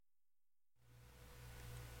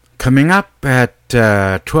Coming up at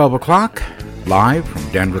 12 o'clock, live from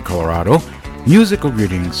Denver, Colorado, musical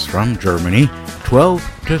readings from Germany, 12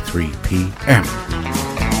 to 3 p.m.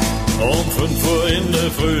 Um 5 Uhr in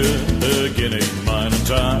der Früh beginn ich meinen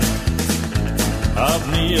Tag. Hab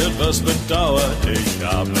nie etwas bedauert, ich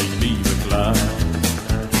hab mich nie beklagt.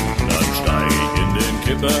 Dann steig ich in den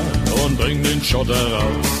Kipper und bring den Schotter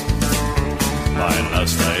raus. Mein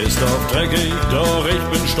Laster ist auch dreckig, doch ich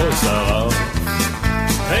bin stolz darauf.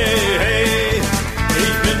 Hey, hey,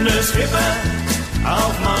 ich bin der Skipper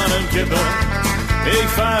auf meinem Kipper. Ich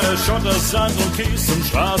fahre Schotter, Sand und Kies zum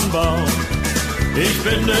Straßenbau. Ich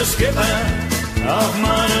bin der Skipper auf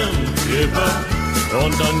meinem Kipper.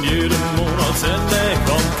 Und an jedem Monatsende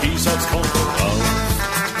kommt Kies aufs Konto raus.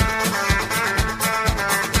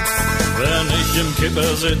 Wenn ich im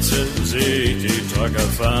Kipper sitze, seh ich die Trucker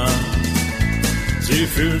fahren. Sie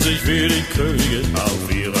fühlen sich wie die Könige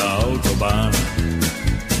auf ihrer Autobahn.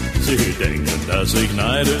 Sie denken, dass ich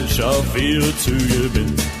neidisch auf ihre Züge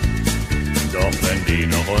bin. Doch wenn die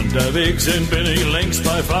noch unterwegs sind, bin ich längst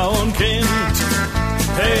bei Frau und Kind.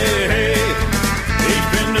 Hey, hey,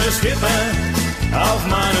 ich bin der Skipper auf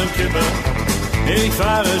meinem Kipper. Ich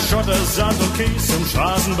fahre Schotter, Sand und Kies zum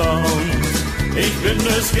Straßenbau. Ich bin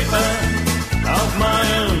der Skipper auf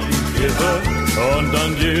meinem Kipper. Und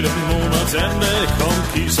an jedem Monatsende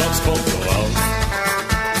kommt Kies aufs Konto raus.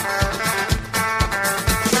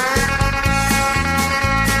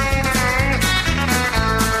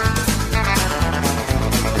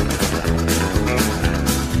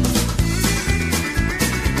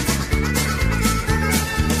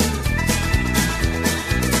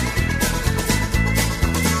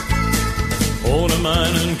 Ohne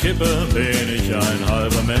meinen Kipper bin ich ein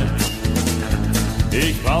halber Mensch.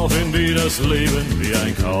 Ich brauch ihn wie das Leben, wie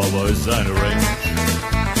ein Cowboy seine Ranch.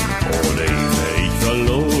 Ohne ihn wär ich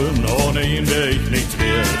verloren, ohne ihn wär ich nichts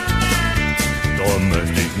wert. Darum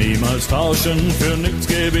möchte ich niemals tauschen, für nichts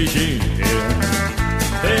gebe ich ihn her.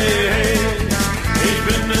 Hey, hey, ich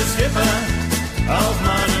bin der Skipper auf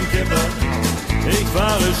meinem Kipper. Ich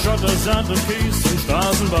fahre Schotter, Sand und Kies zum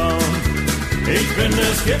Straßenbau. Ich bin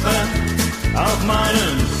der Skipper auf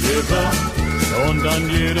meinem Kipper. Und an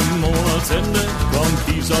jedem Monatsende kommt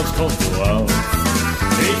Kies aufs Konto raus.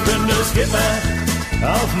 Ich bin der Skipper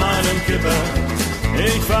auf meinem Kipper.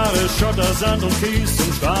 Ich fahre Schotter, Sand und Kies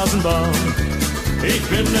zum Straßenbau. Ich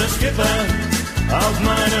bin der Skipper auf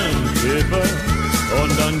meinem Kipper.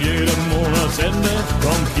 Und an jedem Monatsende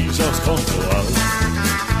kommt Kies aufs Konto raus.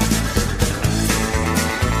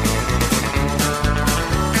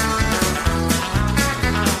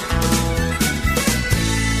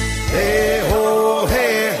 Hey ho,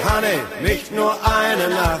 hey Hanne, nicht nur eine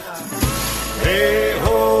Nacht. Hey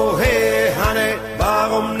ho, hey Hanne,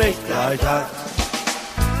 warum nicht gleich 8?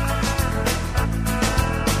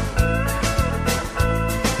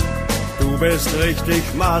 Du bist richtig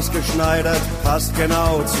maßgeschneidert, passt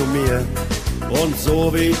genau zu mir. Und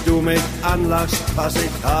so wie du mich anlachst, pass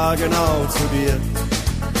ich haargenau zu dir.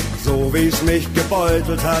 So wie's mich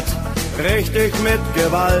gebeutelt hat, richtig mit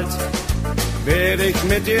Gewalt, werd ich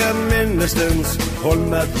mit dir mindestens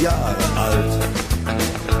 100 Jahre alt.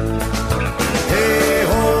 Hey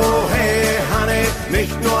ho, hey Hanne,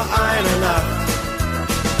 nicht nur eine Nacht.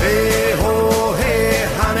 Hey ho, hey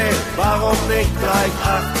Hanne, warum nicht gleich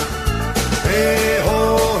 8? Hey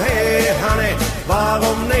ho, hey Hanne,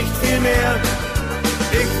 warum nicht viel mehr?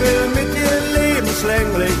 Ich will mit dir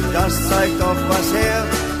lebenslänglich, das zeigt doch was her.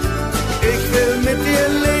 Ich will mit dir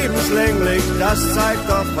lebenslänglich, das zeigt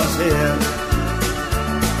doch was her.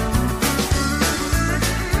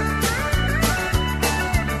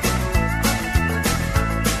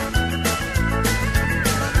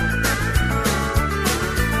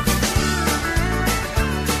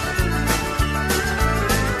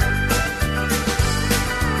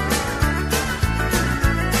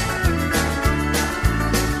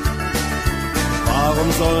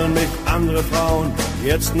 Warum sollen mich andere Frauen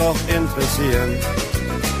jetzt noch interessieren?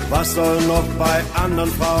 Was soll noch bei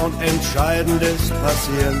anderen Frauen Entscheidendes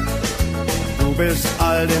passieren? Du bist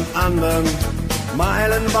all den anderen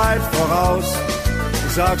meilenweit voraus.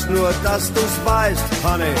 Du sagst nur, dass du's weißt,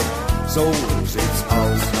 Honey, so sieht's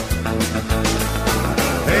aus.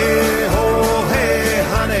 Hey ho, hey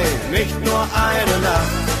Honey, nicht nur eine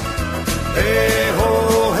Nacht. Hey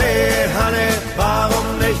ho, hey Honey,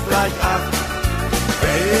 warum nicht gleich 8?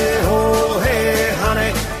 Hey ho, hey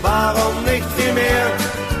Honey, warum nicht viel mehr?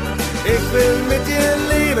 Ich will mit dir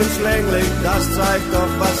lebenslänglich, das zeigt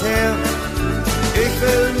doch was her. Ich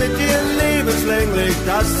will mit dir lebenslänglich,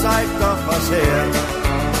 das zeigt doch was her.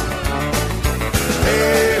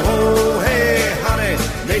 Hey ho, hey Honey,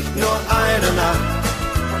 nicht nur eine Nacht.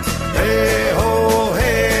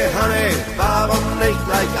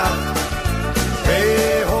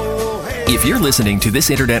 If you're listening to this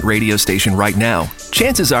internet radio station right now,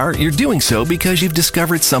 chances are you're doing so because you've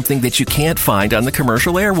discovered something that you can't find on the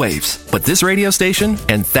commercial airwaves. But this radio station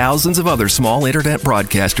and thousands of other small internet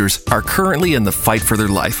broadcasters are currently in the fight for their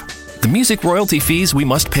life. The music royalty fees we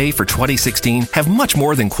must pay for 2016 have much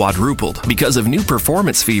more than quadrupled because of new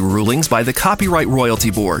performance fee rulings by the Copyright Royalty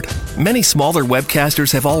Board. Many smaller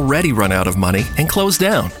webcasters have already run out of money and closed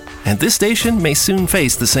down, and this station may soon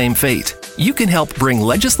face the same fate. You can help bring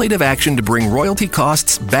legislative action to bring royalty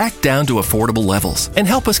costs back down to affordable levels and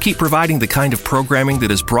help us keep providing the kind of programming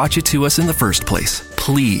that has brought you to us in the first place.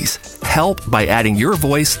 Please help by adding your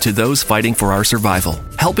voice to those fighting for our survival.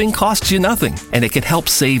 Helping costs you nothing, and it can help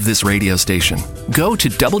save this radio station. Go to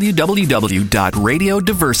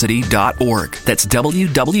www.radiodiversity.org. That's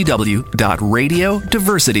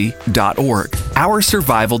www.radiodiversity.org. Our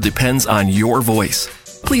survival depends on your voice.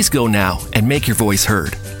 Please go now and make your voice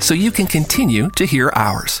heard so you can continue to hear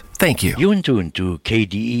ours. Thank you. You're tuned to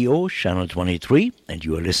KDEO Channel 23, and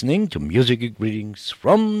you are listening to Music Greetings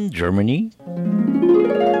from Germany.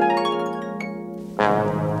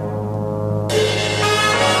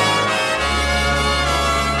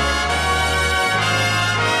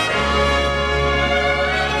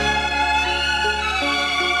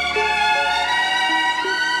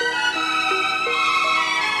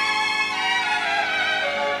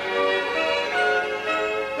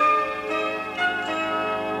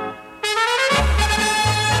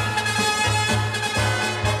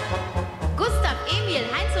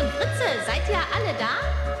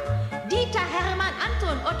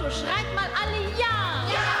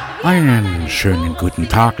 Einen schönen guten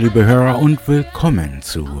Tag, liebe Hörer, und willkommen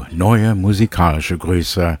zu Neue Musikalische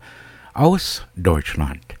Grüße aus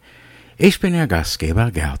Deutschland. Ich bin Ihr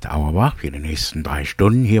Gastgeber Gerd Auerbach für die nächsten 3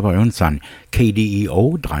 Stunden hier bei uns an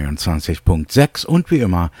KDEO 23.6 und wie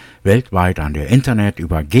immer weltweit an der Internet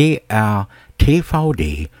über grtvd.com.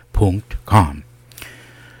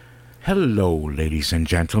 Hello, ladies and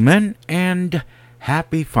gentlemen, and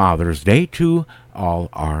happy Father's Day to all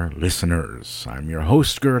our listeners. I'm your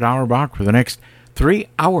host, Gerd Auerbach, for the next 3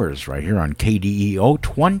 hours right here on KDEO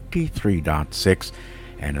 23.6,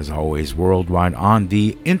 and as always, worldwide on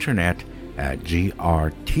the internet at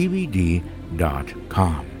grtvd.com.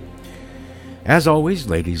 As always,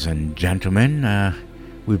 ladies and gentlemen,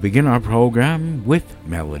 we begin our program with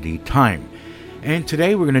Melody Time. And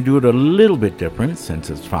today we're going to do it a little bit different since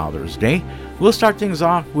it's Father's Day. We'll start things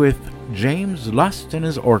off with James Lust and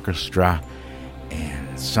his orchestra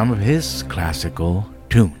and some of his classical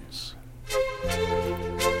tunes.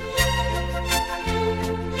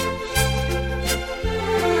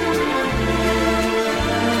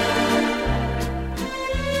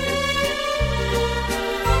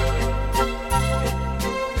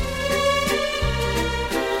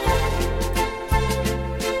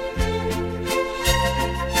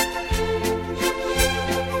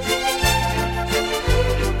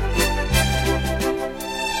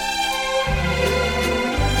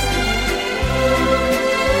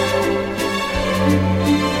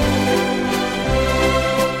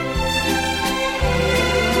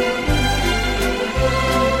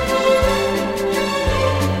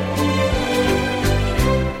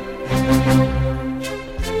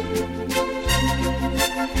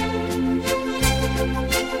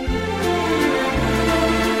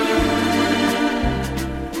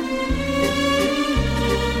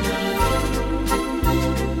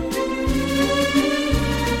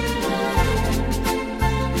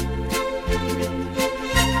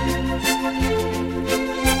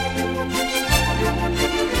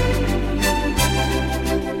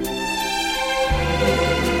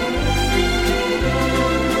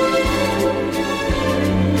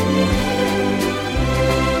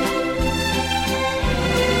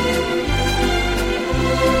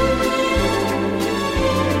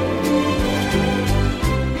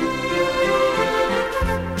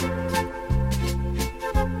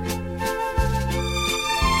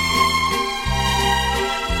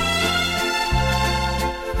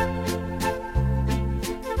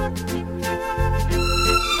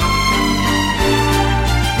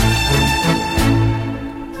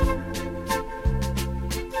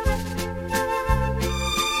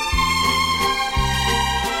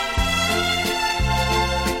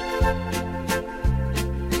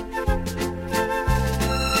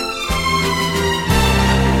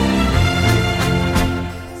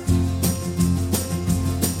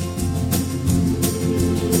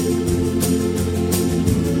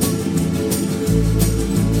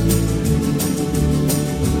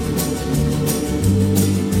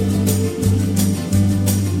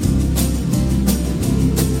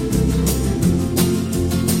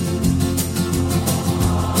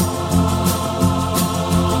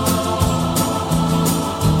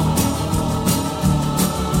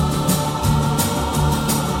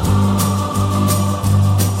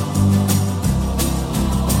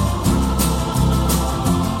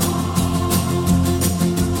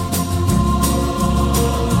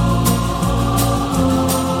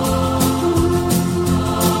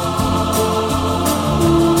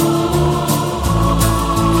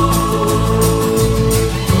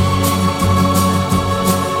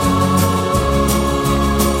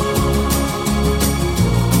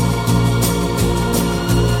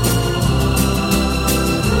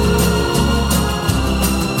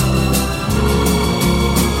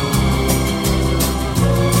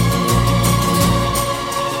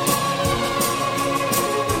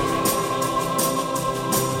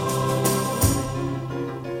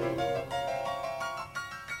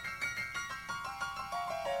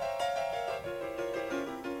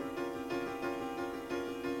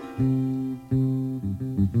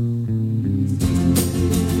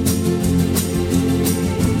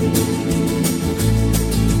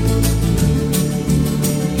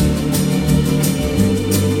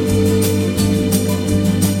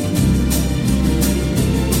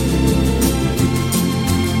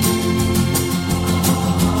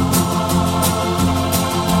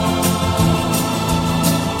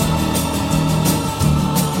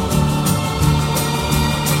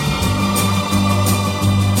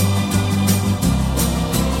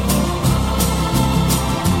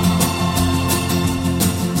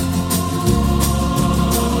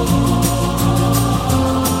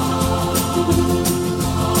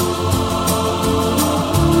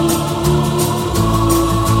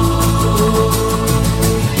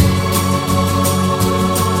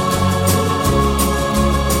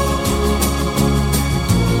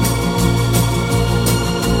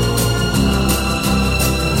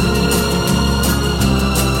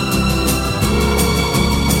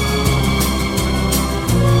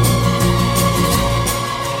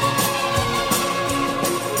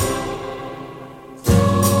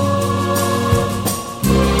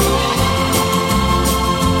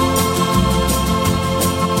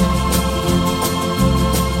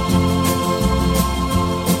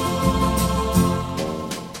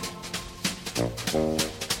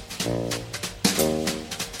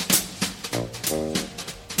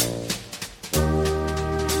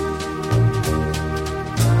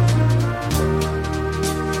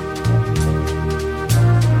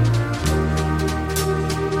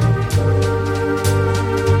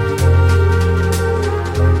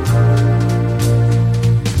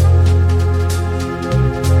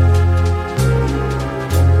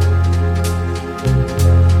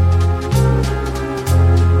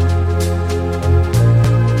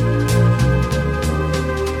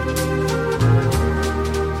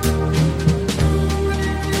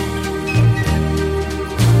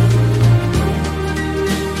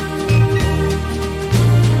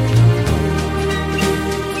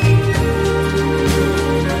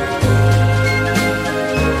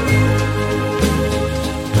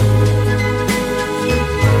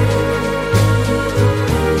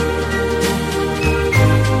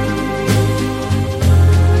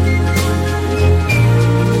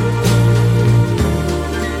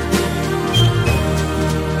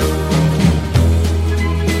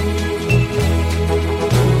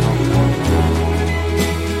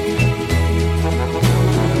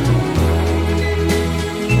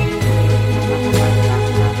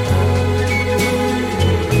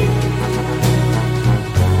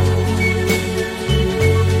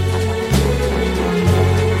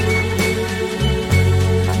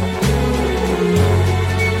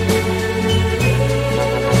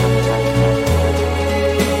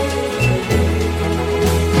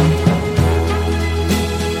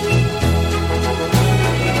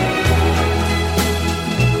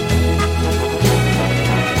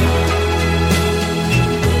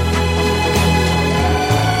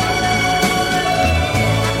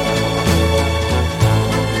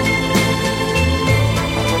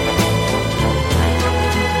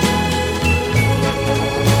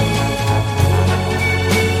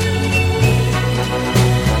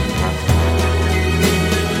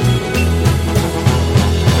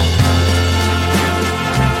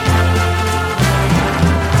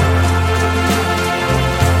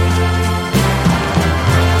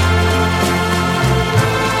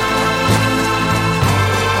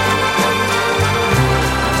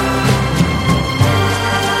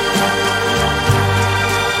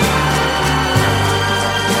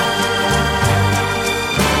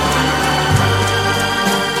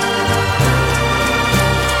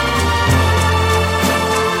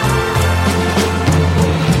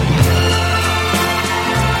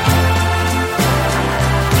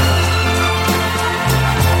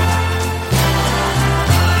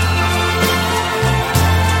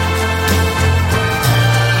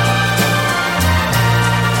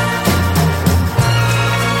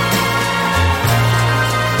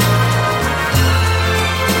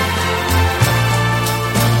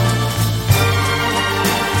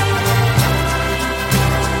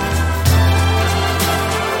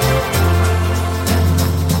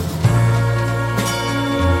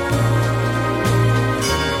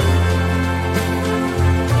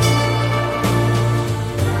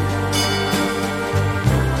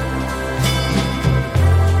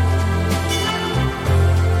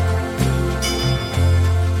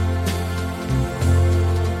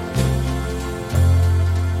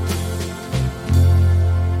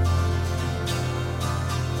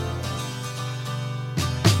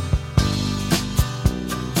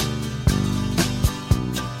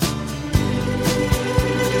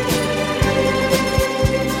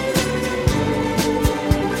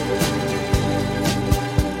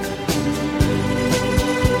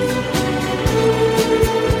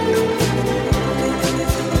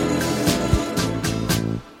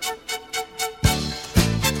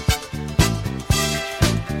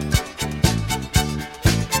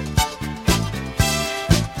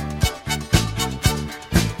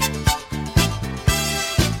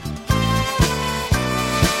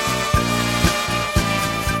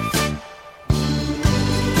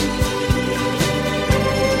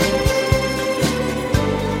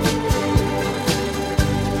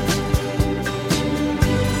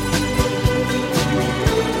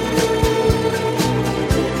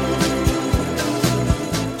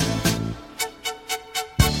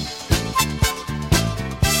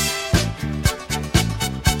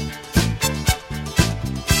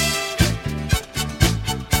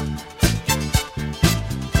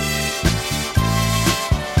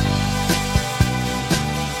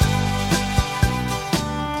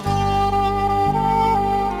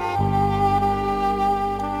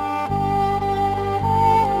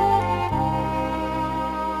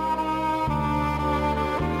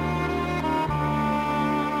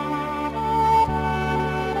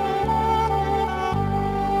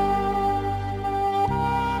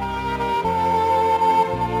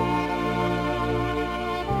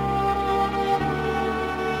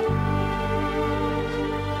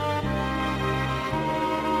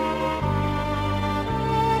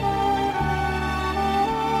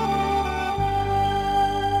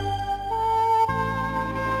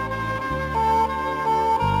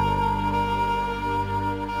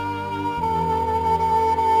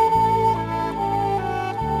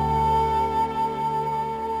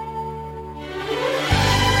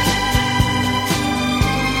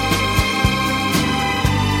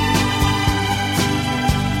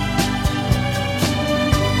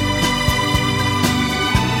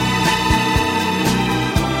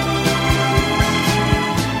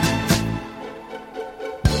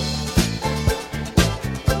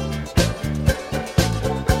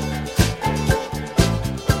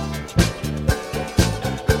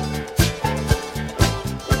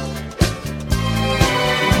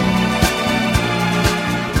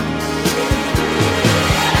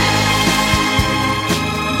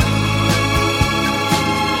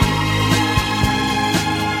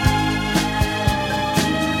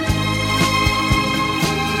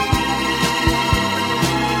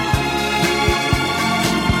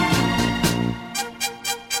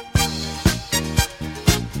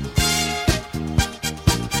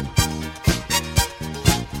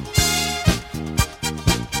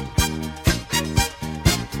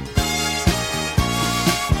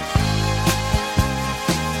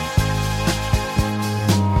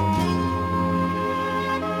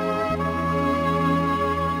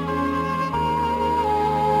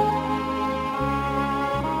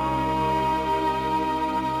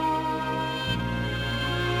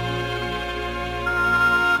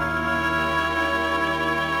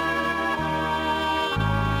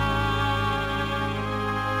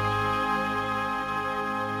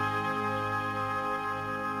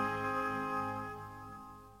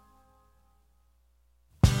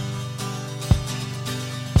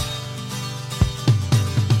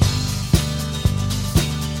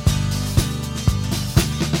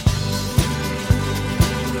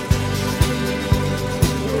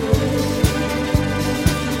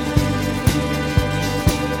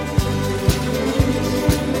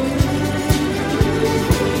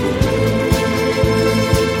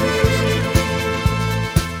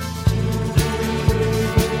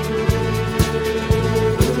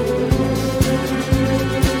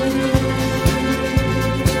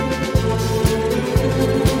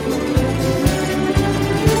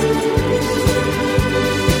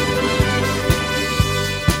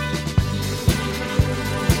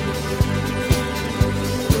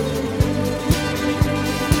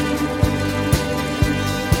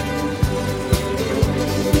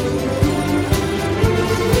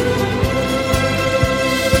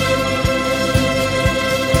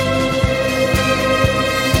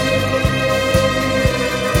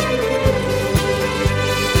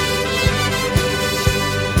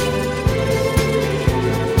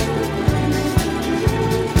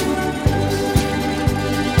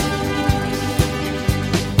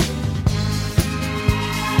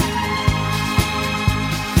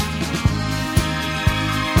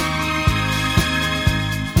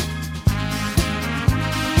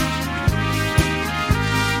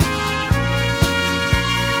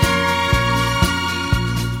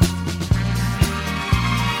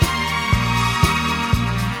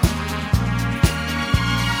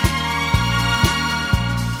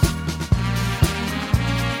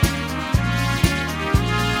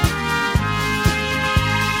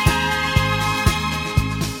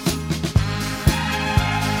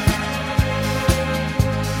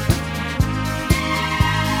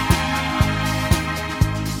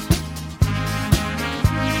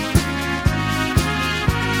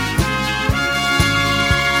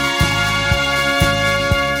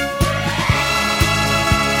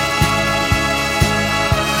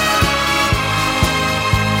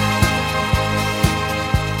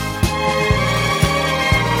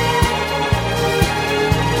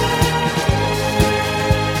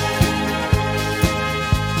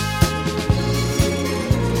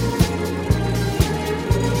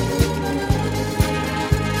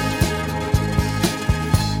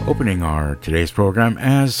 Opening our today's program,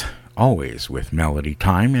 as always, with Melody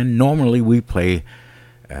Time, and normally we play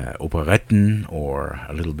operetten or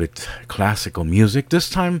a little bit classical music. This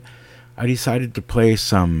time I decided to play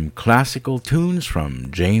some classical tunes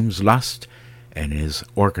from James Lust and his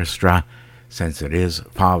orchestra, since it is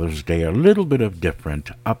Father's Day. A little bit of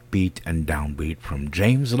different upbeat and downbeat from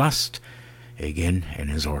James Lust, again, and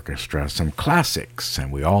his orchestra. Some classics,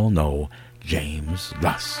 and we all know James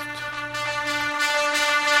Lust.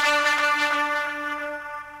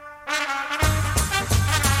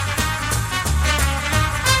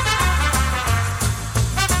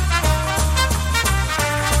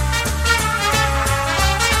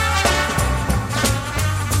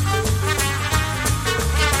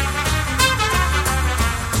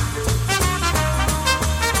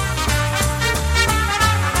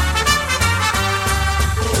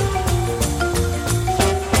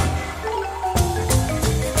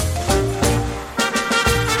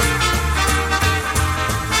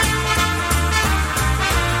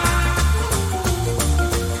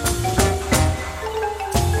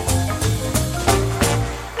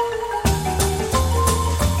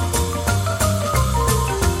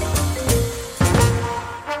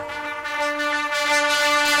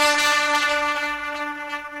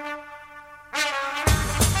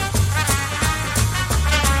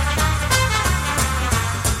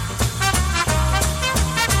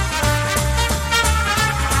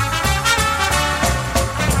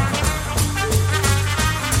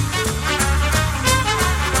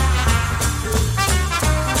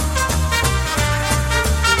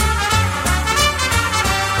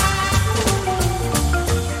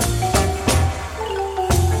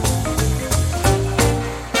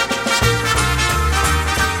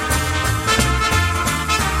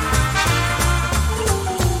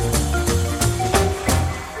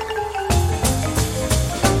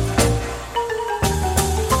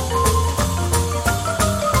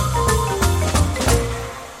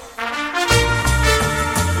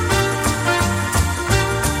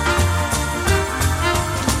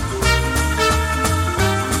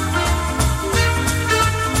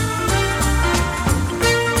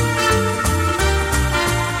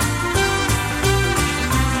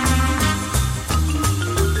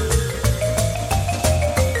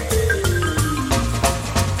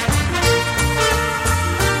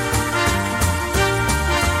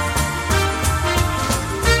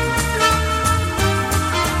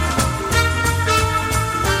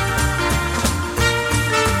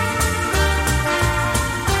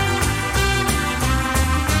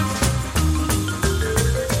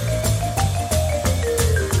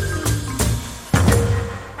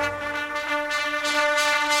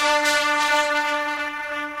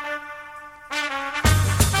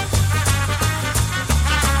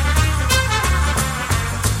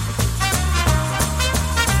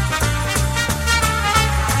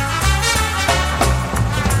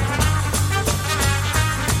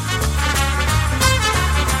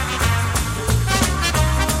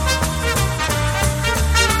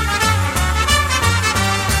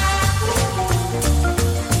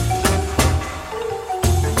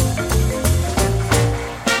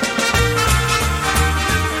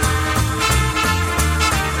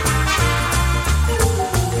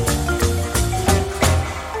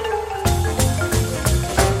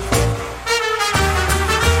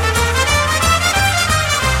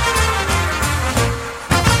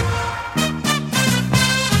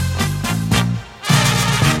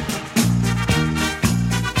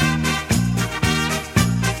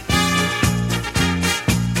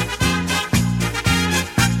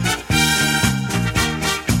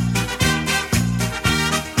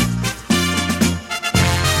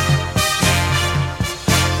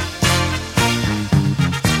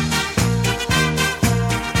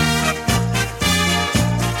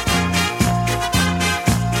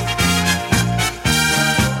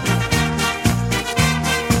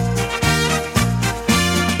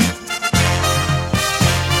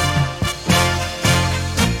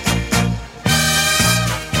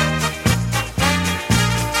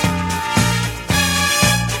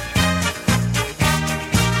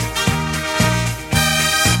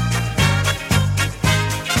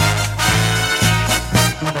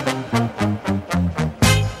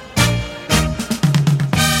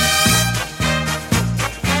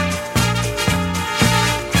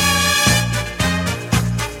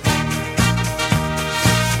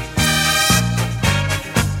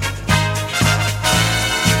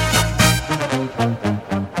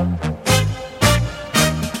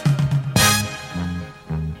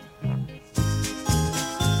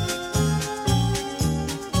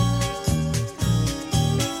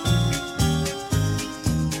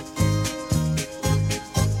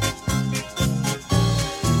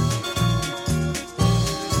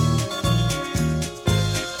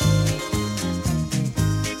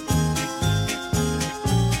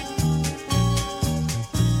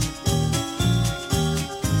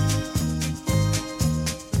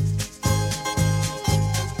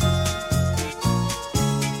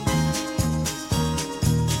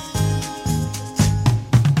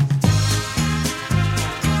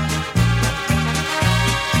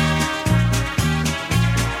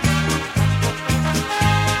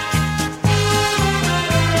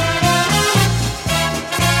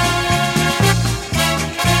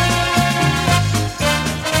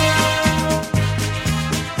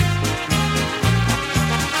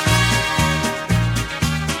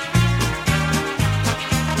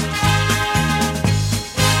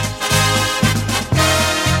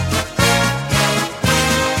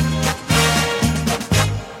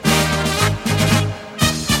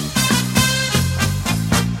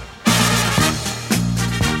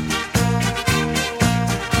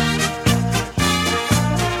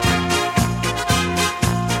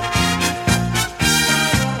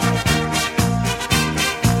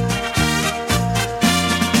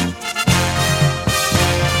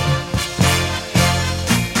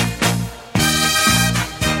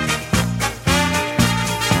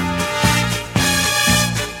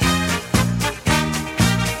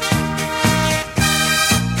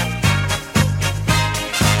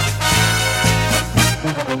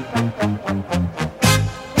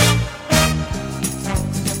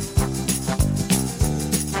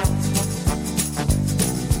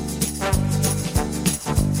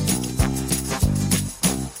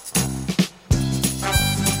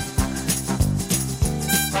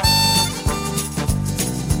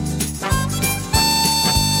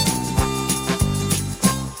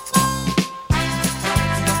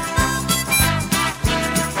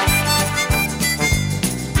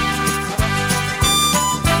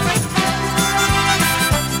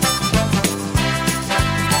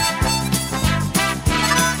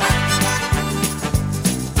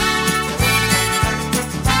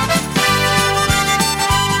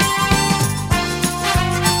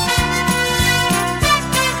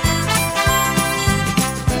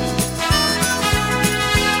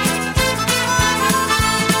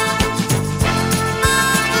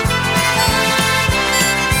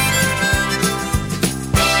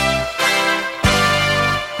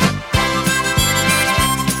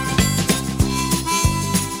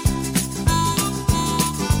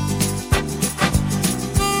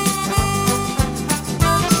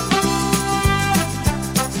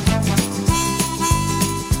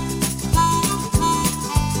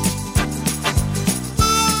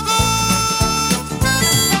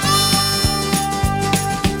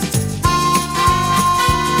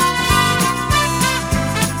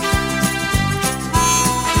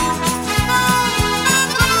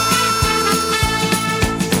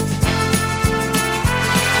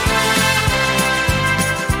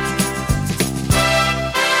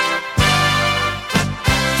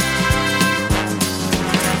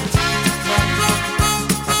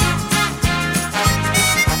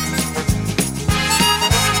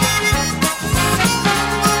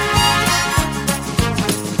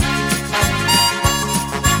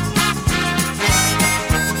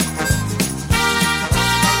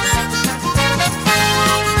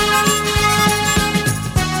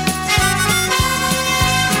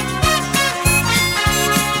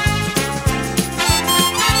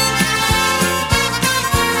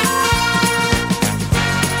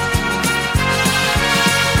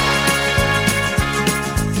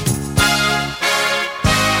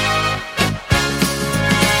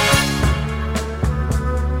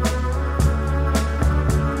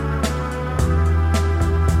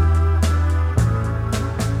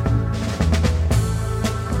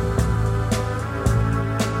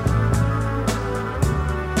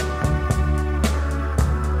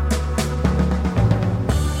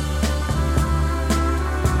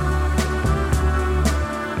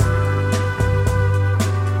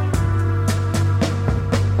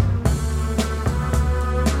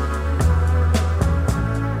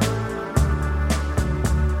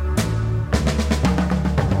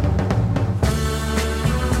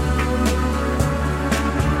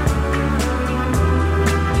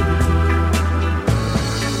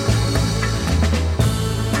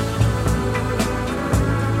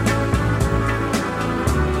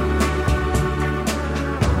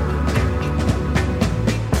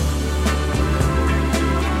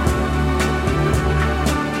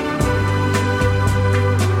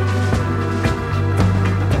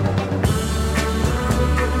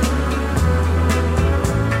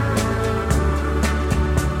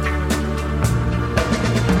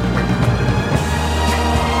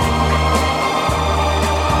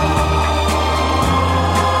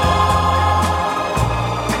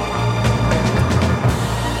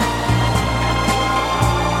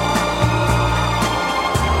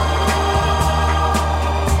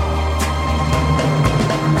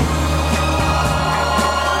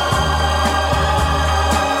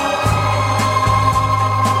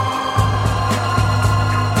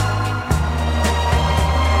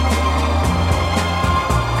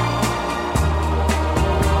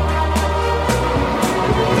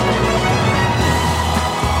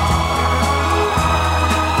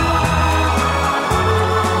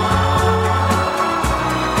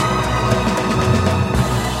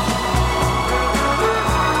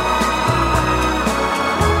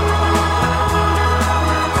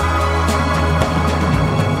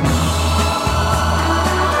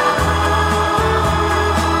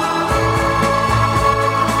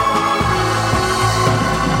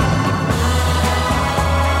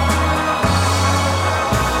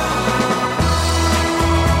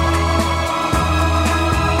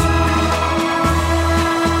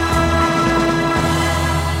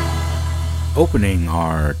 Opening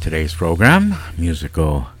our today's program,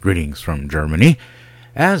 musical greetings from Germany,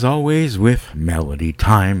 as always with Melody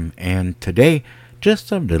Time, and today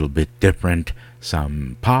just a little bit different,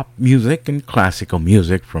 some pop music and classical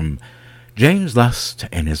music from James Lust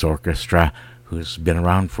and his orchestra, who's been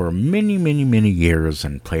around for many, many, many years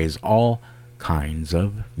and plays all kinds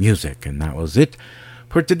of music. And that was it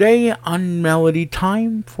for today on Melody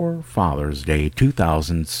Time for Father's Day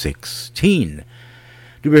 2016.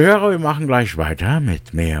 Liebe Hörer, wir machen gleich weiter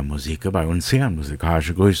mit mehr Musik bei uns hier,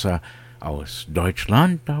 musikalische Grüße aus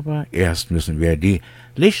Deutschland, aber erst müssen wir die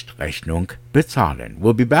Lichtrechnung bezahlen.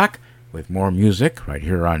 We'll be back with more music right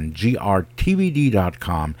here on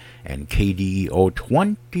grtvd.com and KDEO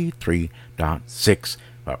 23.6.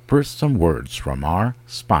 But first, some words from our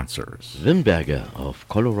sponsors. Wimberger of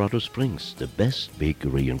Colorado Springs, the best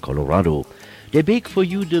bakery in Colorado. They bake for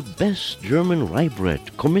you the best German rye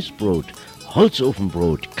bread, Kommissbrot,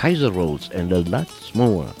 Holzofenbrot, Kaiser rolls, and a lot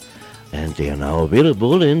more. And they are now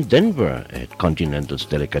available in Denver at Continental's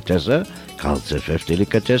Delicatessen, Carl's FF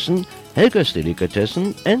Delicatessen, Helga's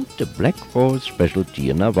Delicatessen, and the Black Forest Specialty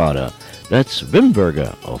in Nevada. That's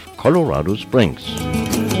Wimberger of Colorado Springs.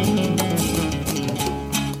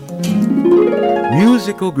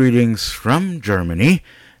 Musical greetings from Germany,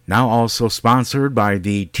 now also sponsored by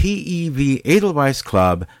the TEV Edelweiss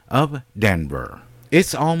Club of Denver.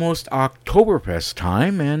 It's almost Oktoberfest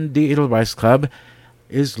time, and the Edelweiss Club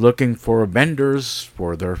is looking for vendors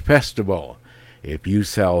for their festival. If you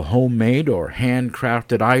sell homemade or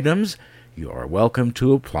handcrafted items, you are welcome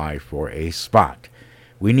to apply for a spot.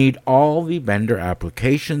 We need all the vendor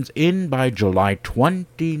applications in by July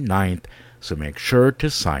 29th, so make sure to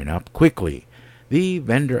sign up quickly. The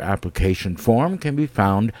vendor application form can be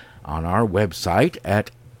found on our website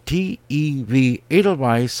at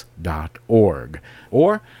tevedelweiss.org,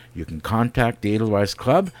 or you can contact the Edelweiss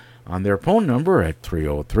Club on their phone number at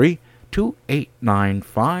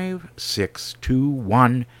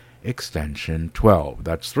 303-289-5621, extension 12.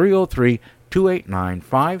 That's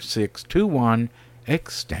 303-289-5621,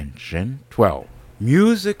 extension 12.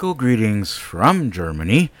 Musical greetings from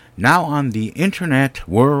Germany, now on the internet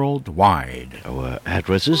worldwide. Our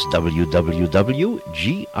address is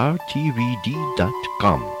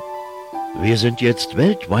www.grtvd.com. Wir sind jetzt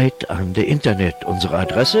weltweit an der Internet. Unsere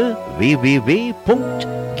Adresse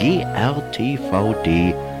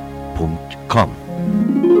www.grtvd.com.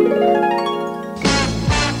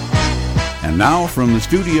 And now from the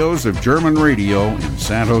studios of German Radio in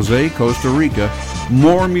San Jose, Costa Rica,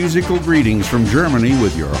 more musical greetings from Germany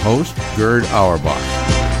with your host, Gerd Auerbach.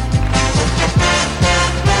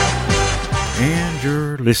 And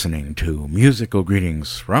you're listening to Musical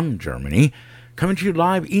Greetings from Germany, coming to you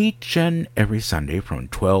live each and every Sunday from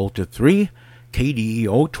 12 to 3,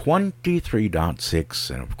 KDEO 23.6,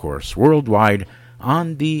 and of course worldwide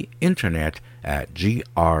on the internet at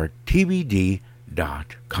grtvd.com.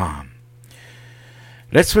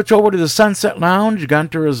 Let's switch over to the Sunset Lounge.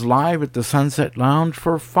 Gunter is live at the Sunset Lounge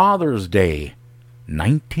for Father's Day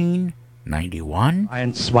 1991.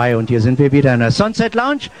 1, 2 und hier sind wir wieder in der Sunset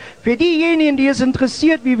Lounge. Für diejenigen, die es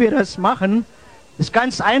interessiert, wie wir das machen, ist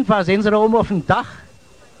ganz einfach. Sehen Sie da oben auf dem Dach?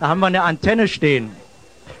 Da haben wir eine Antenne stehen.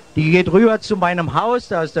 Die geht rüber zu meinem Haus,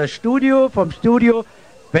 da ist das Studio. Vom Studio,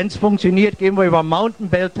 wenn es funktioniert, gehen wir über Mountain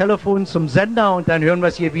Bell Telefon zum Sender und dann hören wir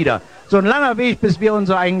es hier wieder. So ein langer Weg, bis wir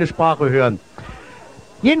unsere eigene Sprache hören.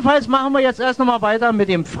 Jedenfalls machen wir jetzt erst nochmal weiter mit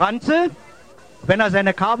dem Franzl, wenn er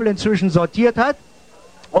seine Kabel inzwischen sortiert hat.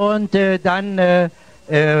 Und dann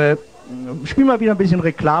spielen wir wieder ein bisschen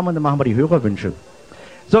Reklame und dann machen wir die Hörerwünsche.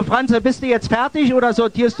 So, Franzl, bist du jetzt fertig oder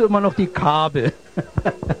sortierst du immer noch die Kabel?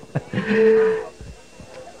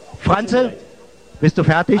 Franzl, bist du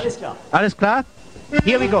fertig? Alles klar. Alles klar?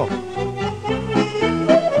 Here we go.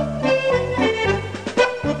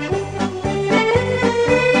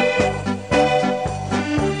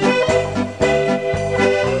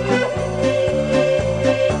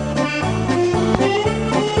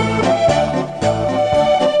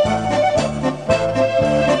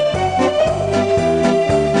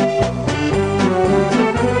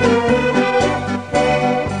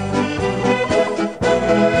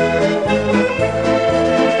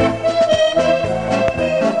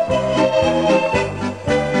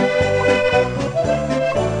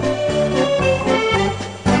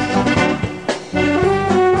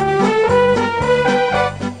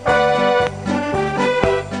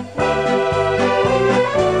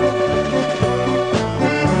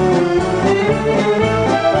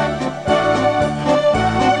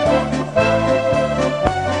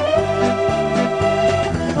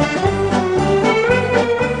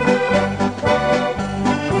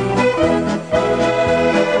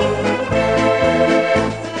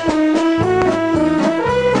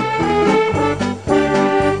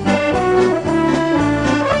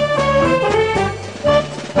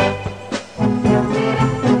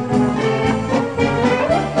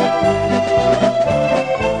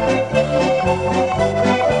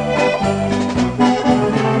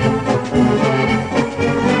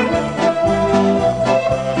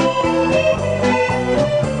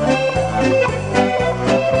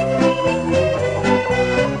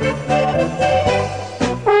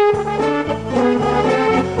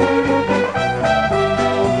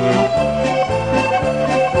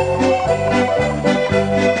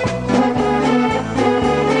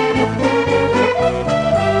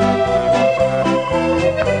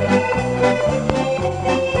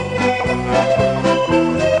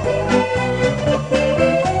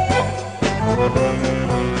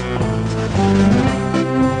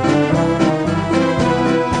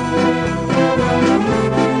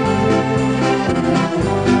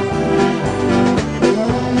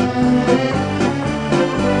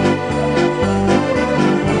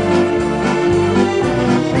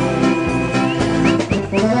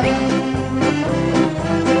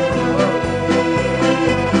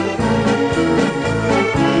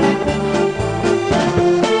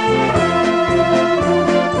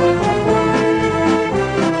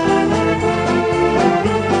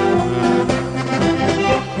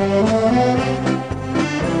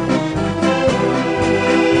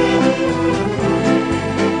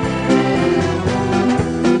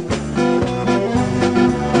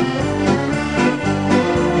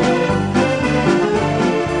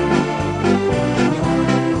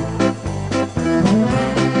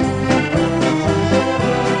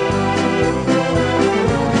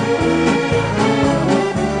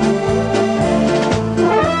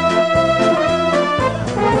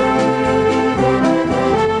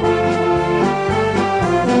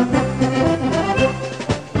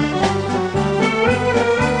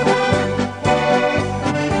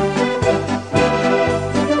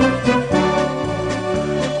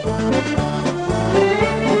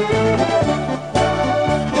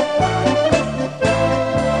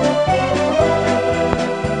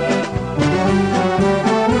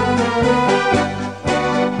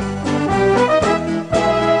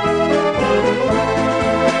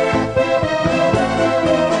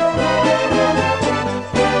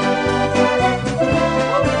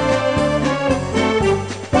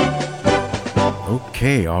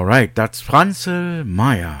 Okay, all right. That's Franzel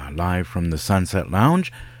Maya live from the Sunset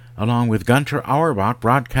Lounge, along with Gunter Auerbach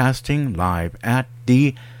broadcasting live at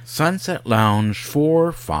the Sunset Lounge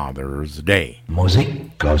for Father's Day.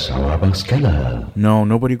 Musik aus Auerbachs Keller. No,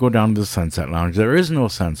 nobody go down to the Sunset Lounge. There is no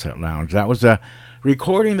Sunset Lounge. That was a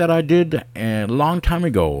recording that I did a long time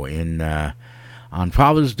ago on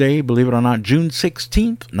Father's Day, believe it or not, June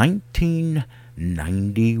 16th,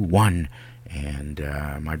 1991. And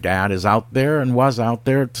my dad is out there and was out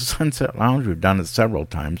there at the Sunset Lounge. We've done it several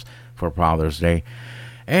times for Father's Day.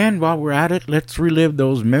 And while we're at it, let's relive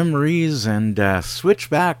those memories and switch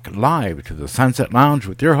back live to the Sunset Lounge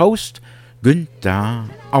with your host, Günther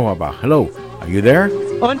Auerbach. Hello, are you there?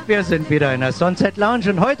 Und wir sind wieder in der Sunset Lounge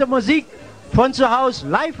und heute Musik von zu Hause,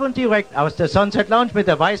 live und direkt aus der Sunset Lounge mit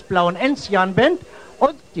der weiß-blauen Enzian Band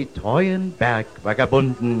und die treuen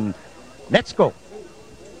Bergvagabunden. Let's go!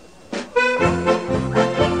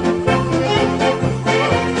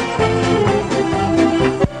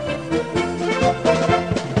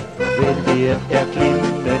 Wir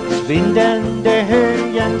erklimmen schwindende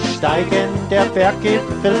Höhen, steigen der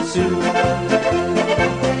Berggipfel zu.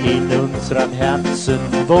 In unserem Herzen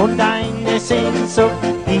wohnt eine Sehnsucht,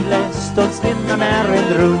 die lässt uns nimmer mehr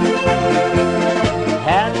in Ruhe.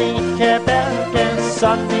 Herrliche Berge,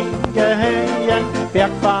 sonnige Höhen,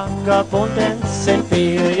 Bergvagabunden sind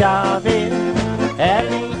wir, ja wir.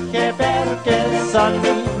 Herrliche Berge,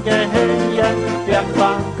 sonnige Höhen,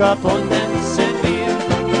 Bergvagabunden sind wir.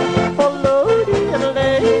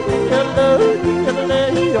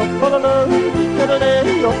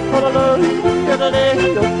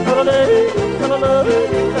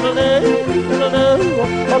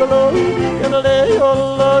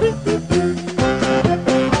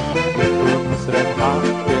 Unseren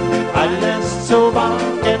Haken alles zu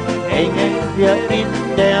wagen, hängen wir in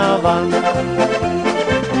der Wand.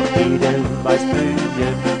 Edelweiß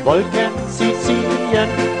blühen, Wolken sie ziehen,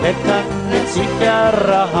 klettern mit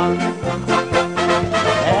sicherer Hand.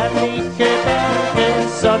 Herrliche Berge,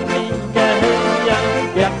 sonnige Höhen,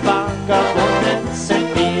 Bergvagabunden sind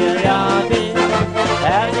wir, ja wir.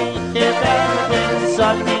 Herrliche Berge,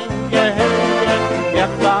 sonnige Höhen,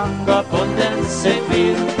 Bergvagabunden sind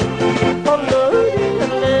wir.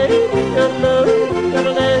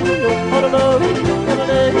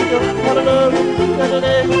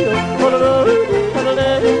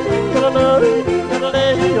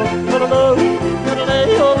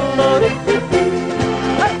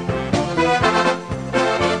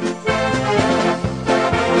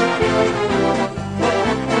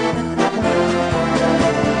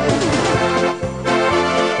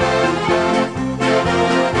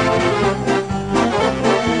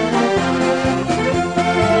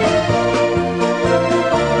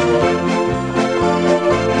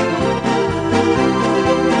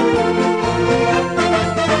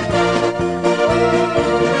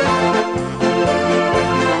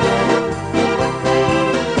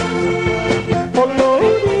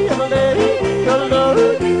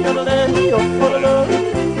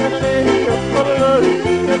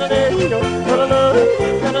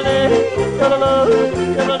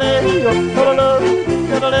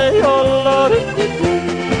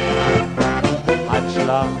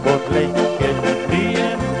 Anschlag und Lächeln,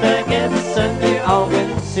 Blühen vergessen, die Augen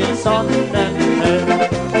sind Sonnenhell.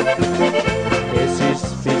 Es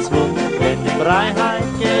ist bezwungen, Freiheit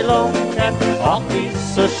gelungen, auch wie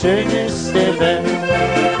so schön ist die Welt.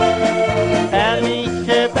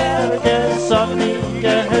 Herrliche Berge,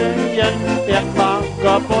 sonnige Höhen,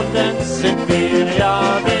 Bergvagabunden sind wir,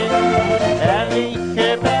 ja wir.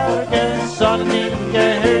 Herrliche Berge, sonnige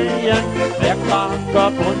Höhen,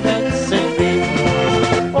 Bergvagabunden sind wir.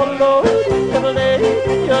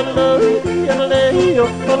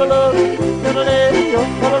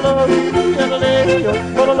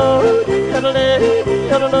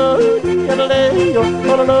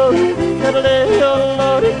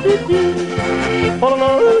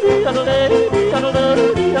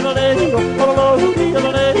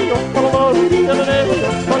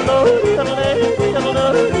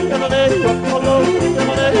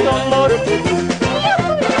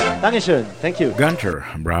 Dankeschön. Thank you. Gunter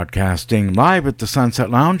broadcasting live at the Sunset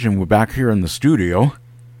Lounge, and we're back here in the studio.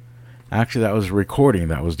 Actually, that was a recording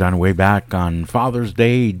that was done way back on Father's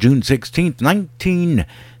Day, June 16th,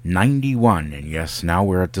 1991. And yes, now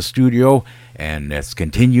we're at the studio, and let's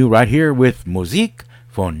continue right here with Musik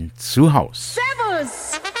von zu Haus.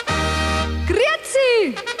 Servus!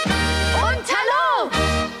 Grüezi! Und hallo!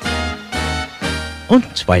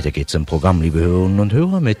 Und weiter geht's im Programm, liebe Hörerinnen und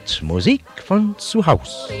Hörer, mit Musik von zu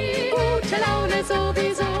Haus. Gute Laune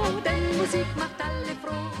sowieso, denn Musik macht alle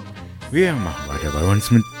froh. Wir machen weiter bei uns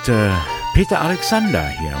mit Peter Alexander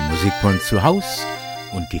hier, Musik von zu Haus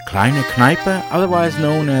und die kleine Kneipe, otherwise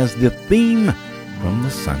known as the theme from the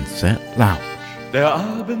Sunset Lounge. Der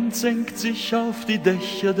Abend senkt sich auf die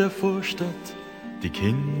Dächer der Vorstadt, die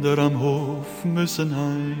Kinder am Hof müssen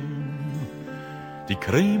heim. Die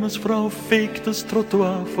Krämersfrau fegt das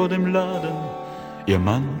Trottoir vor dem Laden, ihr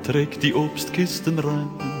Mann trägt die Obstkisten rein.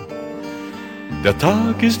 Der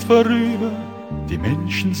Tag ist vorüber, die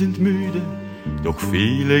Menschen sind müde, doch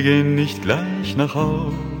viele gehen nicht gleich nach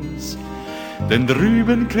Haus. Denn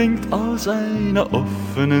drüben klingt aus einer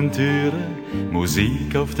offenen Türe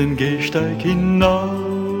Musik auf den Gehsteig hinaus.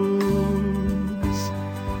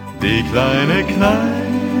 Die kleine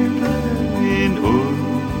Kneipe in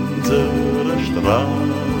unserer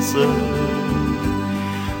Straße,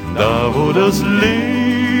 da wo das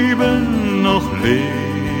Leben noch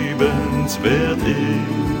lebenswert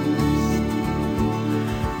ist,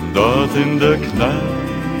 dort in der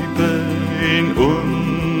Kneipe in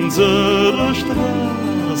unserer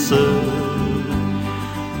Straße,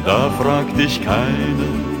 da fragt dich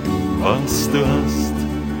keiner, was du hast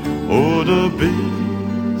oder bist.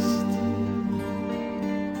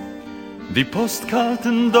 Die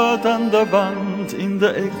Postkarten dort an der Wand in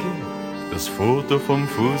der Ecke, das Foto vom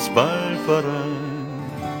Fußballverein,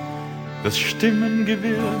 das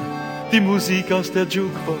Stimmengewirr, die Musik aus der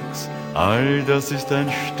Jukebox, all das ist ein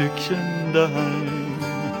Stückchen daheim.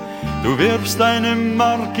 Du wirfst eine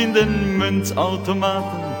Mark in den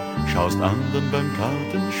Münzautomaten, schaust anderen beim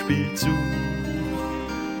Kartenspiel zu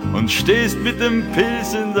und stehst mit dem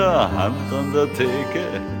Pilz in der Hand an der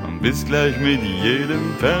Theke und bist gleich mit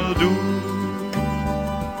jedem per Du.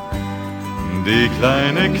 Die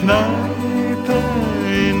kleine Kneipe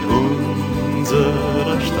in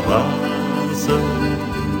unserer Straße,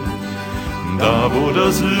 da wo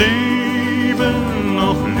das Leben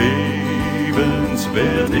noch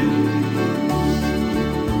lebenswert ist,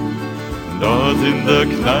 dort in der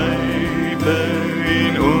Kneipe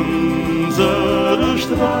in unserer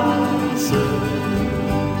Straße,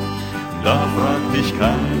 da fragt dich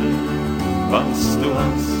keiner, was du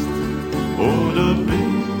hast oder bist.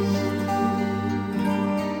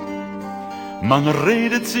 Man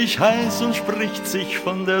redet sich heiß und spricht sich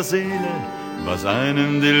von der Seele, was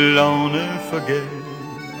einem die Laune vergeht.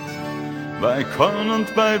 Bei Korn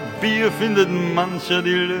und bei Bier findet mancher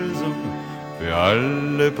die Lösung für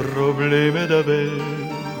alle Probleme der Welt.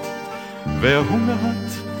 Wer Hunger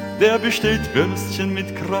hat, der bestellt Würstchen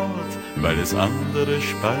mit Kraut, weil es andere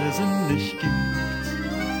Speisen nicht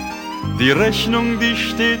gibt. Die Rechnung, die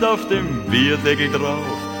steht auf dem Bierdeckel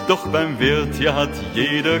drauf, doch beim Wirt hier hat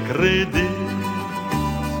jeder Kredit.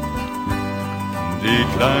 Die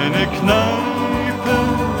kleine Kneipe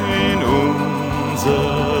in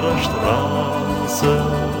unserer Straße,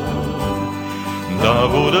 da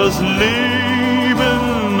wo das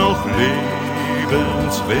Leben noch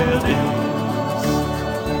lebenswert ist,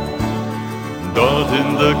 dort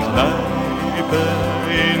in der Kneipe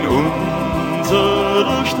in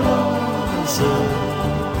unserer Straße,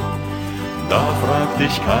 da fragt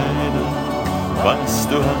dich keiner, was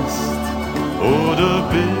du hast oder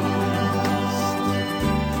bist.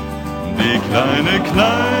 Die kleine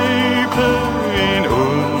Kneipe in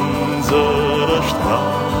unserer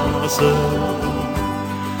Straße,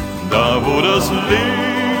 da wo das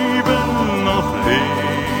Leben noch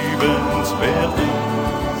lebenswert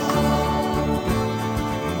ist,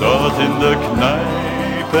 dort in der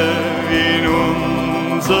Kneipe in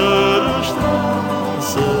unserer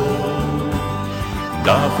Straße,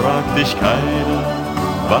 da fragt dich keiner,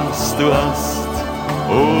 was du hast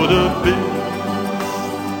oder bist.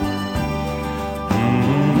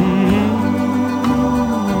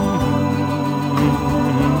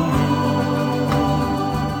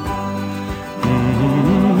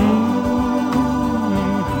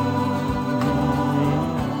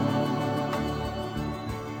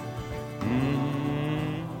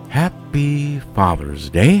 Father's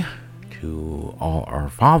Day to all our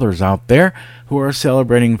fathers out there who are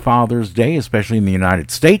celebrating Father's Day, especially in the United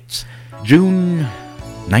States, June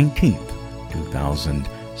 19th,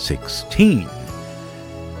 2016.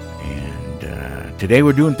 And today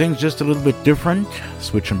we're doing things just a little bit different,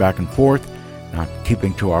 switching back and forth, not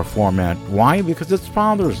keeping to our format. Why? Because it's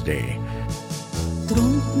Father's Day.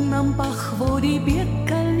 Drunten am Bach, wo die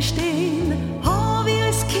Birkeln stehen, hab ich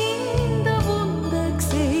als Kind ein Wunder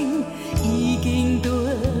gesehen. Ich ging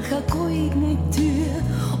durch eine goldene Tür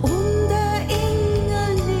und ein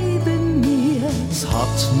Engel neben mir. Es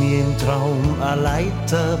hat mir im Traum eine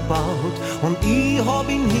Leiter gebaut und ich hab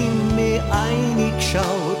in den Himmel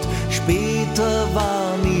eingeschaut. Später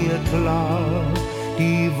war mir klar,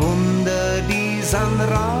 die Wunder, die sind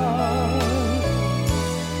rar.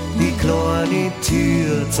 kleine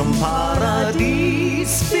Tür zum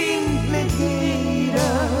Paradies findet nicht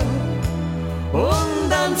jeder.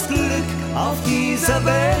 Und ans Glück auf dieser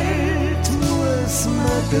Welt muss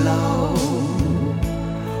man glauben.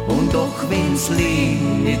 Und doch wenn's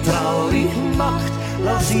Leben nicht traurig macht,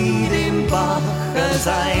 lass ich dem Bacher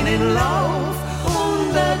seinen Lauf.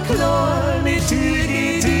 Und der kleine Tür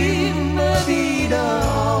geht immer wieder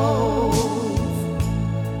auf.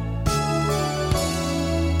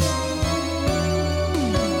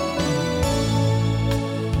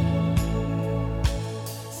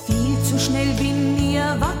 Zu schnell bin ich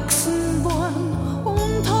erwachsen worden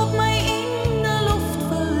und hab mein in der Luft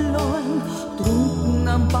verloren. Drunten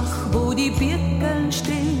am Bach, wo die Birkeln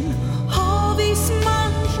stehen, hab ich's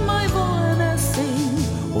manchmal wollen sehen.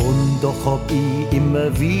 Und doch hab ich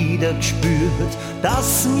immer wieder gespürt,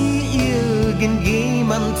 dass mir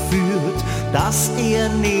irgendjemand führt, dass er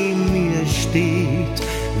neben mir steht,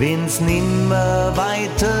 wenn's nimmer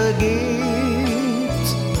weitergeht.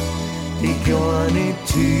 Die kleine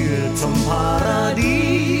Tür zum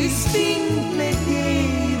Paradies findet nicht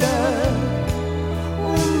jeder.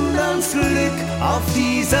 Und ans Glück auf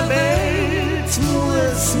dieser Welt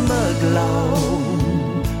muss man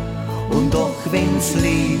glauben. Und doch wenn's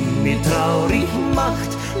Leben mich traurig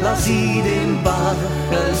macht, lass ich dem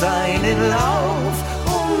Bacher seinen Lauf.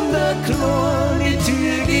 Und der kleine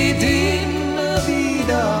Tür geht immer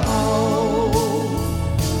wieder auf.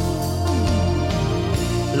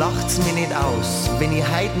 Lacht's mir nicht aus, wenn ich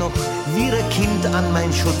heut noch wie ein Kind an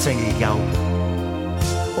mein Schutzengel glaub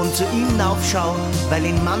und zu ihm aufschau, weil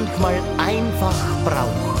ihn manchmal einfach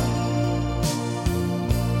brauch.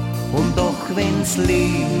 Und doch wenn's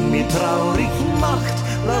Leben mich traurig macht,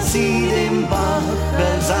 lass ich dem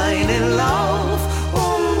Bacher seinen Lauf.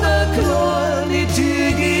 Und der kleine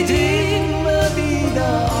Tür geht immer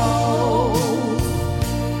wieder auf.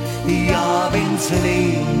 Ja, wenn's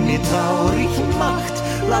Leben mich traurig macht,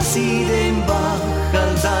 lass ich dem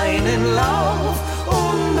Bacher seinen Lauf.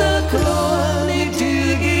 Und der kleine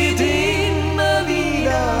Tür geht immer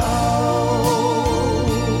wieder auf.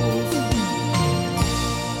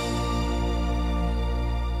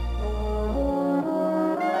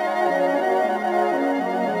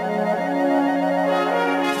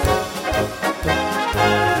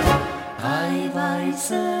 Drei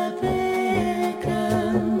weiße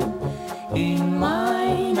Birken in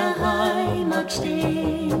meiner Heimat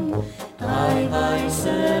stehen, drei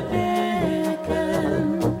weiße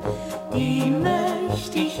Birken, die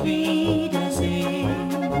möcht ich wiedersehen.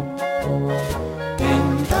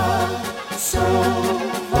 Denn da so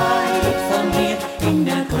weit von hier in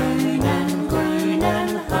der grünen, grünen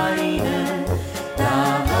Heide,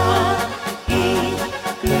 da war ich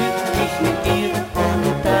glücklich mit dir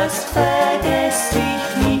und das vergess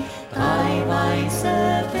ich nie. Drei weiße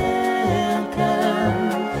Birken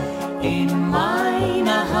in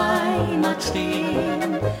meiner Heimat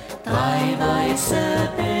stehen, drei weiße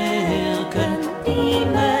Birken, die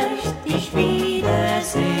möcht ich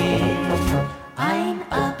wiedersehen. Ein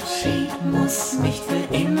Abschied muss nicht für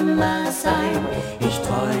immer sein, ich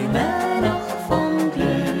träume noch vom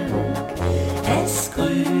Glück. Es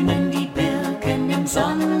grünen die Birken im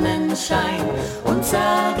Sonnenschein und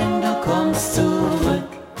sagen, du kommst zurück.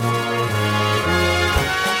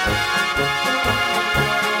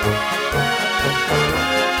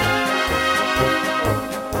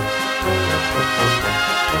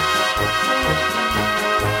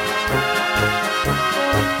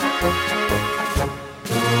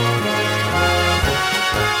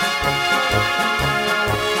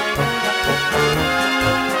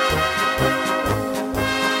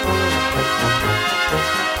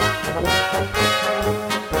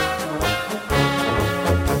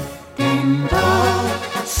 Denn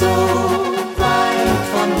dort so weit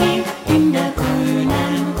von hier in der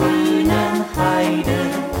grünen, grünen Heide,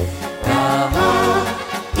 da war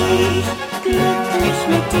ich glücklich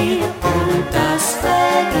mit dir und das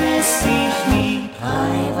vergess ich nie.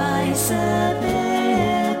 Drei weiße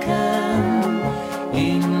Birken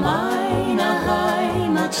in meiner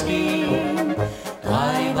Heimat stehen,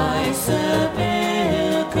 drei weiße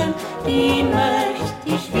Birken, die möcht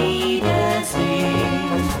ich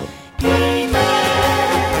wiedersehen. Die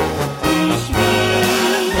möcht ich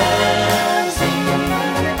wiedersehen.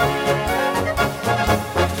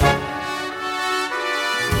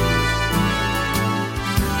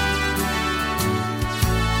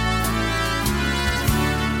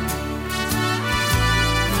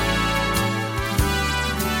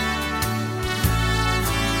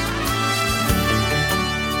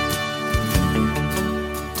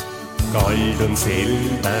 Gold und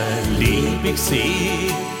Silber lieb ich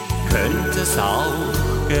sie, könnte es auch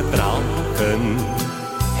gebrauchen,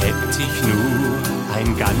 hätte ich nur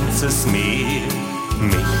ein ganzes Meer,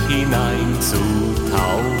 mich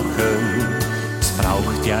hineinzutauchen. Es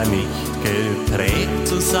braucht ja nicht geprägt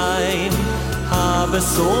zu sein, habe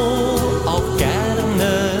so auch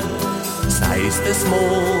gerne, sei es des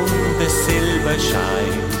Mondes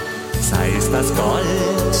Silberschein, sei es das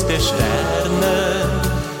Gold der Sterne,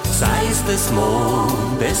 sei es des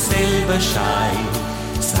Mondes Silberschein,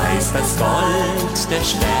 sei es das Gold der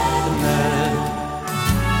Sterne.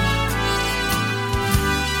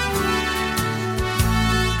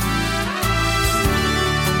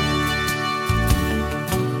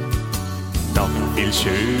 Doch viel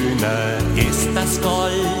schöner ist das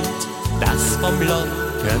Gold, das vom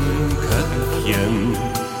Lockenköpfchen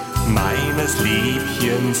meines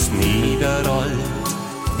Liebchens niederrollt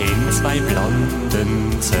in zwei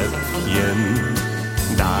blonden Zöpfchen.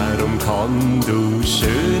 Darum komm, du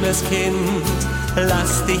schönes Kind,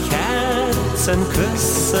 lass dich Herzen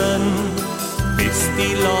küssen, bis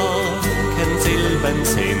die Locken silbern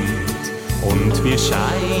sind und wir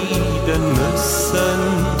scheiden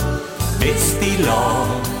müssen, bis die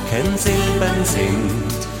Locken silbern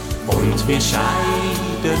sind und wir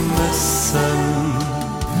scheiden müssen.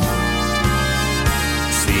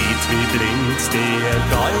 Seht, wie blinkt der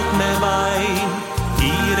goldene Wein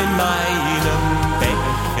hier in meinem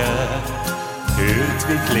Becher, hört,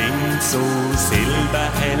 wie klingt so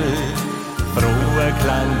silberhell froher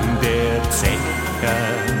Klang der Zecher.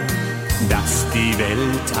 Dass die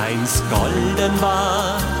Welt einst golden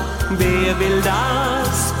war, wer will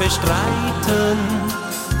das bestreiten?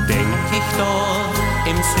 Denk ich doch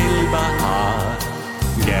im Silberhaar,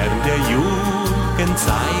 gern der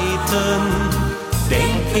Jugendzeiten.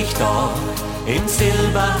 Denk ich doch im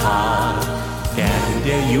Silberhaar, gern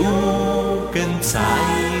der Jugendzeiten.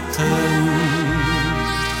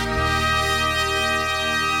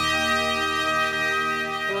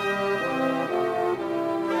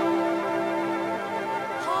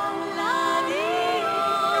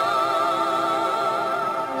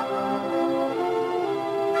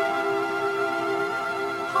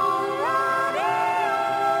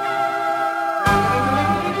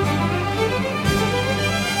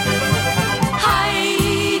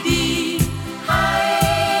 Heidi,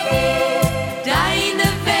 deine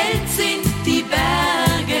Welt sind die Berge.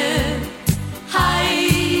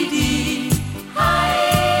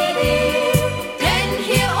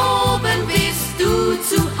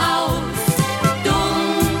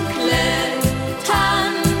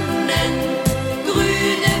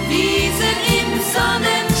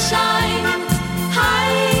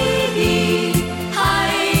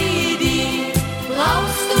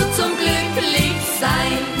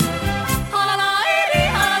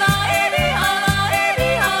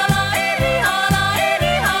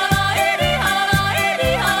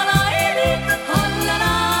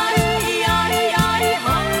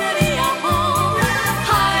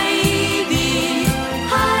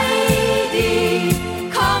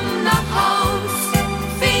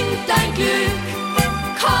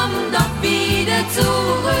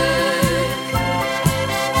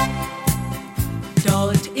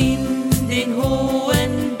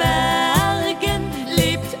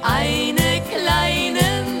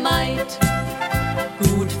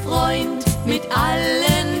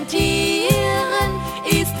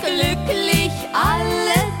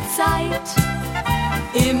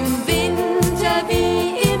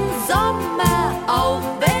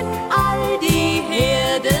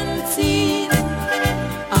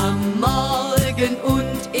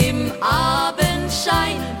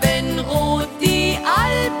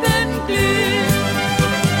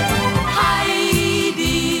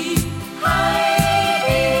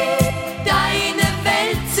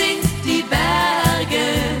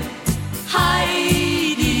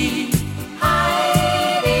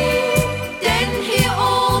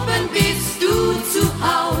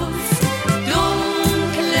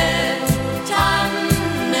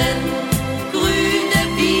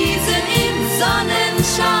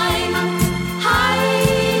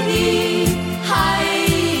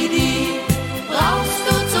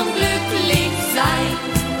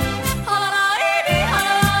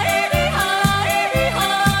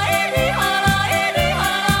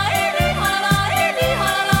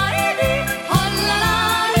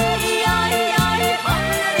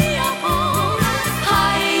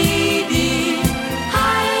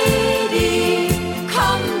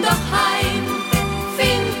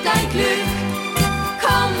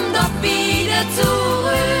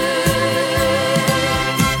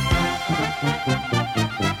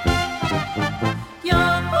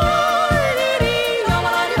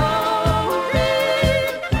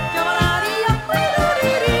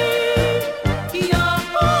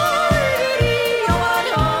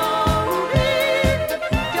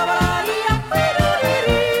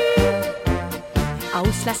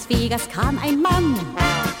 Aus Las Vegas kam ein Mann,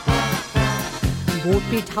 bot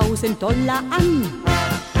mir $1000 an,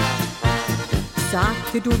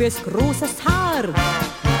 sagte, du wirst großer Star.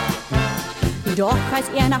 Doch als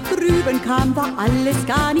er nach drüben kam, war alles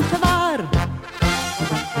gar nicht wahr.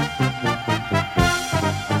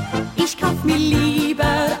 Ich kauf mir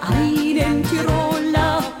lieber einen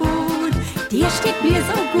Tiroler Hut, der steht mir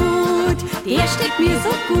so gut, der steht mir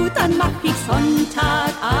so gut. Dann mach ich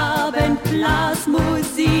Sonntagabend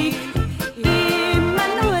Blasmusik, immer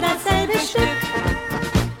nur dasselbe Stück.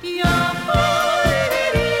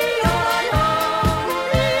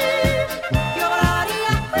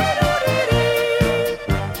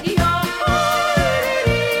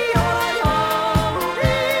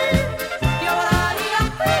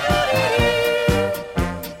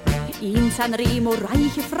 Sanremo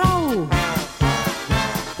reiche Frau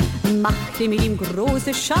machte mit ihm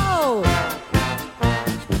große Schau,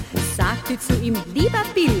 sagte zu ihm, lieber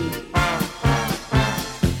Bill,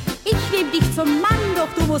 ich nehm dich zum Mann, doch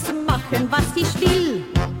du musst machen, was ich will.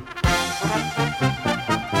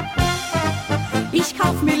 Ich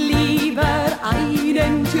kauf mir lieber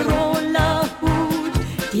einen Tiroler Hut,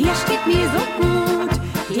 der steht mir so gut,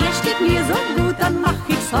 der steht mir so gut. Dann mach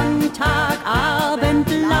ich Sonntagabend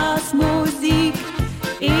Blasmusik,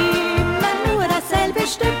 immer nur dasselbe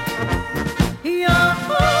Stück. Ja,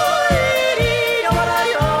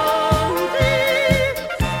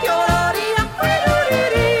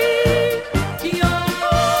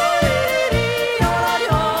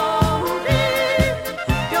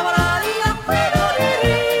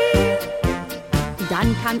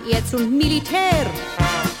 dann kam er zum Militär.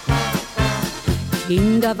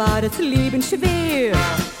 Kinder war das Leben schwer,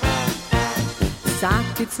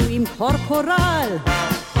 sagte zu ihm Korporal,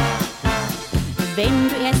 wenn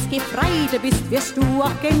du erst Gefreiter bist, wirst du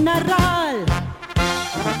auch General.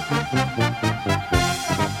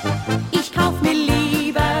 Ich kauf mir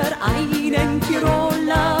lieber einen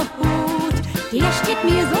Tiroler Hut, der steht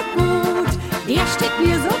mir so gut, der steht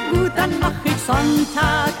mir so gut. Dann mach ich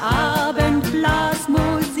Sonntagabend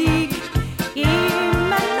Blasmusik,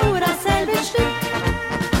 immer nur dasselbe Stück.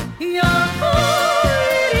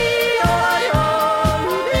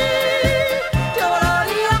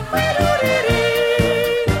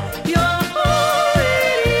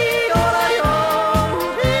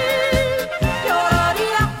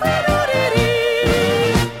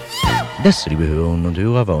 Das, liebe Hörerinnen und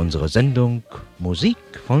Hörer, war unsere Sendung Musik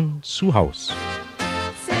von zu Haus.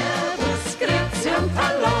 Servus, grüezi und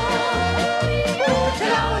hallo. Gute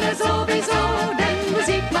Laune sowieso, denn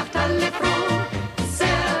Musik macht alle froh.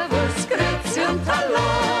 Servus, grüezi und hallo.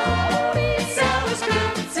 Servus,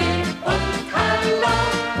 grüezi und hallo.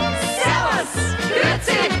 Servus,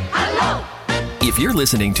 grüezi, hallo. If you're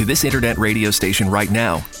listening to this internet radio station right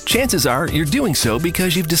now, chances are you're doing so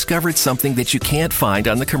because you've discovered something that you can't find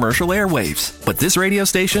on the commercial airwaves. But this radio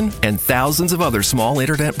station and thousands of other small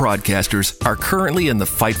internet broadcasters are currently in the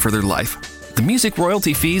fight for their life. The music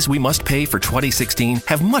royalty fees we must pay for 2016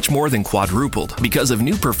 have much more than quadrupled because of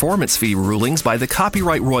new performance fee rulings by the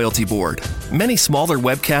Copyright Royalty Board. Many smaller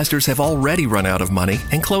webcasters have already run out of money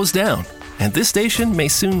and closed down, and this station may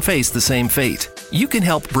soon face the same fate. You can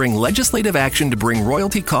help bring legislative action to bring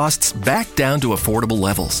royalty costs back down to affordable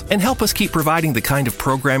levels and help us keep providing the kind of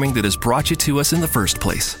programming that has brought you to us in the first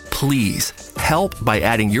place. Please help by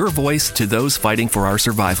adding your voice to those fighting for our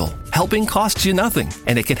survival. Helping costs you nothing,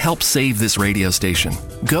 and it can help save this radio station.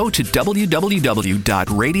 Go to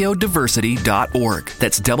www.radiodiversity.org.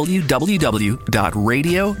 That's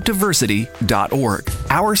www.radiodiversity.org.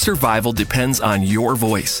 Our survival depends on your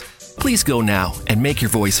voice. Please go now and make your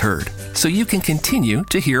voice heard so you can continue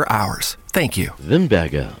to hear ours. Thank you.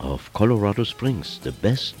 Wimberger of Colorado Springs, the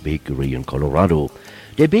best bakery in Colorado.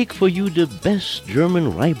 They bake for you the best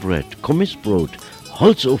German rye bread, Kommissbrot,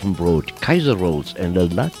 Holzofenbrot, Kaiser rolls, and a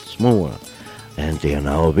lot more. And they are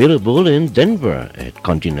now available in Denver at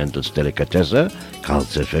Continental's Delicatessen,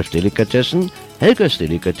 Carl's FF Delicatessen, Helga's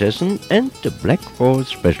Delicatessen, and the Black Horse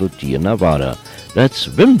Specialty in Nevada. That's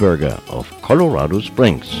Wimberger of Colorado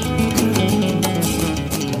Springs.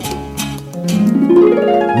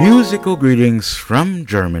 Musical greetings from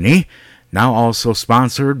Germany, now also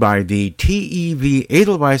sponsored by the TEV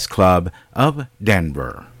Edelweiss Club of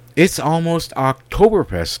Denver. It's almost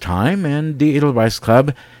Oktoberfest time, and the Edelweiss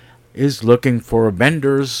Club is looking for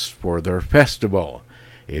vendors for their festival.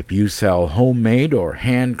 If you sell homemade or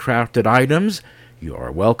handcrafted items, you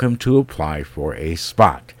are welcome to apply for a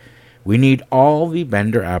spot. We need all the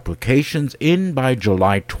vendor applications in by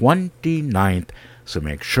July 29th, so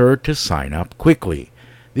make sure to sign up quickly.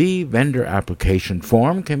 The vendor application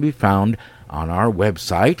form can be found on our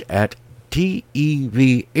website at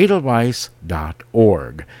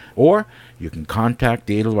tevedelweiss.org. Or you can contact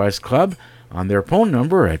the Edelweiss Club on their phone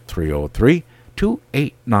number at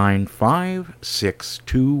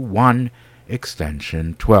 303-2895-621,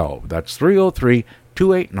 extension 12. That's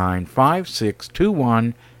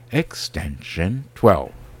 303-2895-621, extension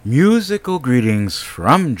 12. Musical greetings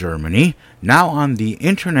from Germany, now on the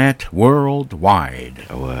internet worldwide.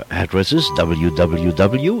 Our address is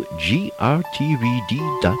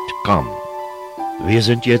www.grtvd.com. Wir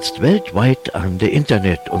sind jetzt weltweit an der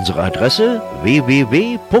Internet. Unsere Adresse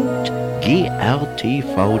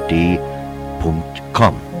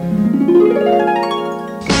www.grtvd.com.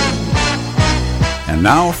 And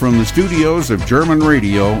now from the studios of German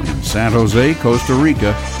Radio in San Jose, Costa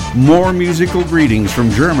Rica, more musical greetings from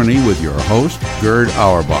Germany with your host, Gerd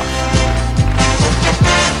Auerbach.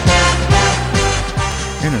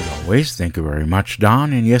 And as always, thank you very much,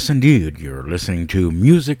 Don. And yes, indeed, you're listening to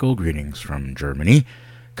Musical Greetings from Germany,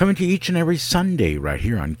 coming to you each and every Sunday right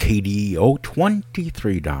here on KDEO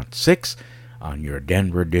 23.6 on your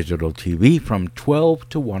Denver Digital TV from 12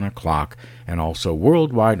 to 1 o'clock, and also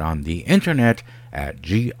worldwide on the internet at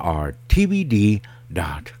grtvd.com.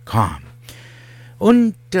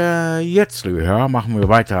 Und jetzt, liebe Hörer, machen wir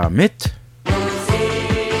weiter mit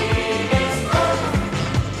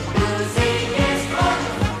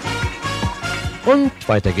Und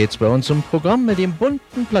weiter geht's bei uns im Programm mit dem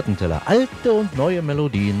bunten Plattenteller. Alte und neue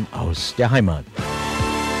Melodien aus der Heimat.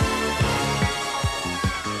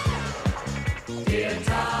 Der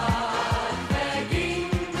Tag verging,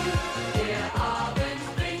 der Abend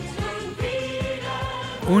bringt nun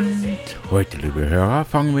wieder. Und heute, liebe Hörer,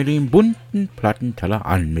 fangen wir den bunten Plattenteller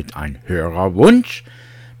an mit einem Hörerwunsch.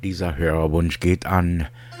 Dieser Hörerwunsch geht an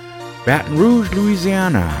Baton Rouge,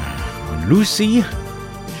 Louisiana. Und Lucy,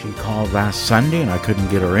 she called last Sunday and I couldn't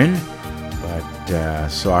get her in. But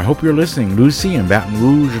so I hope you're listening, Lucy in Baton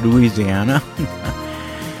Rouge, Louisiana.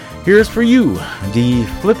 Here's for you, die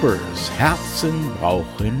Flippers, Herzen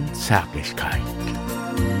brauchen Zärtlichkeit.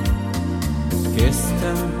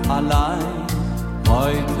 Gestern allein,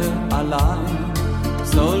 heute allein,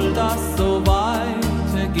 soll das so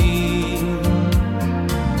weitergehen?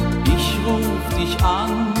 Ich ruf dich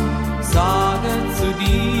an, sage zu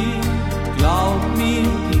dir, glaub mir,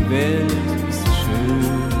 die Welt ist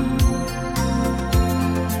schön.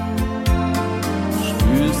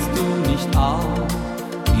 Spürst du nicht auch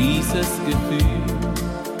dieses Gefühl?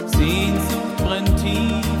 Sehnsucht brennt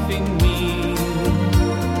tief in mir.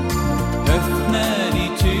 Öffne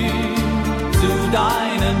die Tür zu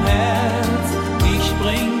deinem Herz, ich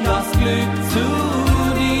bring das Glück zu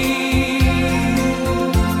dir.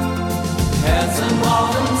 Herzen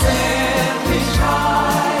brauchen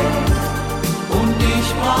Zärtlichkeit und ich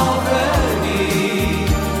brauche dich.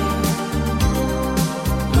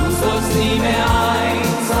 Du sollst nie mehr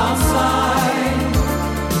einsam sein,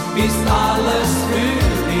 bist alles für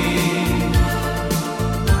dich.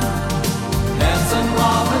 Herzen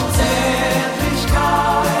brauchen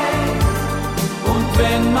Zärtlichkeit und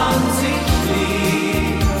wenn man sich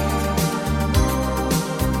liebt,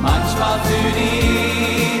 manchmal für die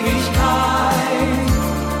Ewigkeit,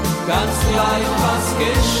 ganz gleich was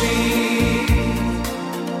geschieht.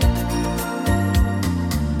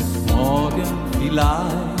 Morgen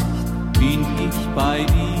vielleicht bin ich bei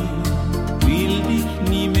dir, will dich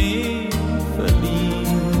nie mehr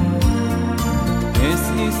verlieren. Es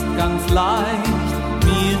ist ganz leicht,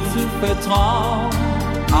 mir zu vertrauen,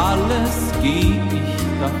 alles geb ich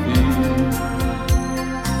dafür.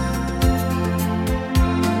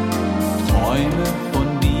 Träume von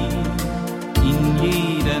dir in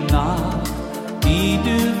jeder Nacht, die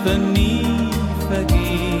dürfen nie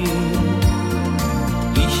vergehen.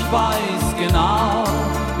 Ich weiß genau,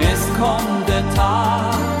 es kommt der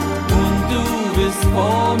Tag und du wirst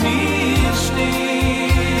vor mir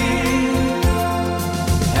stehen.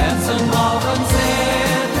 Herzen brauchen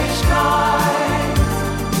Zärtlichkeit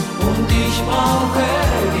und ich brauche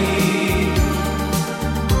dich.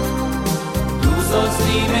 Du sollst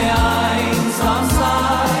nie mehr einsam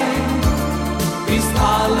sein, bist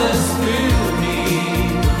alles für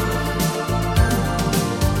mich.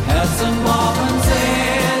 Herzen brauchen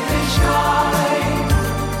Zärtlichkeit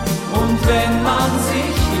und wenn man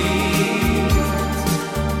sich liebt,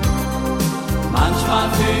 manchmal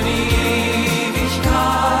für die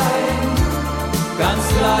Ewigkeit, ganz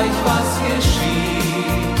gleich was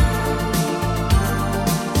geschieht.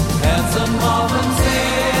 Herzen brauchen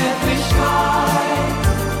Zärtlichkeit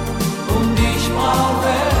und ich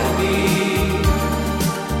brauche dich.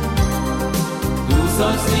 Du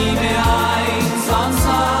sollst nie mehr einsam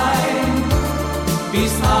sein,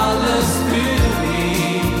 bist alles für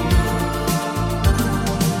mich.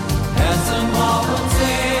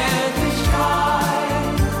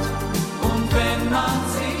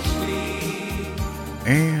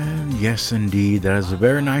 And yes, indeed, that is a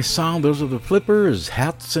very nice song. Those are the Flippers.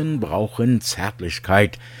 Herzen brauchen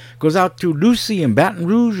Zärtlichkeit. Goes out to Lucy in Baton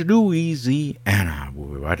Rouge, Louisiana,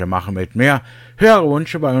 wo wir weitermachen mit mehr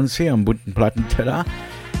Hörerwünsche bei uns hier am bunten Plattenteller.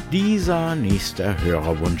 Dieser nächste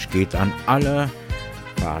Hörerwunsch geht an alle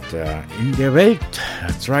Vater in der Welt.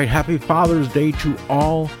 That's right. Happy Father's Day to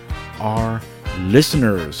all our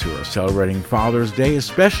listeners who are celebrating Father's Day,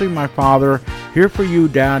 especially my father. Here for you,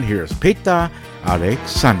 Dad. Here's Peter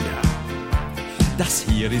Alexander. Das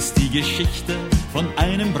hier ist die Geschichte von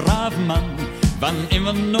einem braven Mann. Wann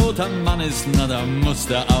immer Not am Mann ist, na da muss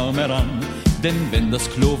der Arme ran. Denn wenn das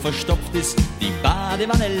Klo verstopft ist, die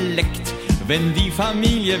Badewanne leckt, wenn die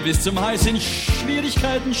Familie bis zum Hals in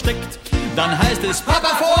Schwierigkeiten steckt, dann heißt es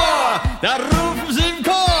Papa vor, da rufen sie im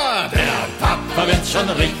Chor. Der Papa wird schon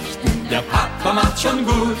richten, der Papa macht schon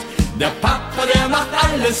gut. Der Papa, der macht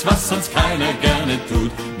alles, was sonst keiner gerne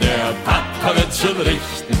tut. Der Papa wird schon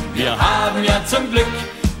richten, wir haben ja zum Glück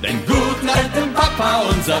den guten alten Papa,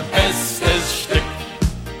 unser bestes Stück.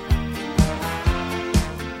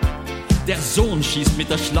 Der Sohn schießt mit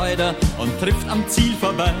der Schleuder und trifft am Ziel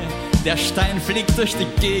vorbei. Der Stein fliegt durch die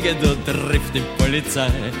Gegend und trifft die Polizei.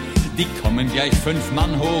 Die kommen gleich 5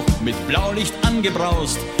 Mann hoch, mit Blaulicht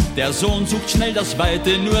angebraust. Der Sohn sucht schnell das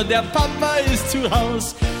Weite, nur der Papa ist zu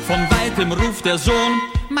Haus. Von Weitem ruft der Sohn,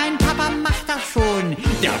 mein Papa macht das schon.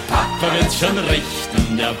 Der Papa wird schon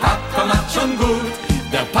richten, der Papa macht schon gut.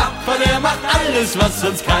 Der Papa, der macht alles, was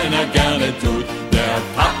sonst keiner gerne tut. Der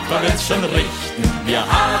Papa wird schon richten, wir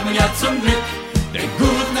haben ja zum Glück den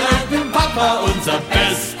guten alten Papa, unser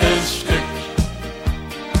bestes Stück.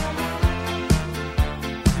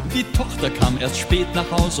 Die Tochter kam erst spät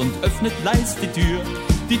nach Haus und öffnet leis die Tür.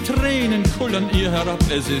 Die Tränen kullern ihr herab,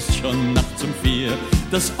 es ist schon nachts um 4.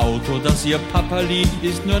 Das Auto, das ihr Papa liebt,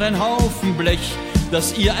 ist nur ein Haufen Blech.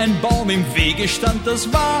 Dass ihr ein Baum im Wege stand,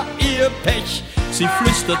 das war ihr Pech. Sie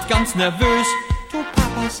flüstert ganz nervös, du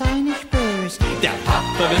Papa, sei nicht bös. Der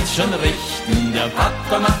Papa wird schon richten, der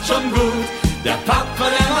Papa macht schon gut. Der Papa,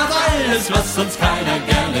 der macht alles, was sonst keiner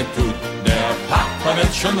gerne tut. Der Papa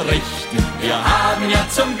wird schon richten, wir haben ja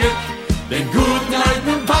zum Glück den guten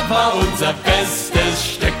alten Papa, unser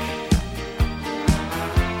bestes Stück.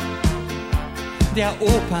 Der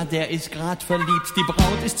Opa, der ist grad verliebt, die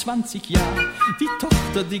Braut ist 20 Jahre. Die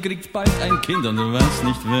Tochter, die kriegt bald ein Kind und du weißt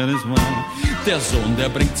nicht, wer es war. Der Sohn, der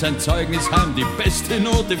bringt sein Zeugnis heim, die beste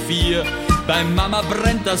Note 4. Bei Mama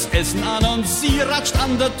brennt das Essen an und sie ratscht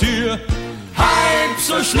an der Tür. Halb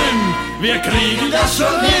so schlimm, wir kriegen das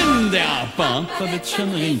schon hin. Der Papa wird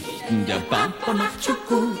schon richten, der Papa macht schon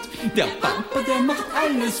gut. Der Papa, der macht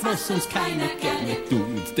alles, was sonst keiner gerne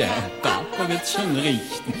tut. Der Papa wird schon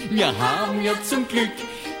richten, wir haben ja zum Glück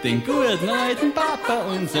den guten alten Papa,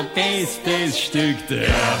 unser bestes Stück.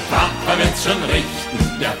 Der Papa wird schon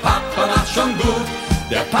richten, der Papa macht schon gut.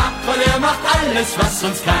 Der Papa, der macht alles, was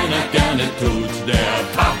sonst keiner gerne tut. Der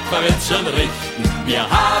Papa wird schon richten, wir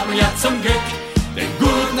haben ja zum Glück den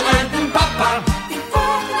guten alten Papa,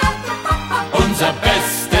 unser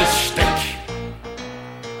bestes Stück.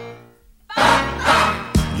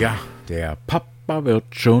 Ja, der Papa wird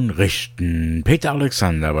schon richten. Peter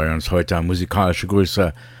Alexander bei uns heute, musikalische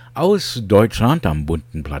Grüße aus Deutschland am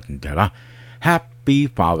bunten Plattenteller. Happy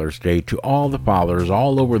Father's Day to all the fathers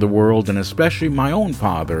all over the world and especially my own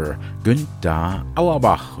father, Günther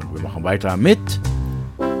Auerbach. Und wir machen weiter mit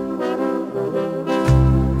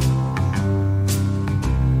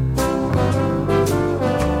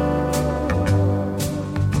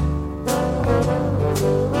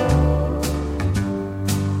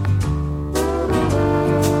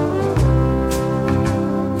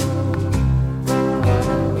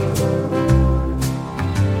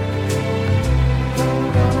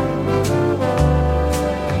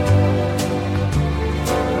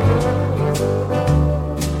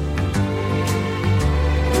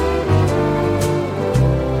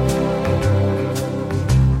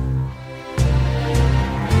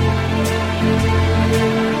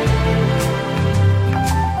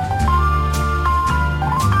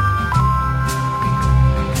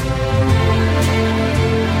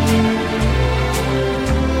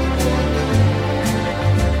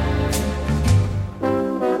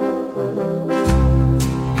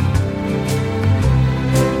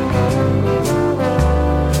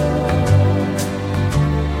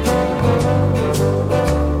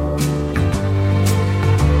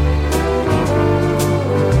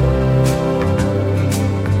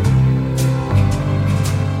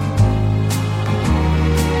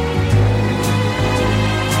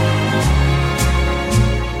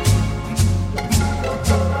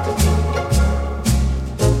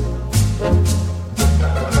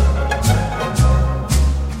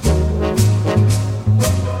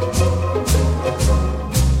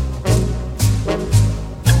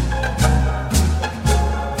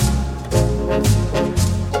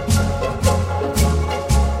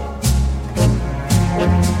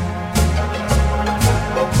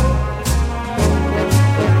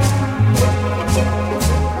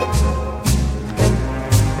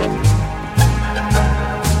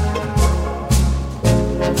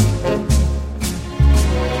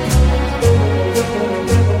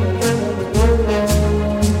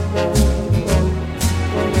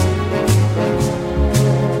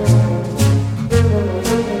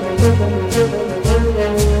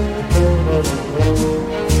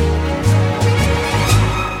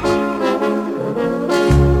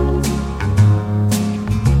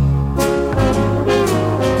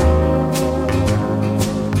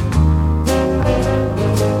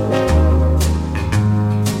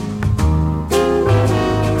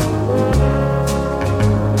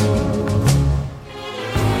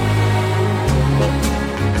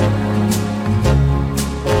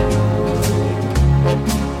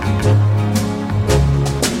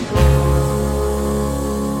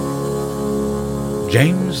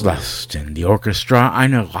James Lust and the orchestra,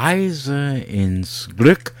 Eine Reise ins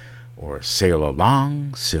Glück, or Sail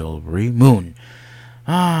Along Silvery Moon.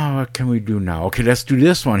 What can we do now? Okay, let's do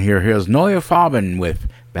this one here. Here's Neue Farben with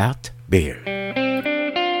Bert Beer.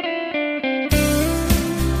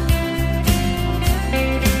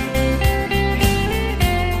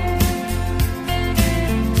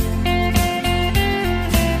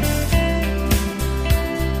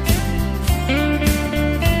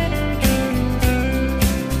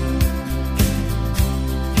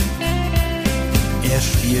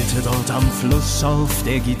 Spielte dort am Fluss auf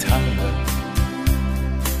der Gitarre.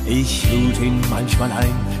 Ich lud ihn manchmal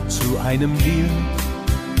ein zu einem Bier.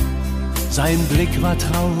 Sein Blick war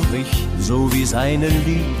traurig, so wie seine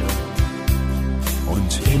Lieder.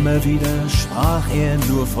 Und immer wieder sprach er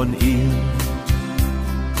nur von ihr.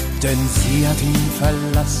 Denn sie hat ihn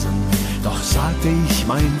verlassen, doch sagte ich,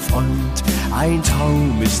 mein Freund, ein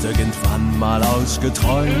Traum ist irgendwann mal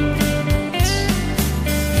ausgeträumt.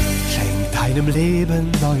 Deinem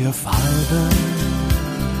Leben neue Farbe,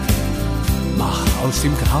 mach aus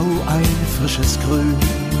dem Grau ein frisches Grün,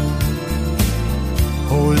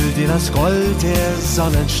 hol dir das Gold der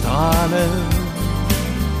Sonnenstrahlen,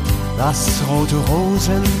 lass rote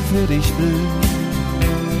Rosen für dich blühen,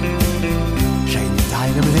 schenk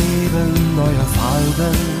deinem Leben neue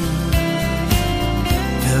Farben,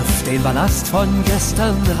 wirf den Ballast von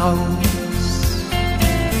gestern raus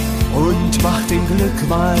und mach dem Glück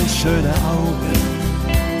mal schöne Augen,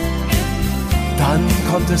 dann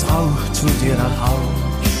kommt es auch zu dir nach Haus.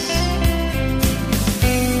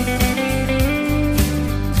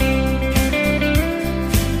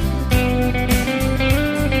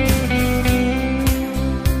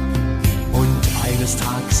 Und eines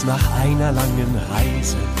Tages nach einer langen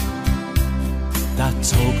Reise, da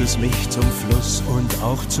zog es mich zum Fluss und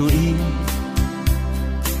auch zu ihm.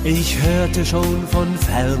 Ich hörte schon von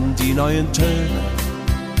fern die neuen Töne,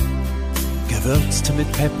 gewürzt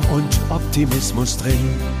mit Pep und Optimismus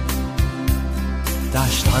drin. Da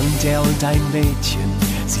stand er und ein Mädchen,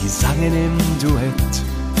 sie sangen im Duett.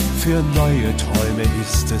 Für neue Träume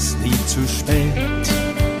ist es nie zu spät.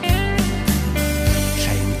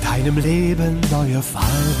 Schenk deinem Leben neue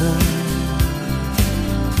Farbe,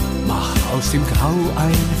 mach aus dem Grau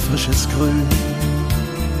ein frisches Grün.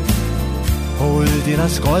 Hol dir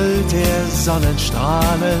das Gold der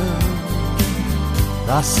Sonnenstrahlen,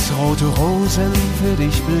 lass rote Rosen für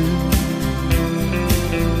dich blühen.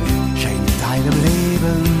 Schenk deinem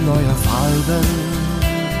Leben neue Farben,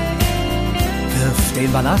 wirf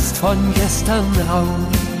den Ballast von gestern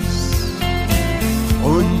raus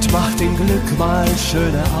und mach dem Glück mal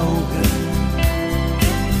schöne Augen,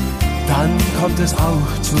 dann kommt es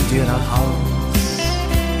auch zu dir nach Haus.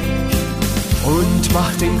 Und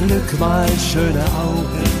mach dem Glück mal schöne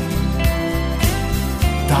Augen,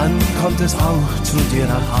 dann kommt es auch zu dir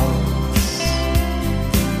nach Haus.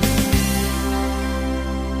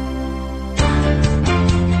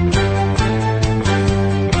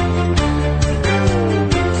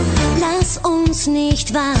 Lass uns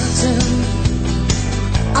nicht warten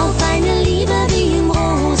auf eine Liebe wie im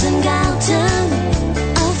Rosengarten,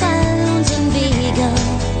 auf all unseren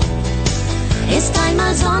Wegen ist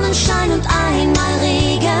einmal Sonnenschein und einmal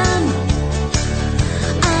Regen.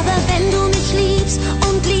 Aber wenn du mich liebst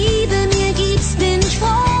und Liebe mir gibst, bin ich froh.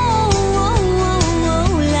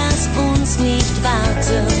 Lass uns nicht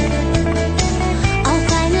warten auf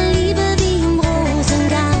eine Liebe wie im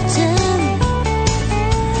Rosengarten.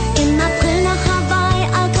 Im April nach Hawaii,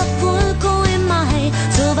 Acapulco im Mai,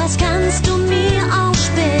 sowas kannst du mir auch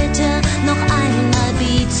später noch einmal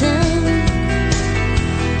bieten.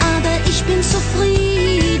 Ich bin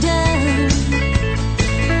zufrieden,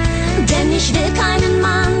 denn ich will keinen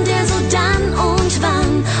Mann, der so dann und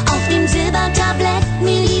wann auf dem Silbertablett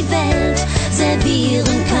mir die Welt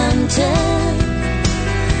servieren könnte.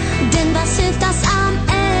 Denn was hilft das am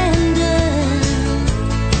Ende?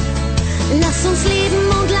 Lass uns leben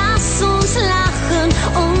und lass uns lachen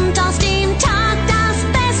und aus dem Tag das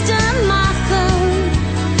Beste machen.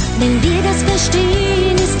 Wenn wir das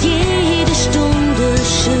verstehen, ist jede Stunde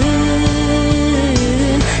schön.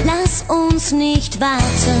 Lass uns nicht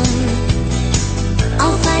warten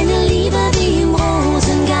auf eine Liebe wie im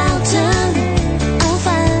Rosengarten, auf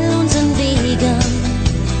all unseren Wegen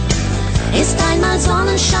ist einmal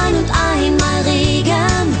Sonnenschein und einmal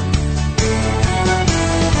Regen.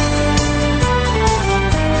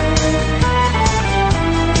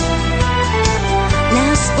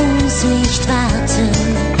 Lass uns nicht warten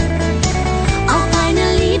auf eine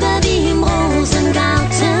Liebe wie im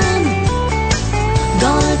Rosengarten,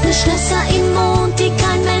 goldene Schlösser im Mond, die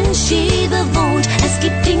kein Mensch je bewohnt. Es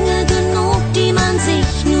gibt Dinge genug, die man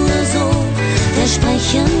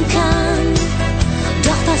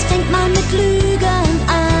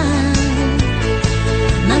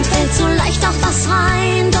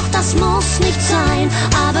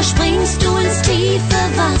aber springst du ins tiefe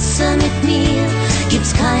Wasser mit mir,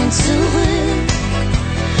 gibt's kein Zurück,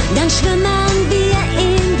 dann schwimmen wir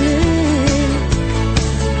in Glück.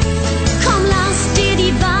 Komm, lass dir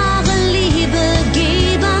die wahre Liebe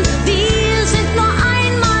geben, wir sind nur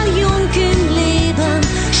einmal jung im Leben.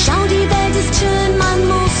 Schau, die Welt ist schön, man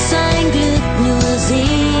muss sein Glück nur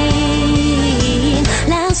sehen.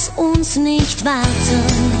 Lass uns nicht warten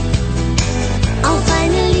auf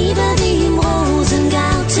eine Liebe wie im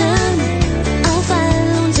Rosengarten, auf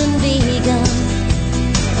all unseren Wegen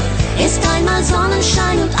ist einmal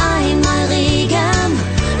Sonnenschein und einmal Regen.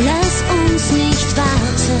 Lass uns nicht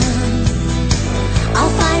warten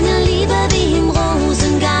auf eine Liebe wie im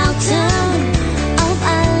Rosengarten, auf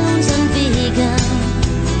all unseren Wegen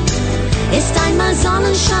ist einmal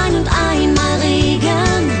Sonnenschein und einmal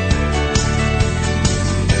Regen.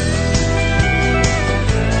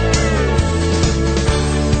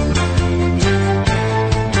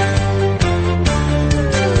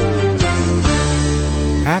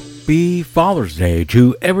 Happy Father's Day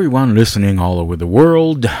to everyone listening all over the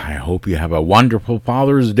world. I hope you have a wonderful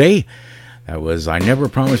Father's Day. That was I Never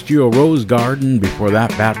Promised You a Rose Garden. Before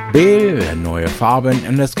that, Bat Bill and Neue Farben.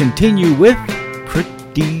 And let's continue with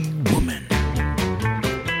Pretty Woman.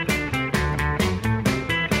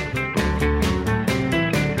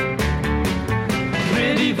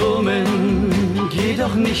 Pretty Woman, geh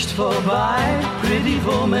doch nicht vorbei. Pretty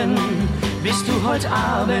Woman, bist du heute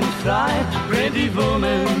Abend frei? Pretty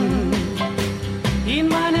Woman, in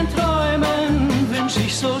meinen Träumen wünsch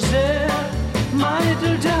ich so sehr, my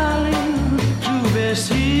little darling, du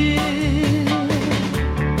wärst hier.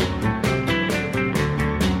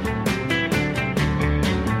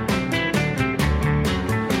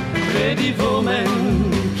 Pretty Woman,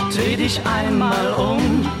 dreh dich einmal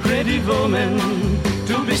um. Pretty Woman,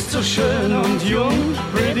 du bist so schön und jung.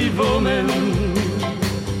 Pretty Woman,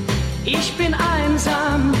 ich bin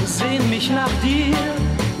einsam, sehn mich nach dir.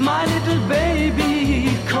 My little baby,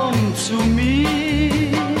 komm zu mir.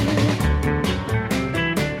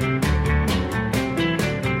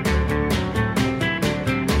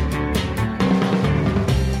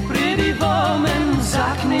 Pretty Woman,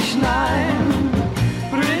 sag nicht nein.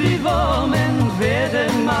 Pretty Woman, werde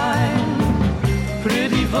mein.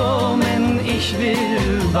 Pretty Woman, ich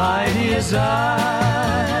will bei dir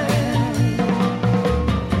sein.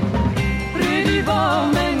 Pretty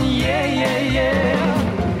Woman, yeah, yeah, yeah.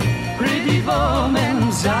 Pretty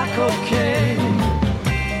Woman, sag okay.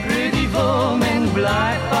 Pretty Woman,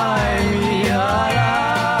 bleib bei mir allein.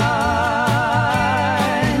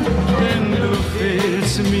 Denn du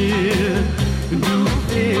fehlst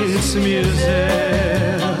mir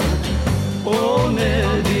sehr.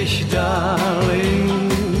 Ohne dich, Darling,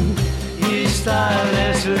 ist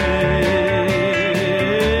alles leer.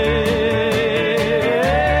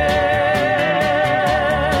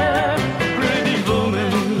 Pretty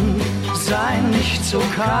Woman, sei nicht so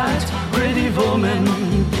kalt. Pretty Woman,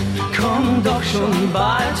 komm doch schon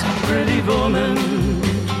bald. Pretty Woman,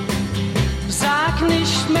 sag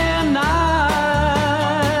nicht mehr nein,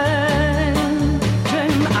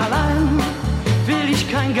 denn allein will ich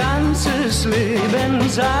kein ganzes Leben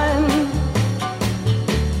sein.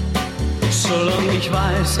 Solange ich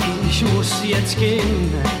weiß, ich muss jetzt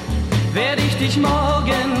gehen, werde ich dich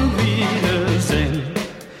morgen wiedersehen.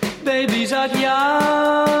 Baby, sag ja.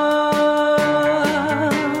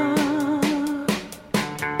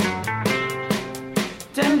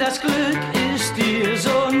 Denn das Glück ist dir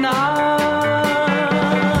so nah.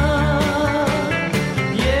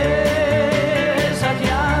 Yeah, sag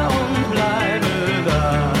ja und bleibe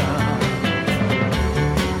da.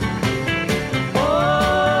 Oh,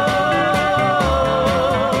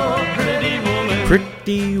 Pretty Woman.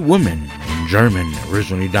 Pretty Woman in German,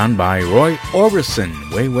 originally done by Roy Orbison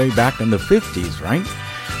way back in the 50s, right?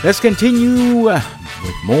 Let's continue with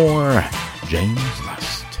more James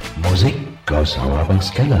Lust. Musik aus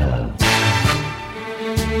Auerbachs Keller.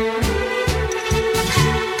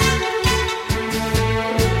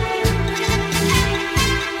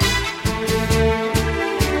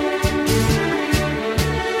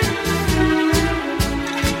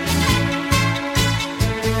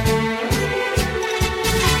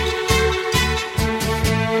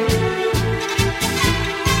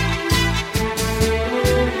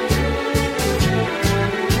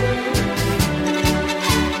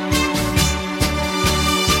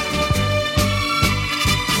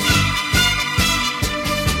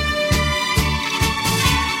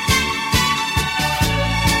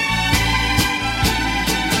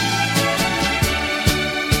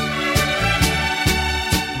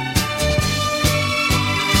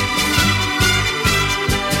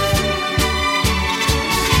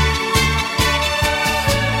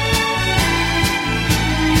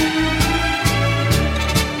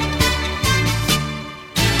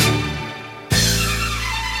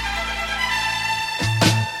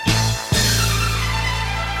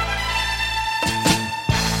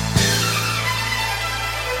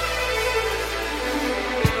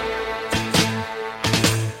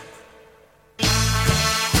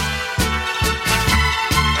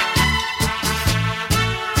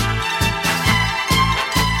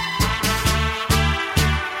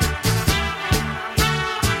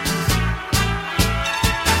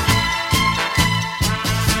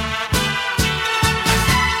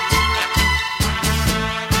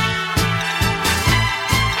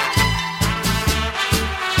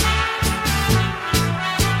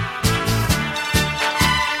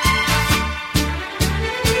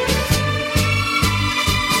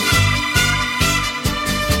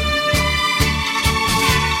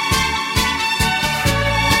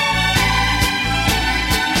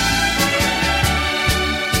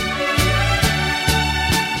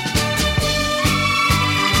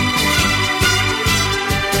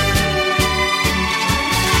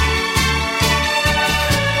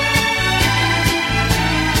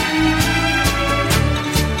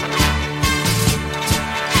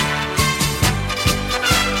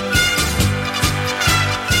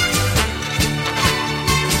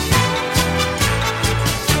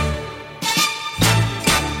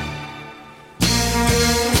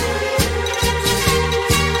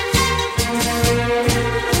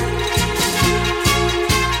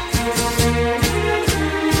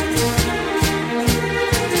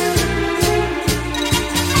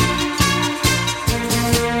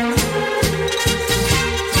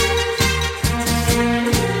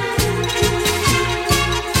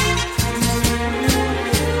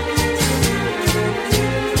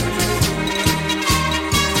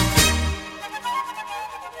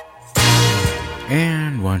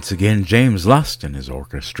 And once again, James Lust and his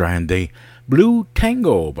orchestra and the Blue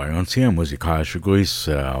Tango bei uns hier, musikalische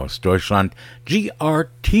Grüße aus Deutschland,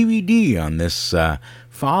 GRTVD on this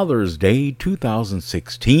Father's Day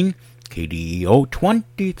 2016, KDEO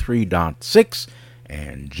 23.6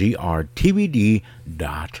 and grtvd.com.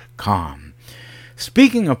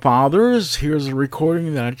 Speaking of fathers, here's a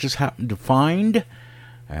recording that I just happened to find.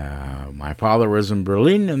 My father was in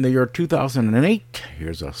Berlin in the year 2008.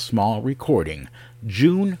 Here's a small recording.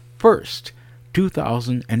 June 1st,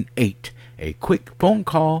 2008. A quick phone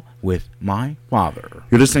call with my father.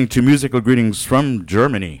 You're listening to Musical Greetings from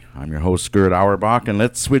Germany. I'm your host, Gerd Auerbach, and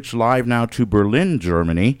let's switch live now to Berlin,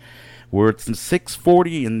 Germany, where it's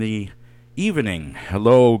 6:40 in the evening.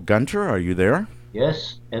 Hello, Gunter, are you there?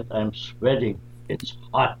 Yes, and I'm sweating. It's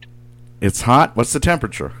hot. It's hot? What's the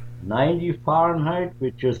temperature? 90 Fahrenheit,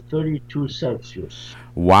 which is 32 Celsius.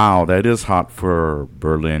 Wow, that is hot for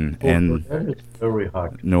Berlin. And Berlin is very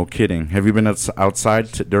hot. No kidding. Have you been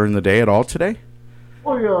outside during the day at all today?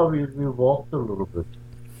 Oh, yeah, we walked a little bit.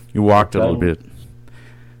 You walked a little bit.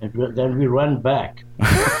 And then we ran back.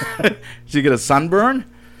 Did you get a sunburn?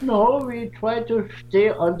 No, we try to stay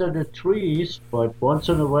under the trees, but once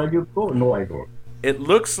in a while you go. No, I don't. It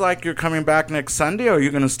looks like you're coming back next Sunday, or are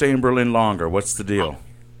you going to stay in Berlin longer? What's the deal?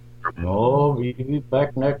 No, we'll be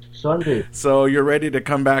back next Sunday. So you're ready to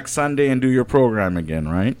come back Sunday and do your program again,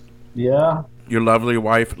 right? Yeah. Your lovely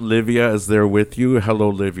wife, Livia, is there with you. Hello,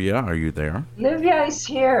 Livia. Are you there? Livia is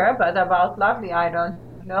here, but about lovely, I don't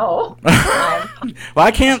know. Well,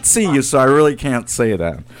 I can't see you, so I really can't say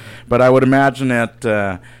that. But I would imagine at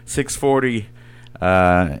 6:40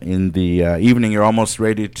 in the evening, you're almost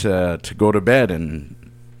ready to go to bed and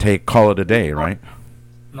call it a day, right?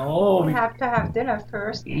 No, we have to have dinner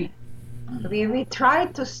first. We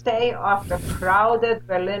tried to stay off the crowded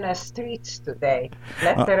Berliner streets today.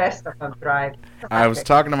 Let the rest of them drive. I was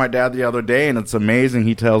talking to my dad the other day, and it's amazing.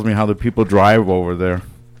 He tells me how the people drive over there.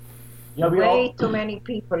 Yeah, way too many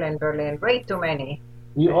people in Berlin. Way too many.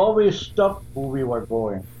 We always stopped where we were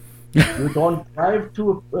going. You don't drive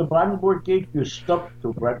to Brandenburg Gate, you stop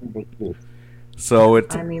to Brandenburg Gate. So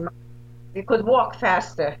it. I mean, we could walk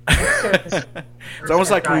faster. It's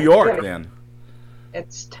almost like New York then.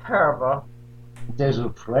 It's terrible. They're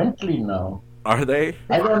so friendly now. Are they?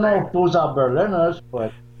 I don't know if those are Berliners,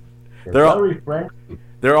 but they're very friendly.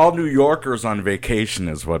 They're all New Yorkers on vacation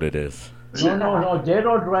is what it is. No, they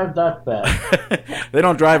don't drive that bad. They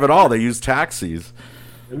don't drive at all. They use taxis.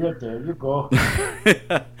 Yeah, there you go.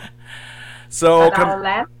 So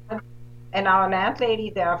and our landlady,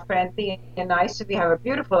 they are friendly and nice. We have a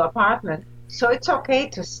beautiful apartment, so it's okay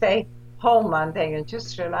to stay home Monday and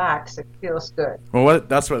just relax. It feels good. Well,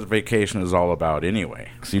 that's what vacation is all about anyway.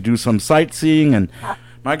 So you do some sightseeing, and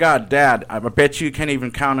my God, Dad, I bet you can't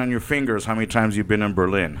even count on your fingers how many times you've been in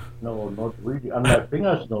Berlin. No, not really. On my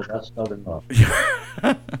fingers, no, that's not enough.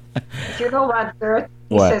 You know what, Bert?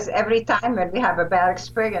 He says every time when we have a bad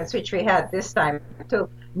experience, which we had this time too,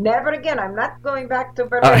 never again, I'm not going back to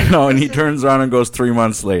Berlin. I know, and he turns around and goes 3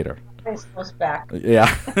 months later. Goes back.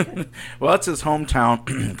 Yeah. Well, it's his hometown.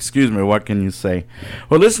 Excuse me, what can you say?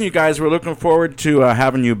 Well, listen, you guys, we're looking forward to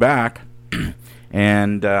having you back.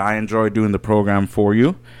 And I enjoy doing the program for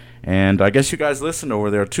you. And I guess you guys listen over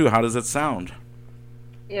there, too. How does it sound?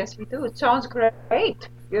 Yes, we do. It sounds great.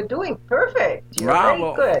 You're doing perfect. You're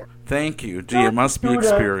wow, very good. Thank you. Gee, it must be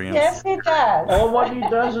experience. Yes, it does. All what he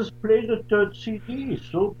does is play the third CD.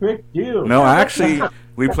 So big deal. No, actually,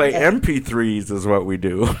 we play MP3s is what we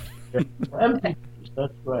do. MP3s,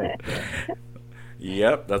 that's right.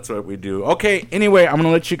 Yep, that's what we do. Okay, anyway, I'm going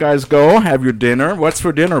to let you guys go. Have your dinner. What's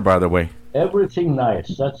for dinner, by the way? Everything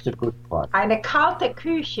nice. That's the good part. Eine kalte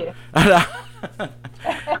Küche.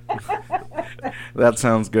 That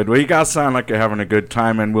sounds good. Well, you guys sound like you're having a good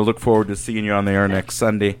time, and we'll look forward to seeing you on the air next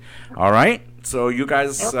Sunday. All right? So you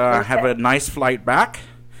guys have a nice flight back.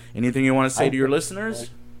 Anything you want to say to your listeners?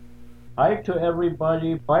 Hi to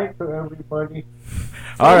everybody. Bye to everybody.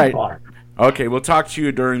 All right. Okay, we'll talk to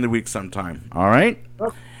you during the week sometime. All right?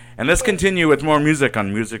 And let's continue with more music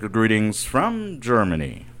on Musical Greetings from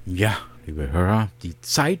Germany. Ja, liebe Hörer, die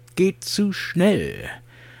Zeit geht zu schnell.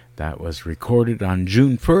 That was recorded on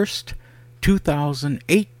June 1st,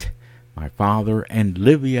 2008. My father and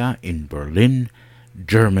Livia in Berlin,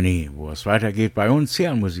 Germany. Wo es weitergeht bei uns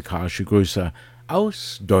hier an musikalische Grüße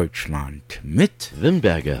aus Deutschland mit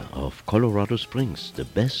Wimberger of Colorado Springs, the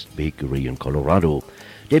best bakery in Colorado.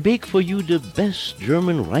 They bake for you the best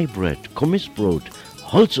German rye bread, Kommissbrot,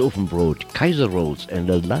 Holzofenbrot, Kaiser rolls, and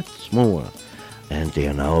a lot more. and they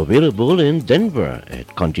are now available in Denver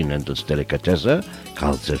at Continental's Delicatessen,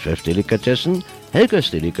 Carl's FF Delicatessen, Helga's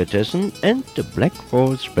Delicatessen, and the Black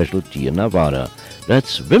Forest Specialty in Nevada.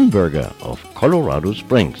 That's Wimberger of Colorado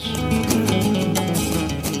Springs.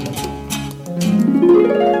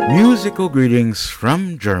 Musical greetings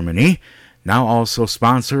from Germany, now also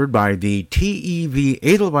sponsored by the TEV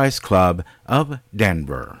Edelweiss Club of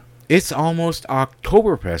Denver. It's almost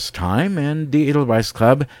Oktoberfest time, and the Edelweiss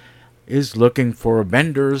Club is looking for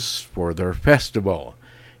vendors for their festival.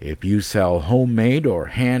 If you sell homemade or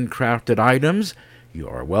handcrafted items, you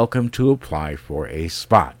are welcome to apply for a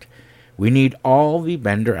spot. We need all the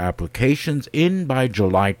vendor applications in by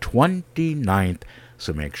July 29th,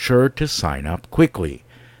 so make sure to sign up quickly.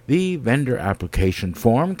 The vendor application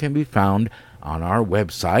form can be found on our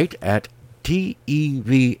website at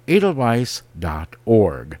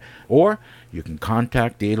tevedelweiss.org, or you can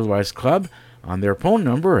contact the Edelweiss Club on their phone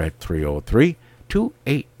number at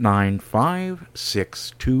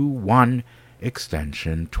 303-289-5621,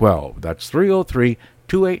 extension 12. That's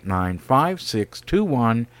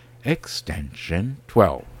 303-289-5621, extension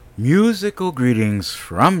 12. Musical greetings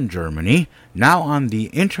from Germany, now on the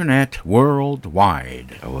internet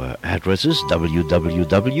worldwide. Our address is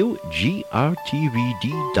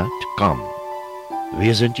www.grtvd.com.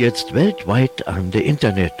 Wir sind jetzt weltweit an der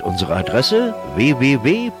Internet. Unsere Adresse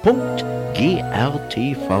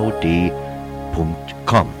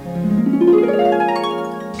www.grtvd.com.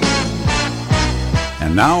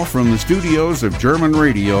 And now from the studios of German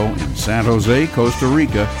Radio in San Jose, Costa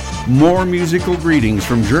Rica, more musical greetings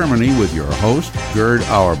from Germany with your host, Gerd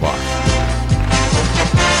Auerbach.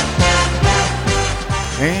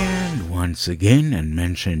 And once again, and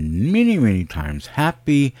mentioned many times,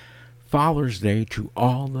 happy Father's Day to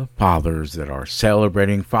all the fathers that are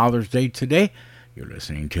celebrating Father's Day today. You're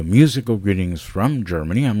listening to Musical Greetings from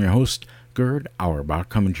Germany. I'm your host, Gerd Auerbach,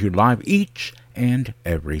 coming to you live each and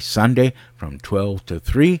every Sunday from 12 to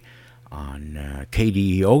 3 on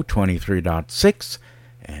KDEO 23.6,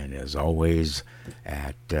 and as always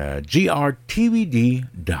at grtvd.com.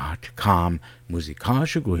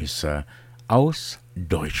 Musikalische Grüße aus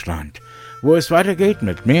Deutschland, wo es weitergeht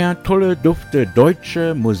mit mehr tolle, dufte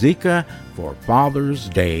deutsche Musik for Father's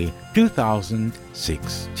Day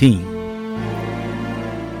 2016.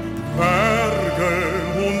 Berge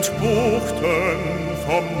und Buchten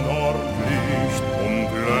vom Nordlicht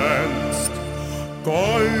umglänzt,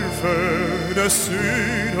 Golfe des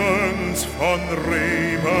Südens von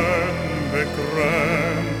Riemen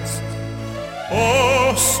begrenzt.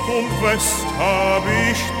 Ost und West hab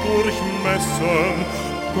ich durchmessen,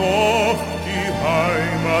 doch die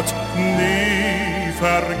Heimat nie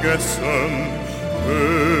vergessen.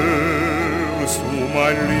 Hörst du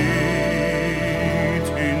mein Lied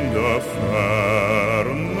in der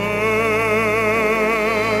Ferne?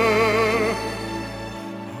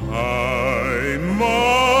 Heimat,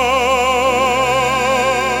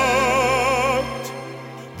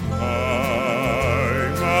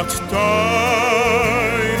 Heimat,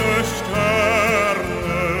 deine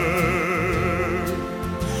Sterne,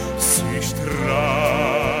 sie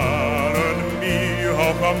strahlen mir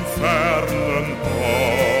auch am fernen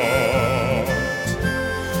Ort.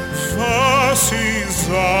 Was sie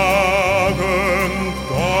sagen,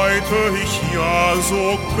 deute ich ja so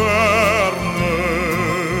gerne,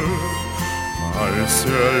 als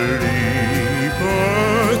Liebe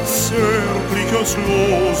zärtliches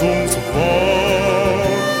Losungswort.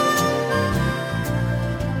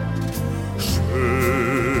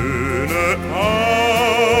 Schöne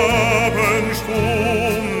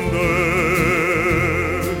Abendstunde,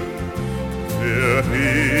 der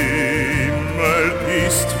Himmel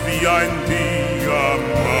ist wie ein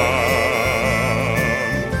Diamant.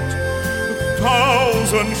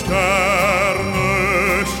 1000 Sterne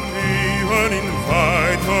stehen in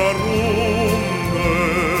weiter Runde,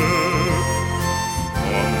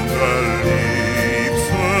 von der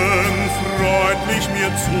Liebsten freundlich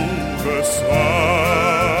mir zugesandt.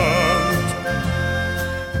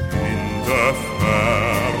 In der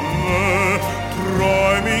Ferne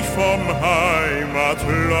träum ich vom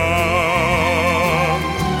Heimatland.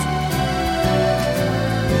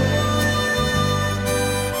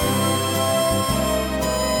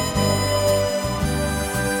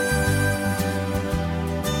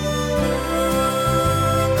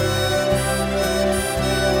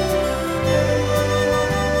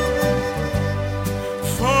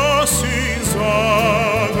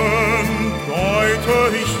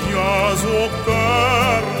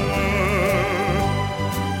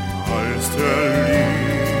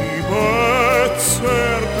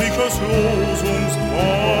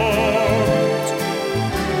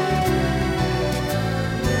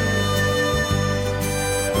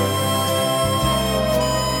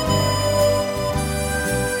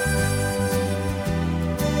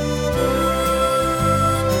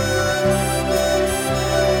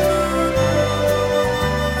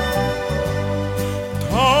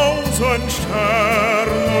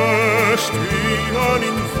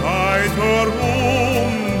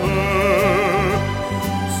 Runde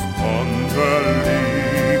von der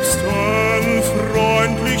Liebsten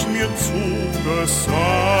freundlich mir zugesagt.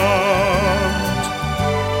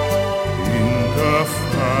 In der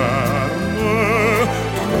Ferne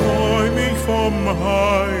träum ich vom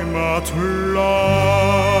Heimatland.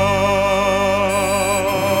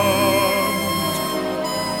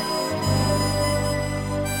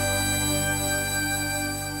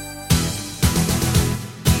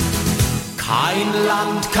 Kein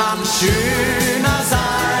Land kann schöner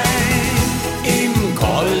sein im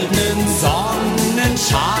goldenen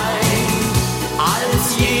Sonnenschein als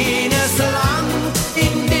jenes Land,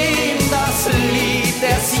 in dem das Lied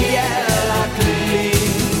der Sierra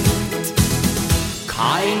klingt.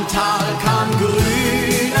 Kein Tal kann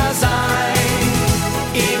grüner sein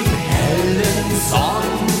im hellen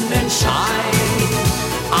Sonnenschein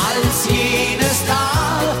als jenes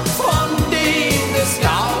Tal, von dem des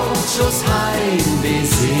Gauchos Heimweh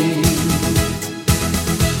singt.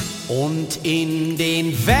 Und in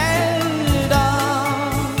den Wäldern,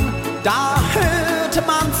 da hört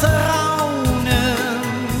man's raunen,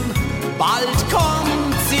 bald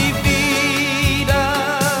kommt sie wieder,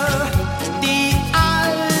 die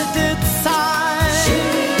alte Zeit.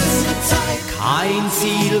 Schöne Zeit. Kein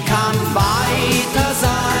Ziel kann weiter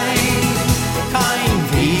sein, kein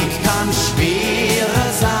Weg kann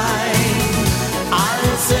schwerer sein,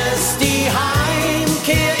 als es die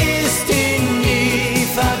Heimkehr ist in die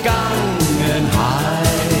Vergangenheit.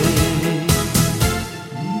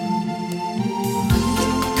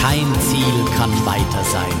 Kein Ziel kann weiter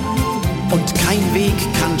sein und kein Weg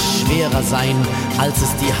kann schwerer sein, als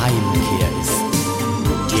es die Heimkehr ist.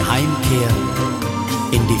 Die Heimkehr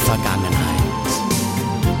in die Vergangenheit.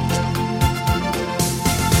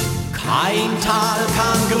 Kein Tal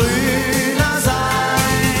kann grüner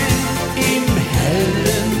sein im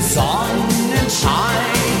hellen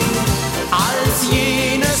Sonnenschein als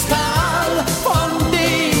jenes Tal, von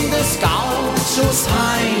dem des Gauchos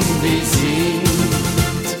Heimweh singt.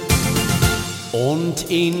 Und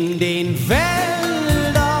in den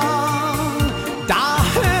Wäldern, da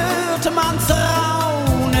hört man's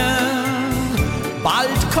raunen,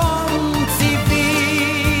 bald kommt sie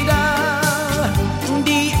wieder,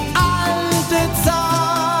 die alte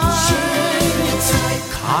Zeit. Schöne Zeit.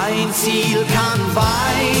 Kein Ziel kann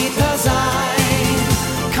weiter sein,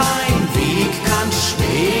 kein Weg kann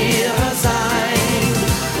schwerer sein,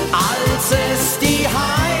 als es die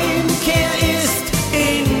Heimkehr ist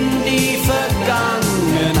in die Vergangenheit.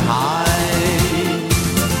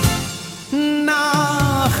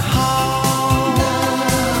 Nach Haus,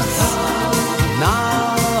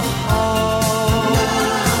 nach Haus.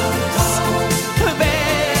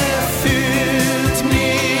 Wer führt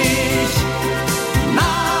mich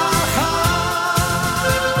nach Haus?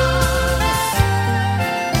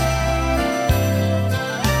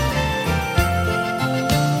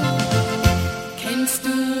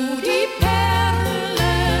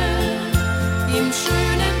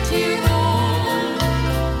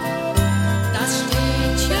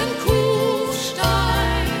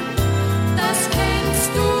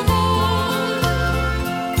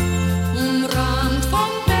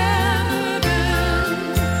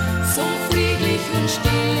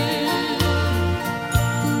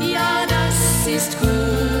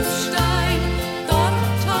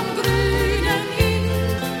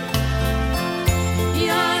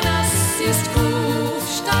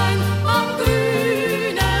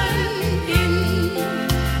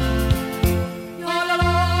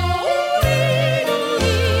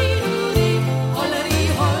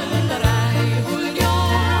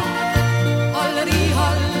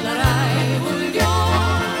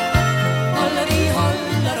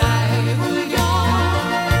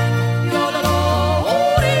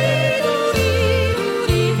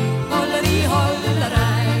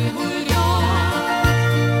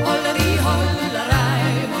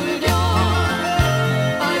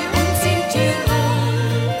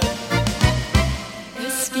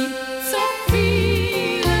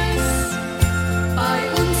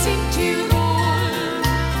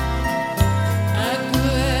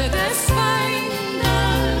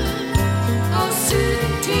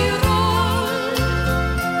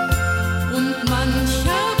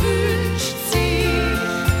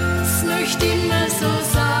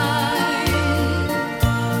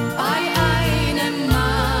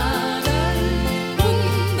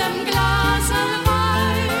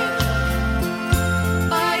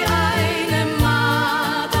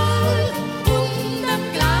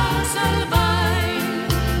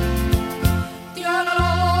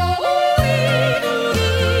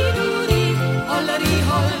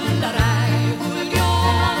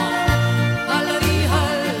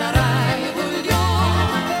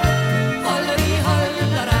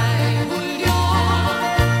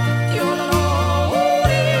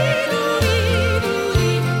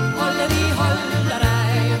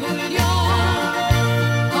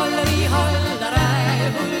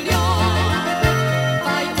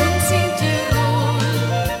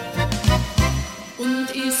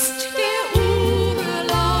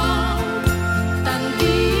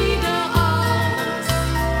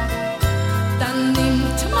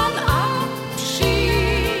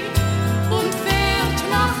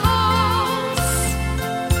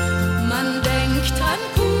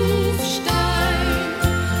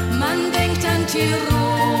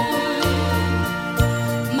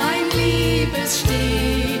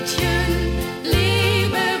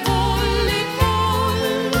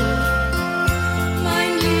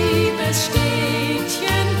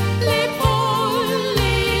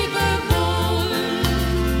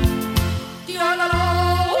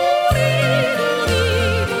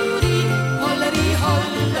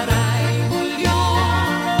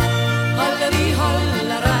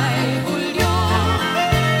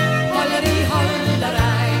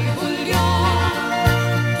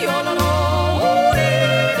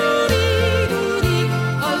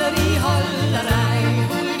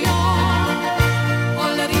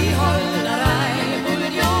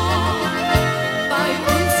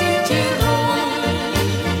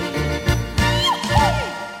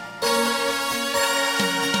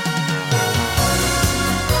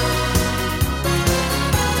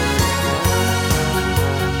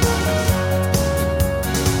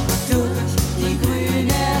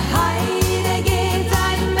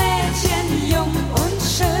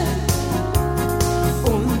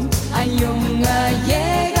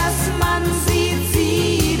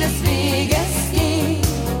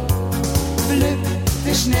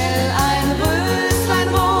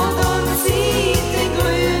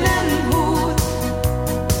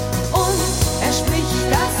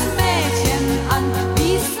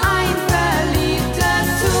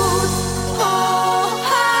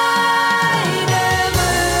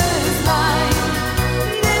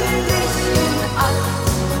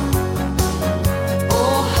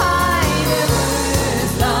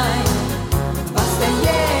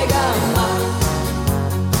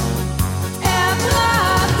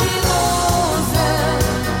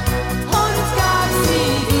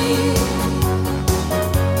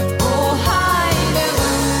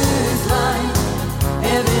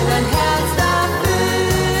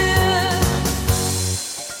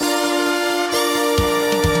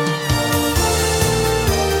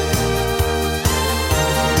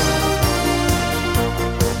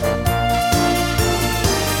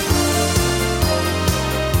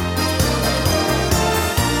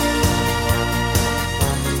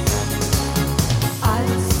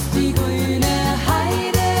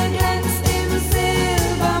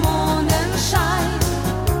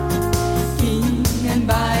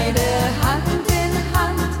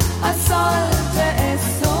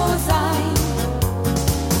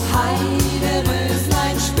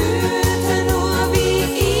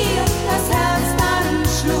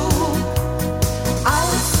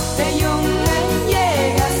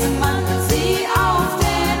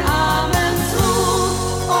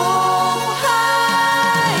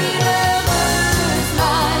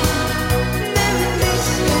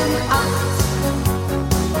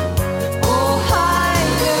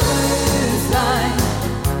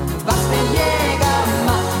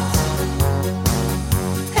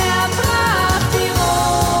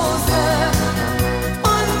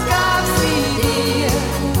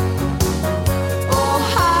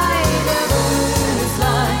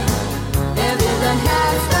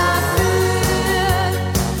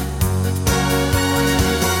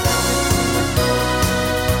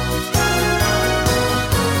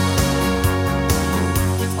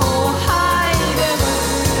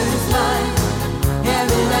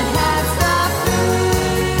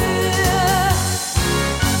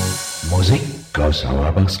 aus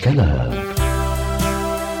Auerbachs Keller.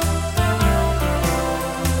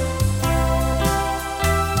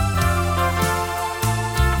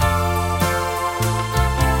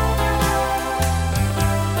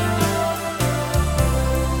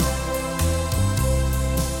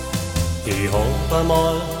 Ich hab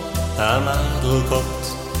einmal ein Mädel gehabt,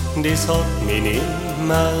 das hat mich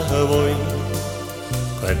nimmer wollen.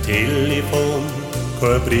 Kein Telefon,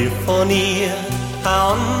 kein Brief von ihr, ein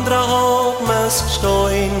anderer hat mir's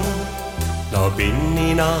gestohlen. Da bin ich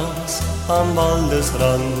hinaus am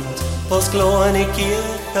Waldesrand, wo's kleine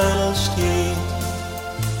Kircherl steht.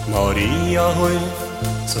 Maria hilf,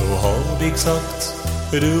 so hab ich gesagt,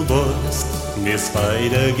 du weißt, wie's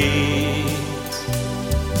weitergeht.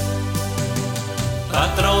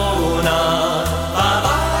 Patrona,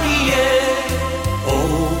 Bavarie,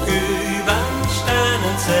 hoch übern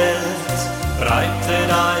Sternenzelt, breite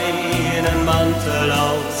deinen Mantel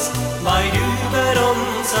aus, weit über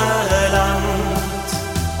unser Land.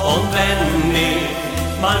 Und wenn ich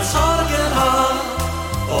mal Sorgen hab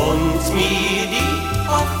und mir die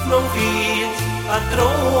Hoffnung fehlt,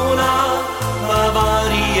 Patrona,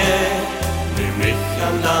 Bavarie, nimm mich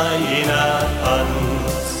an deiner Hand.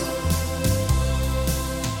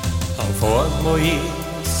 Vor mir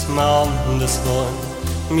ist mir anders geworden,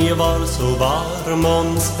 mir war so warm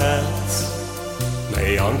ums Herz.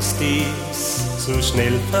 Meine Angst ist so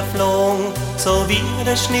schnell verflogen, so wie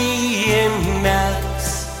der Schnee im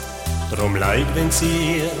März. Drum leid, wenn's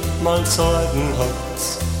ihr mal Sorgen hat,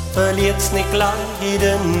 verliert's nicht gleich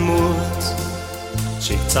den Mut.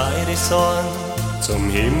 Schickt eure Sorgen zum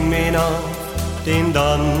Himmel hinauf, denn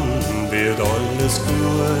dann wird alles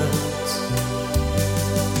gut.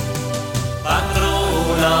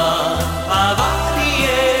 Patrona,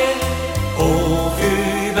 Bavarie, hoch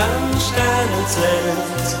übern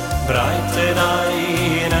Sternenzelt, breite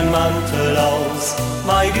deinen Mantel aus,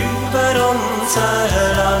 weit über unser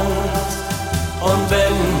Land. Und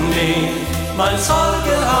wenn ich mal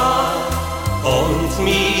Sorge hab und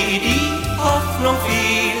mir die Hoffnung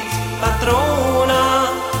fehlt, Patrona,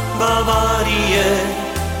 Bavarie,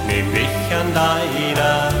 nimm mich an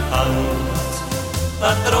deiner Hand.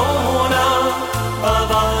 Patrona,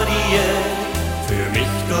 Bavarie, für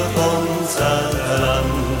mich durch unser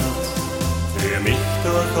Land, für mich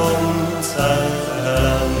durch unser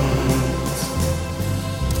Land.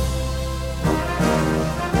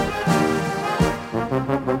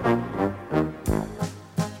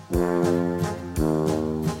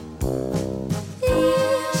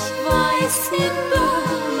 Ich weiß im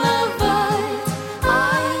Böhmerwald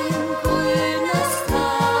ein grünes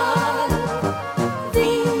Tal.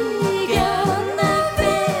 Wie gerne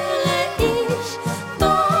wäre ich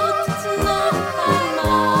dort noch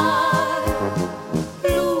einmal.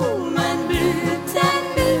 Blumen blühen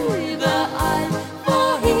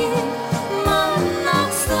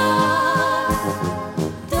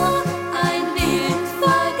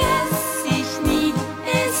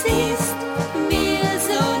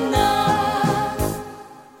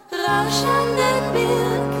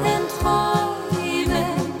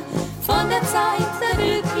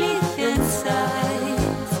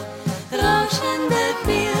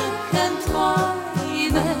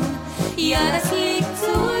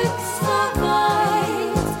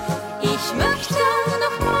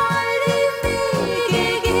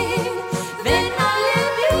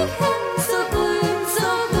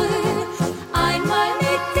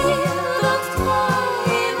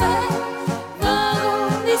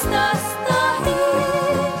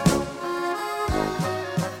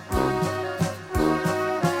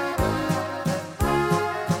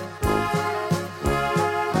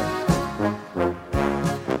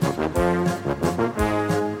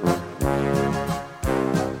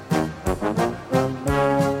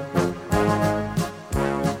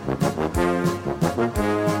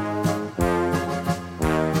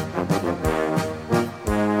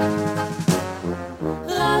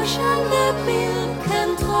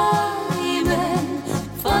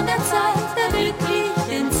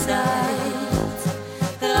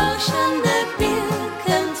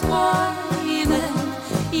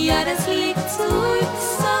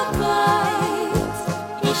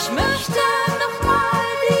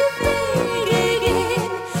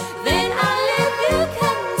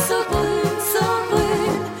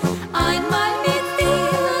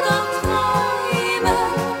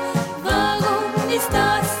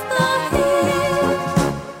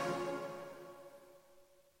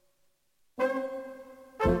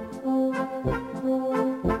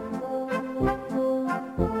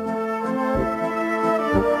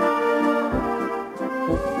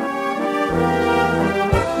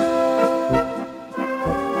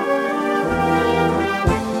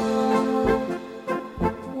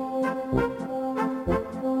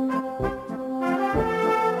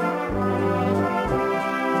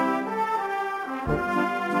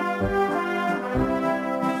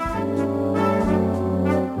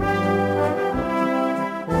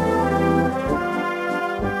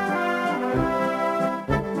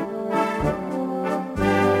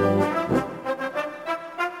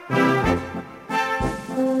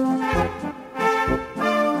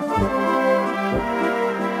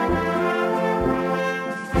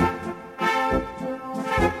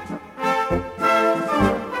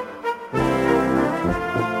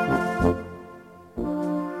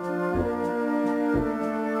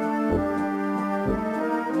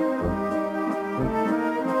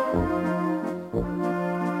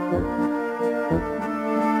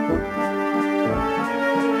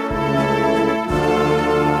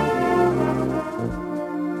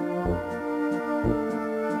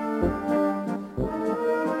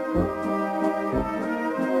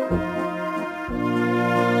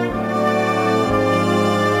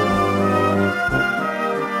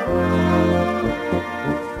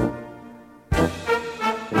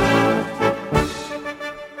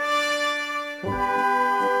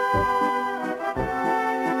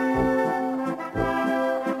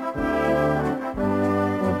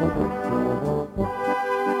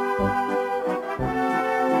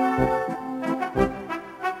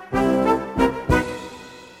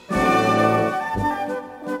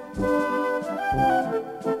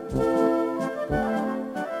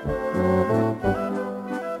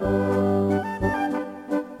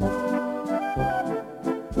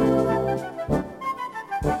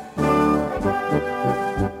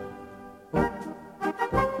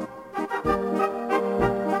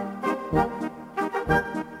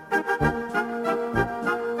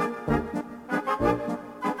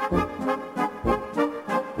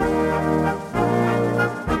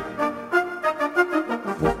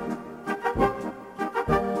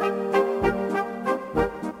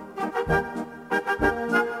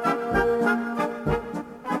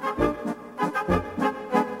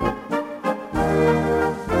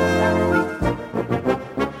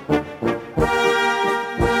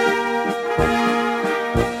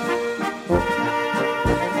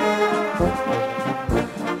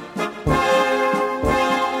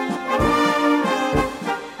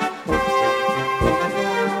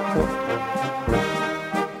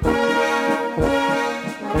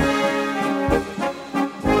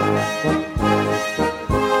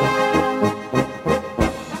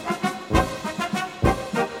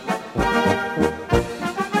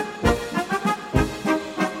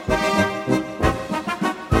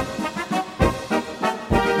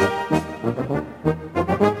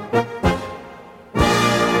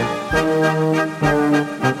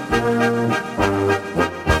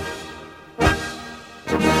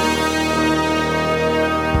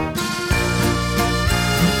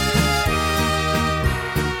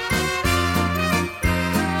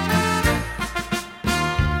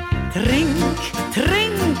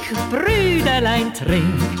Brüderlein,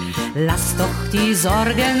 trink, lass doch die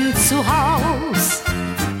Sorgen zu Haus.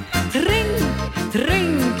 Trink,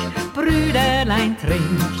 trink, Brüderlein,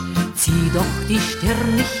 trink, zieh doch die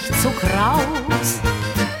Stirn nicht so kraus.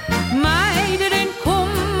 Meide den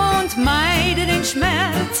Kummer und meide den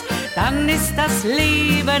Schmerz, dann ist das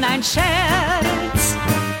Leben ein Scherz.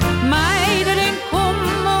 Meide den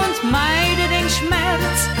Kummer und meide den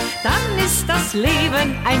Schmerz, dann ist das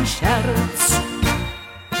Leben ein Scherz.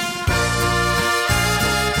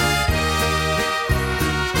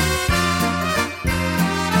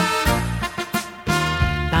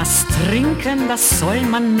 Das Trinken, das soll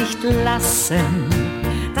man nicht lassen.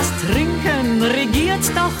 Das Trinken regiert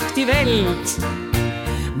doch die Welt.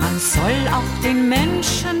 Man soll auch den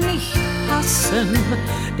Menschen nicht hassen,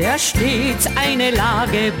 der stets eine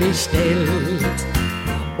Lage bestellt.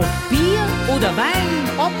 Ob Bier oder Wein,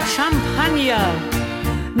 ob Champagner,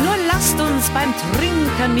 nur lasst uns beim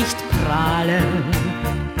Trinken nicht prahlen.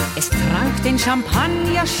 Es trank den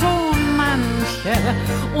Champagner schon mancher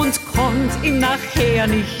und konnt ihn nachher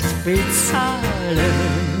nicht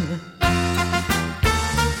bezahlen.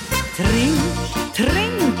 Trink,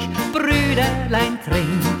 trink, Brüderlein,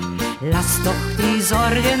 trink, lass doch die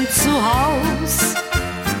Sorgen zu Haus.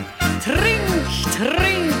 Trink,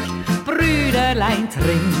 trink, Brüderlein,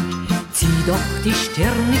 trink, zieh doch die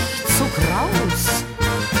Stirn nicht so kraus.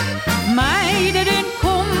 Meide den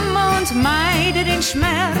Kummer und meide den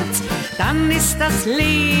Schmerz, dann ist das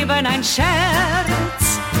Leben ein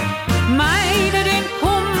Scherz. Meide den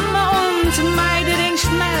Kummer und meide den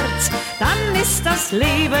Schmerz, dann ist das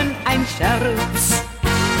Leben ein Scherz.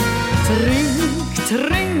 Trink,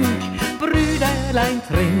 trink, Brüderlein,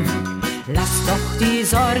 trink, lass doch die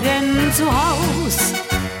Sorgen zu Haus.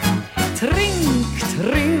 Trink,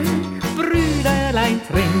 trink, Brüderlein,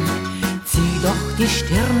 trink, zieh doch die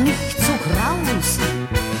Stirn nicht so kraus.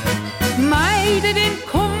 Meide den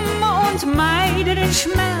Kummer und meide den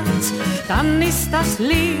Schmerz, dann ist das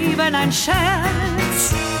Leben ein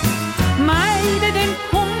Scherz. Meide den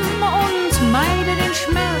Kummer und meide den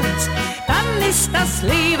Schmerz, dann ist das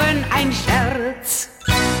Leben ein Scherz.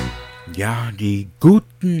 Ja, die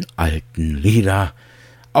guten alten Lieder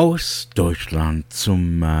aus Deutschland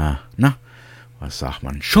zum, was sagt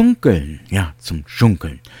man, Schunkeln. Ja, zum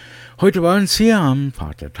Schunkeln. Heute bei uns hier am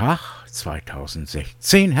Vatertag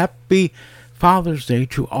 2016. Happy Father's Day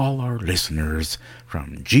to all our listeners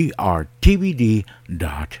from grtvd.com.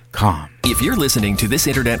 If you're listening to this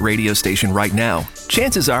internet radio station right now,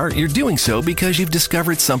 chances are you're doing so because you've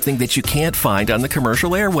discovered something that you can't find on the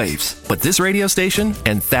commercial airwaves. But this radio station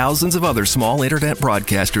and thousands of other small internet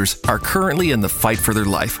broadcasters are currently in the fight for their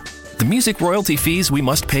life. The music royalty fees we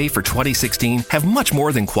must pay for 2016 have much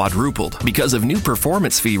more than quadrupled because of new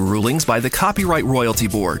performance fee rulings by the Copyright Royalty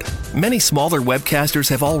Board. Many smaller webcasters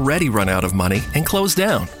have already run out of money and closed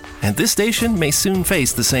down, and this station may soon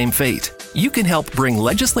face the same fate. You can help bring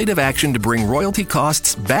legislative action to bring royalty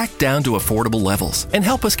costs back down to affordable levels and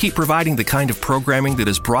help us keep providing the kind of programming that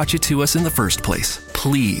has brought you to us in the first place.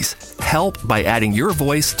 Please help by adding your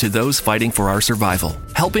voice to those fighting for our survival.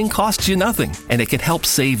 Helping costs you nothing, and it can help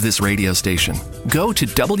save this radio station. Go to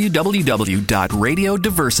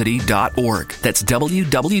www.radiodiversity.org. That's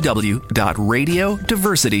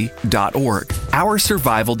www.radiodiversity.org. Our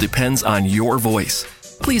survival depends on your voice.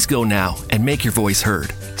 Please go now and make your voice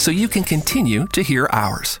heard so you can continue to hear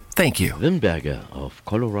ours. Thank you. Wimberger of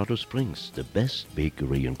Colorado Springs, the best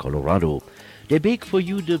bakery in Colorado. They bake for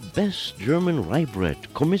you the best German rye bread,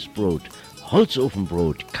 Kommissbrot,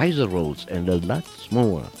 Holzofenbrot, Kaiser rolls, and a lot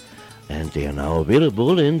more. And they are now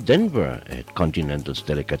available in Denver at Continental's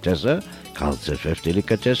Delicatessen, Carl's FF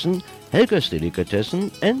Delicatessen, Helga's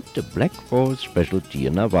Delicatessen, and the Black Forest Specialty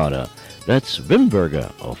in Nevada. That's Wimberger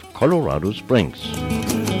of Colorado Springs.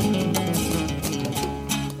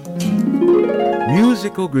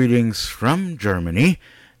 Musical greetings from Germany,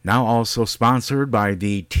 now also sponsored by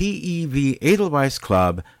the TEV Edelweiss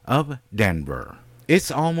Club of Denver.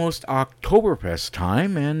 It's almost Oktoberfest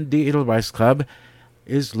time, and the Edelweiss Club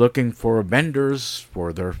is looking for vendors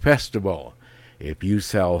for their festival. If you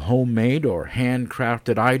sell homemade or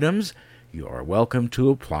handcrafted items, you are welcome to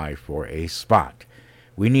apply for a spot.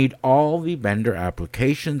 We need all the vendor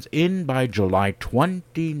applications in by July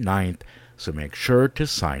 29th, so make sure to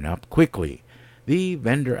sign up quickly. The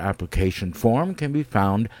vendor application form can be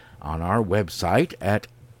found on our website at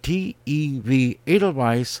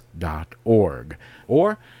tevedelweiss.org,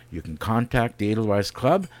 or you can contact the Edelweiss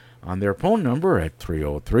Club on their phone number at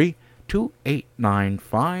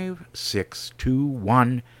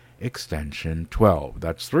 303-289-5621, extension 12.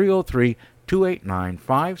 That's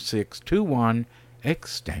 303-289-5621,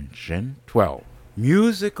 extension 12.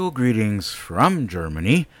 Musical greetings from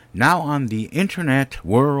Germany, now on the internet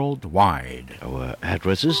worldwide. Our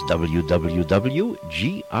address is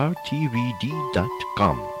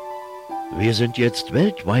www.grtvd.com. Wir sind jetzt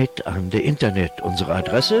weltweit an der Internet. Unsere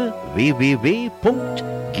Adresse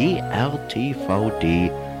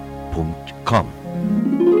www.grtvd.com.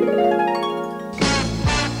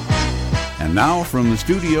 And now from the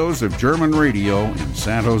studios of German Radio in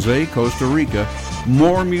San Jose, Costa Rica,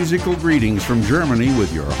 more musical greetings from Germany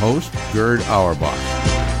with your host, Gerd Auerbach.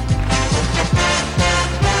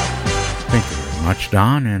 Thank you very much,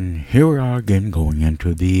 Don, and here we are again going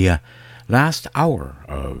into the last hour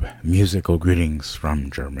of musical greetings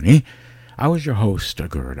from Germany. I was your host,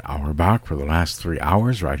 Gerd Auerbach, for the last 3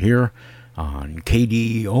 hours right here on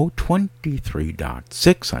KDEO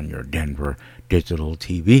 23.6 on your Denver digital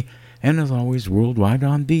TV, and as always worldwide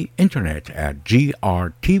on the internet at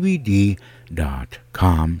grtvd.com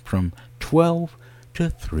from 12 to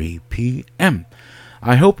 3 p.m.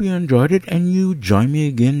 I hope you enjoyed it, and you join me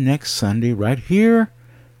again next Sunday right here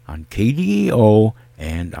on KDEO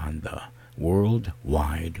and on the World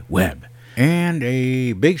Wide Web. And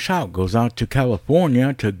a big shout goes out to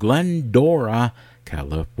California, to Glendora,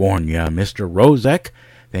 California. Mr. Rozek,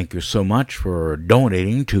 thank you so much for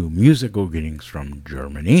donating to Musical Greetings from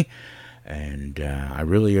Germany. And I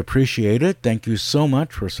really appreciate it. Thank you so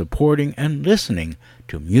much for supporting and listening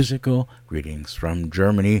to Musical Greetings from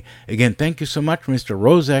Germany. Again, thank you so much, Mr.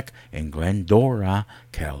 Rozek in Glendora,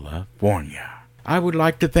 California. I would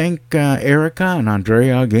like to thank Erica and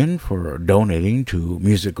Andrea again for donating to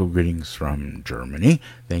Musical Greetings from Germany.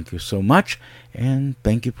 Thank you so much, and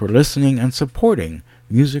thank you for listening and supporting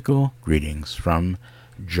Musical Greetings from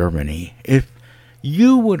Germany. If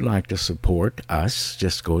you would like to support us,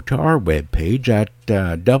 just go to our webpage at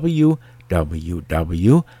www.grtvd.com.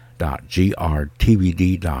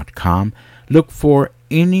 Look for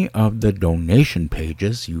any of the donation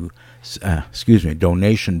pages,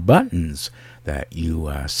 donation buttons that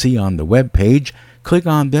you see on the web page. Click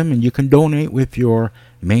on them and you can donate with your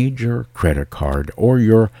major credit card or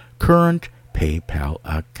your current PayPal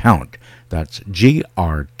account. That's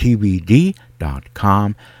grtvd.com.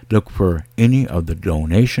 Look for any of the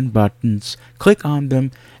donation buttons, click on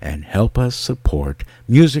them, and help us support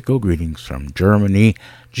Musical Greetings from Germany,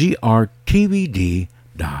 grtvd.com.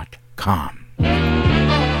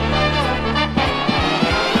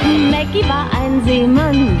 Mackie war ein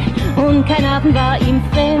Seemann und kein Hafen war ihm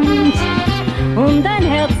fremd. Und ein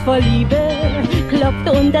Herz voll Liebe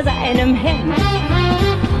klopfte unter seinem Hemd.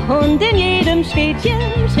 Und in jedem Städtchen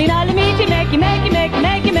schrien alle Mädchen Mackie, Mackie, Mackie,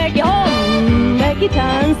 Mackie, Mackie. Oh, Mackie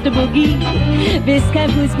tanzte Boogie, bis kein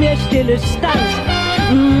Fuß mehr stille stand.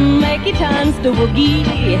 Mackie tanzte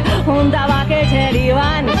Boogie und da wackelte die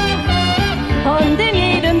Wand. Und in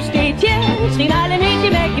jedem Städtchen schrien alle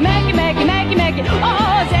Mädchen Mackie, Mackie, Mackie, Mackie, Mackie.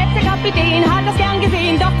 Oh, selbst der Kapitän hat das gern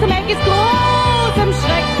gesehen, doch zu Mackies großem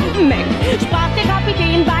Schreck. Mac, sprach der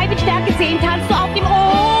Kapitän, bei mit Stärke 10 tanzt du auf dem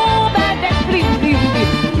Oberdeck.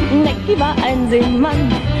 Mackie war ein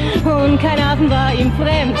Seemann und kein Hafen war ihm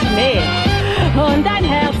fremd, nee. Und ein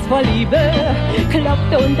Herz voll Liebe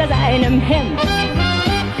klopfte unter seinem Hemd.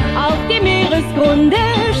 Auf dem Meeresgrunde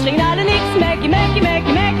schrien alle nix, Mackie, Mackie,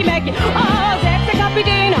 Mackie, Mackie, Mackie. Oh, selbst der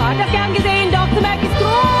Kapitän hat das gern gesehen, doch zu Mackies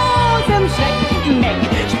großem Schreck. Mackie,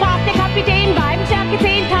 sprach der Kapitän, beim Stärke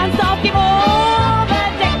 10 tanzte auf dem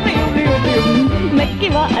Oberdeck.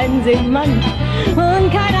 Mackie war ein Seemann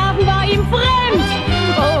und kein Hafen war ihm fremd.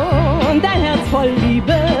 Oh, und ein Herz voll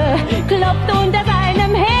Liebe klopfte unter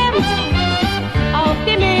seinem Hemd. Auf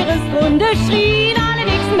dem Meeresgrunde schrien alle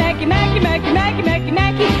nix, Mackie, Mackie, Mackie, Mackie, Mackie,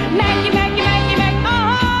 Mackie, Mackie, Mackie, Mackie, Mackie.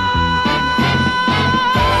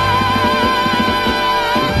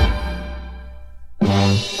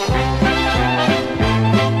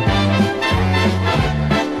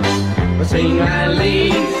 Sing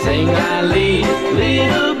a lead,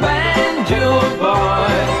 little banjo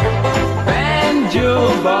boy, banjo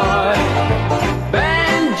boy,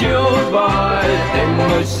 banjo boy.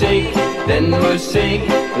 Then Musik,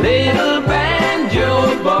 little banjo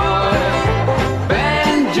boy,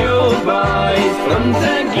 banjo boy ist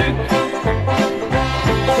unser Glück.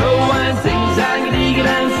 So ein Sing-Sang,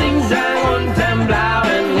 Diegelein, Sing-Sang unterm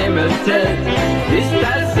blauen Himmel ist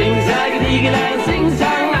das Sing-Sang, Diegelein,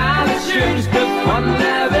 Sing-Sang, alles Schönste von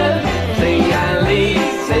der Welt.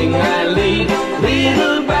 Sing ein Lied,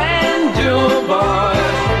 little banjo boy,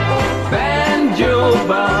 banjo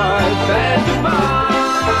boy, banjo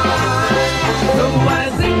boy. So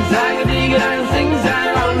ein Sing-Sang, Diegelein,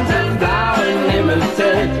 Sing-Sang unterm blauen Himmel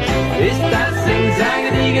ist das Sing-Sang,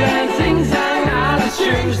 Diegelein, Sing-Sang, alles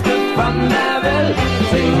Schönste von der Welt.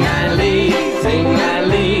 Sing ein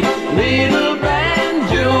Lied, little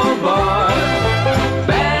banjo boy,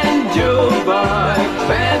 banjo boy,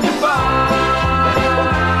 banjo boy.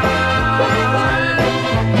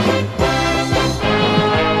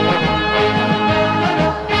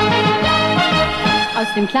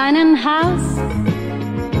 Aus dem kleinen Haus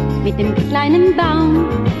mit dem kleinen Baum,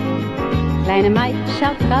 kleine Maid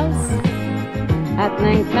schaut raus, hat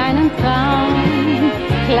einen kleinen Traum,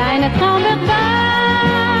 kleiner Traum wird wahr.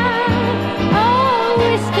 Oh,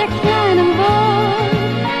 ist der Kleine wohl,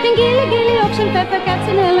 den Gilli, Gilli, Ochsen, Pfeffer,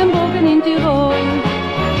 Katzen, Ellenbogen in Tirol.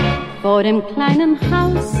 Vor dem kleinen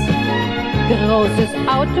Haus, großes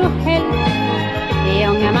Auto hält, der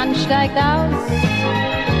junge Mann steigt aus,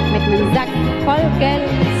 mit nem Sack voll Geld,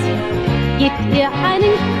 gibt ihr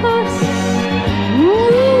einen Kuss.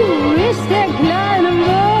 Ist der Kleine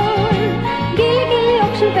wohl, Gilli, Gilli,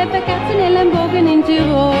 Ochsen, Pfeffer, Katzen, Ellenbogen in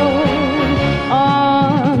Tirol.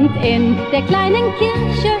 Und in der kleinen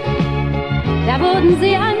Kirche, da wurden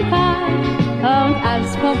sie ein Paar. Und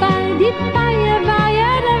als vorbei die Feier war,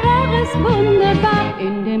 ja, da war es wunderbar.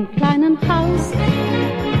 In dem kleinen Haus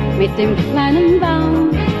mit dem kleinen Baum,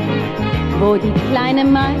 wo die kleine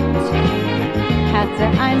Maid hatte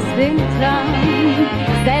einst den Traum,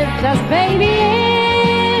 selbst das Baby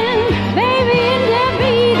in der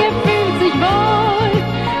Wiege fühlt sich wohl.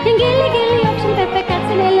 Den Gilli, Gilli, Ochsen, Pfeffer,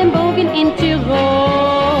 Katzen, Ellenbogen in Tirol.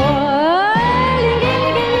 Den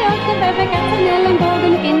Gilli, Gilli, Ochsen, Pfeffer, Katzen,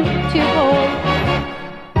 Ellenbogen in Tirol.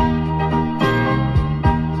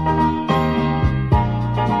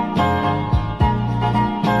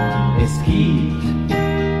 Es gibt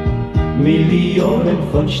Millionen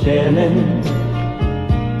von Sternen.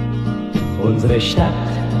 Unsere Stadt,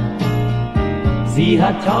 sie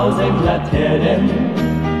hat 1000 Laternen.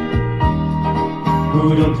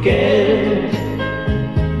 Gut und Geld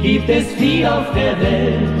gibt es viel auf der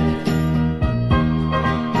Welt,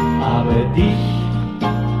 aber dich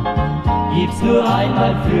gibt's nur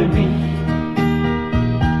einmal für mich.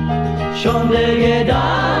 Schon der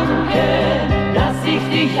Gedanke, dass ich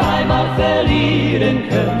dich einmal verlieren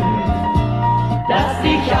könnte, dass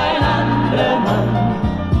dich ein anderer Mann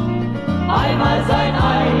einmal sein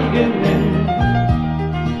eigen nennt.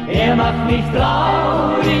 Er macht mich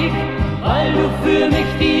traurig, weil du für mich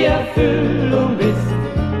die Erfüllung bist.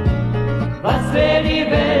 Was wäre die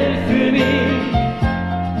Welt für mich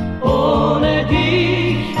ohne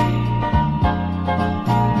dich?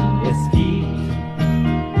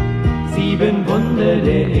 unter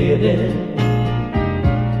der Erde.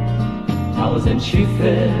 1000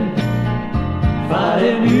 Schiffe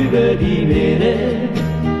fahren über die Meere.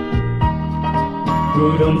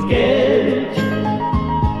 Gut und Geld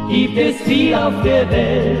gibt es viel auf der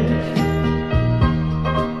Welt,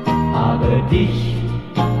 aber dich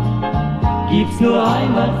gibt's nur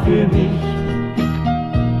einmal für mich,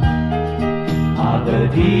 aber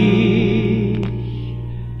dich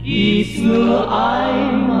gibt's nur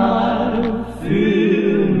einmal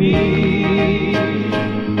für mich.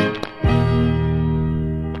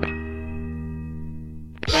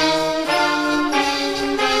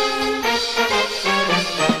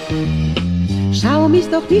 Schau mich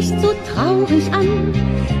doch nicht so traurig an,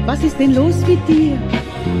 was ist denn los mit dir?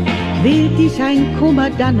 Quält dich ein Kummer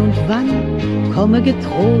dann und wann? Komme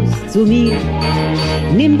getrost zu mir.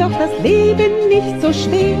 Nimm doch das Leben nicht so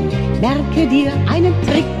schwer, merke dir einen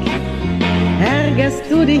Trick. Ärgerst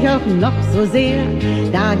du dich auch noch so sehr,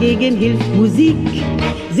 dagegen hilft Musik.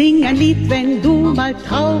 Sing ein Lied, wenn du mal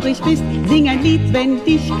traurig bist. Sing ein Lied, wenn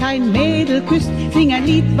dich kein Mädel küsst. Sing ein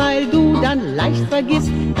Lied, weil du dann leicht vergisst.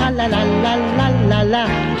 Tralalalalala.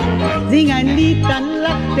 Sing ein Lied, dann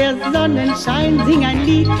lacht der Sonnenschein. Sing ein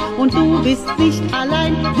Lied und du bist nicht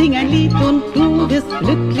allein. Sing ein Lied und du wirst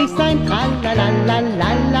glücklich sein.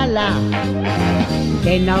 Tralalalalala.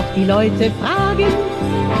 Denn auch die Leute fragen,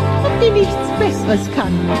 ob die nichts Besseres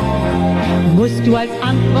kann. Musst du als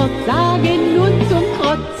Antwort sagen, nun zum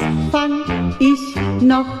Trotz fang ich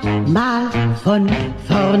noch mal von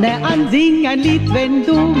vorne an. Sing ein Lied, wenn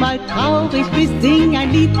du mal traurig bist. Sing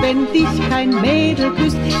ein Lied, wenn dich kein Mädel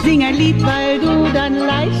küsst. Sing ein Lied, weil du dann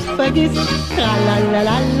leicht vergisst.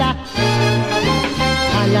 Tralalala,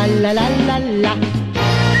 tralalala.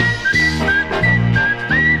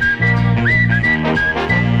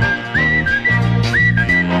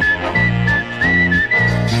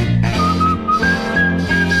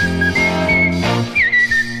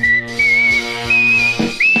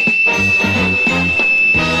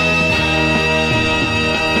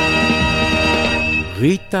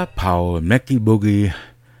 Rita Powell, Mgfg,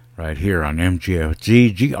 right here on Mgfg,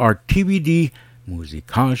 GRTVD,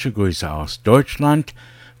 musikalische Grüße aus Deutschland.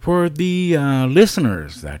 For the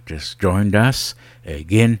listeners that just joined us,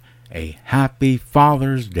 again, a happy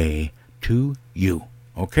Father's Day to you.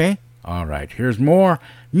 Okay? All right, here's more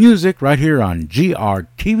music right here on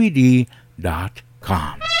grtvd.com.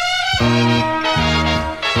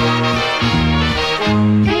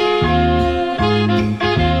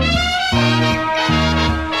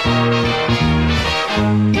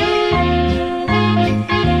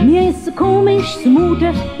 Komisch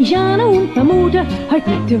zumute, ich ahne und vermute, heute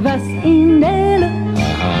liegt was in der Luft.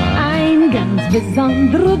 Ein ganz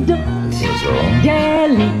besonderer Duft, der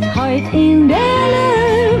liegt heute in der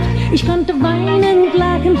Luft. Ich konnte weinen und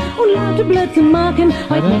lachen und laute Blödsinn machen,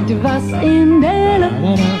 heute liegt was in der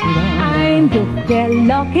Luft. Ein Duft, der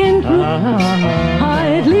lockend ruft,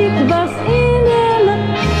 heute liegt was in der Luft.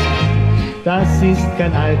 Das ist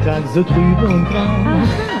kein Alltag so trübe und grau.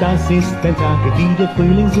 Das ist kein Tag wie der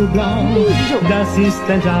Frühling so blau. Das ist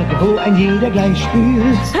ein Tag, wo ein jeder gleich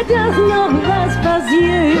spürt, dass noch was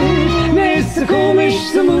passiert. Mir ist so komisch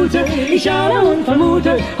zumute, ich ahne und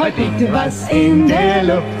vermute, heute liegt was in der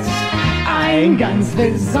Luft. Ein ganz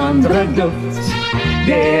besonderer Duft,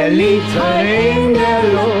 der liegt heute in der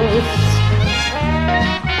Luft.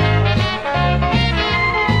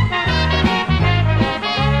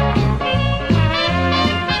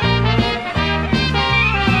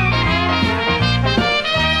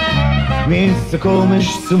 Mir ist so komisch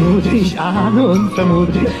zumute, ich ahne und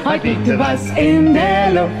vermute, heute liegt was in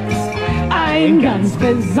der Luft. Ein ganz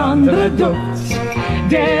besonderer Duft,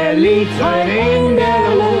 der liegt heute in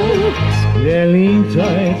der Luft. Der liegt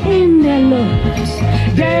heute in der Luft.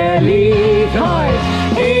 Der liegt heute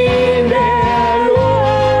in der Luft.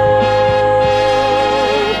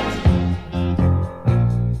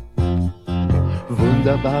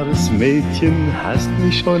 Wunderbares Mädchen, hast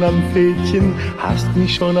mich schon am Fädchen, hast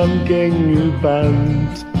mich schon am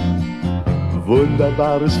Gängelband.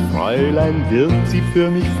 Wunderbares Fräulein, wird sie für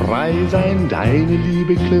mich frei sein, deine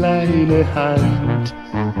liebe kleine Hand.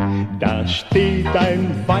 Da steht ein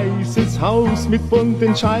weißes Haus mit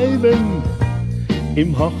bunten Scheiben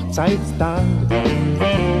im Hochzeitstag.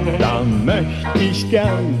 Da möcht ich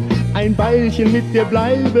gern ein Weilchen mit dir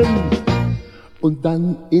bleiben und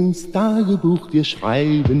dann ins Tagebuch dir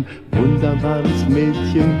schreiben. Wunderbares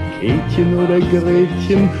Mädchen, Kätchen oder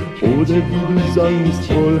Gretchen oder wie du sonst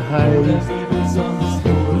wohl heißt.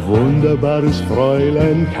 Wunderbares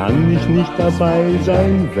Fräulein, kann ich nicht dabei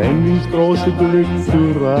sein, wenn ins große Glück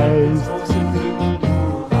du reist.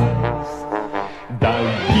 Da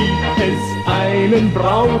gibt es einen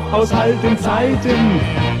Brauch aus alten Zeiten.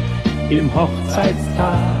 Im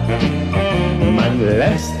Hochzeitstag, man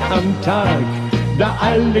lässt am Tag, da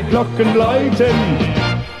alle Glocken läuten,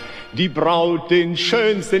 die Braut den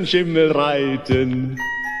schönsten Schimmel reiten.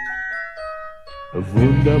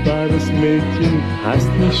 Wunderbares Mädchen, hast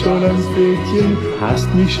mich schon ans Fädchen,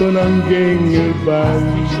 hast mich schon am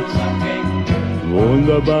Gängelband.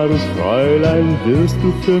 Wunderbares Fräulein, wirst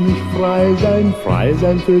du für mich frei sein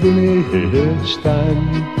für den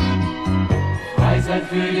Ehestand. Frei sein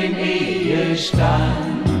für den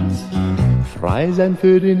Ehestand. Frei sein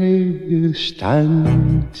für den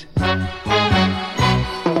Ehestand.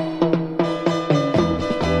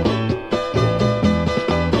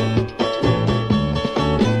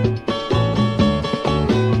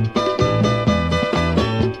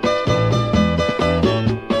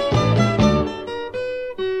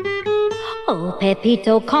 Oh,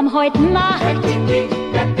 Pepito, komm heut Nacht,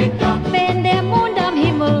 wenn der Mond am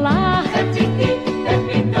Himmel lacht.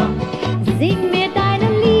 Sing mir deine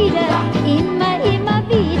Lieder, immer, immer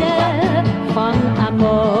wieder von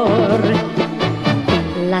Amor.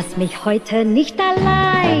 Lass mich heute nicht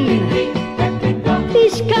allein,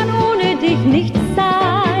 ich kann ohne dich nicht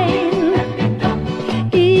sein.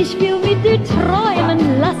 Ich will mit dir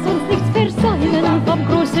träumen, lass uns nichts versäumen vom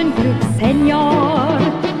großen Glück, Senor.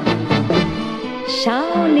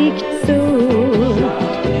 Schau nicht zu,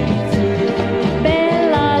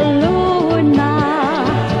 Bella Luna,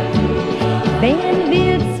 wenn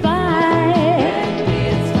wir zwei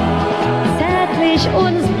zärtlich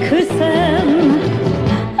uns küssen.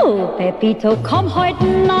 Oh, Pepito, komm heute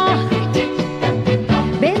Nacht,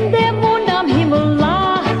 wenn der Mond am Himmel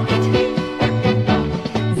lacht.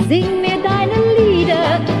 Sing mir deine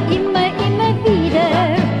Lieder, immer, immer wieder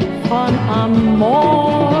von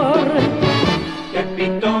Amor.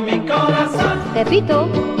 Pepito,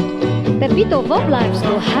 Pepito, wo bleibst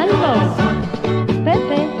du? Hallo,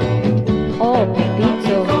 Pepe. Oh,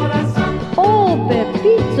 Pepito. Oh,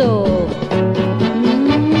 Pepito.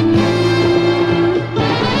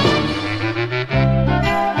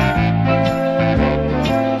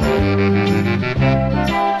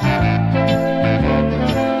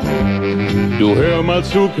 Du hör mal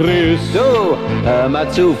zu, Chris. Du, hör mal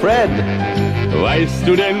zu, Fred. Weißt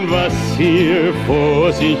du denn, was hier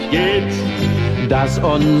vor sich geht? Dass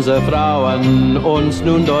unsere Frauen uns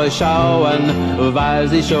nun durchschauen, weil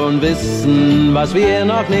sie schon wissen, was wir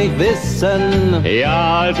noch nicht wissen.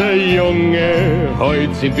 Ja, alter Junge,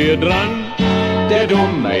 heute sind wir dran. Der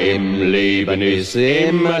Dumme im Leben ist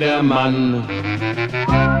immer der Mann.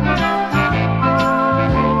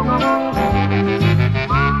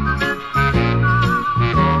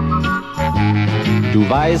 Du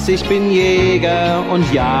weißt, ich bin Jäger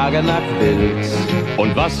und jage nach Wild.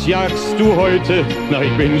 Und was jagst du heute? Na,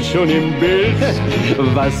 ich bin schon im Bild.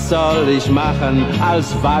 Was soll ich machen,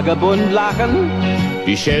 als Vagabund lachen?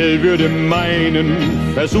 Die Schell würde meinen,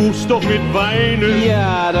 versuch's doch mit Weinen.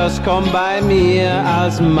 Ja, das kommt bei mir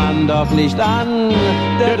als Mann doch nicht an.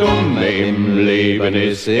 Der Dumme im Leben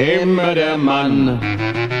ist immer der Mann.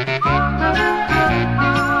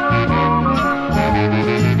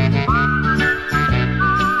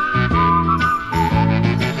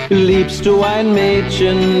 Liebst du ein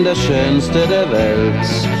Mädchen, das Schönste der Welt?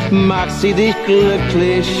 Macht sie dich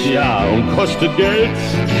glücklich? Ja, und kostet Geld?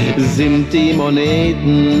 Sind die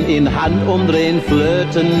Moneten in Handumdrehen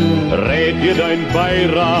Flöten? Rät dir dein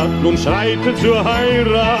Beirat, nun schreite zur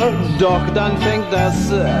Heirat. Doch dann fängt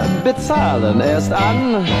das Bezahlen erst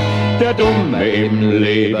an. Der Dumme im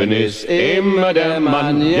Leben ist immer der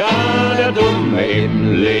Mann. Ja, der Dumme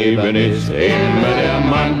im Leben ist immer der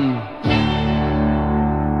Mann.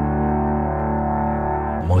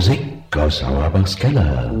 Musik aus Auerbachs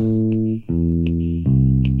Keller.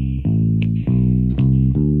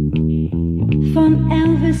 Von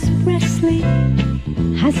Elvis Presley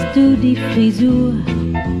hast du die Frisur.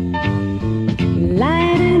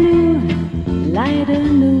 Leider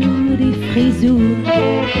nur die Frisur.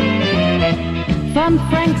 Von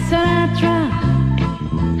Frank Sinatra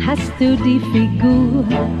hast du die Figur.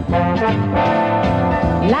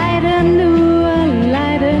 Leider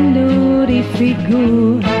nur die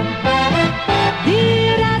Figur.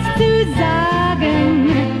 Dir das zu sagen,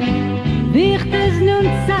 wird es nun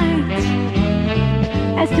Zeit.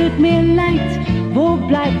 Es tut mir leid, wo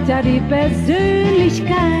bleibt da die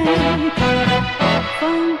Persönlichkeit?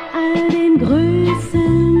 Von all den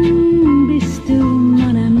Größen bist du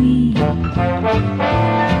mon ami.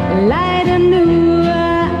 Leider nur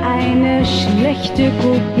eine schlechte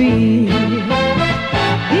Kopie.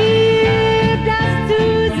 Dir das zu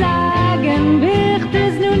sagen, wird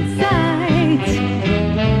es nun Zeit.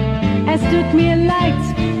 Es tut tut mir leid,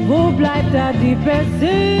 wo bleibt da die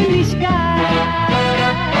Persönlichkeit?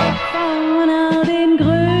 Von all den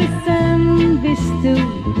Größen bist du,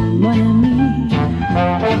 mon ami,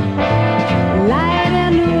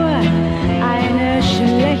 leider nur eine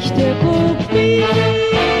schlechte Kopie.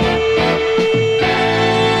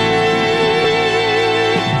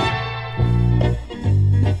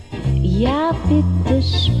 Ja, bitte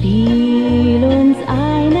spiel uns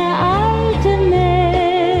eine alte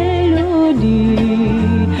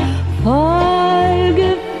Melodie, voll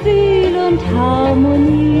Gefühl und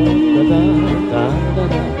Harmonie.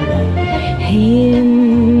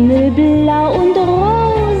 Himmelblau und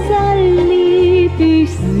rosa lieb ich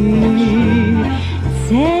sie,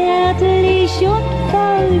 zärtlich und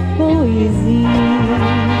voll Poesie.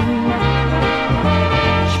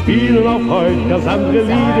 Spielen auch heute ganz andere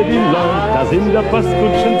Lieder, die Leute, das in der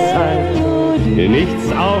Postkutschenzeit.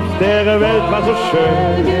 Nichts auf der Welt war so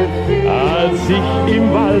schön, als sich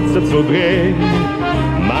im Walzer zu drehen.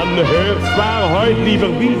 Man hört zwar heute lieber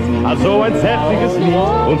Beat als so ein zärtliches Lied,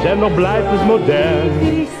 und dennoch bleibt es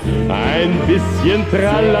modern. Ein bisschen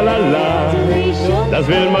Tralalala, das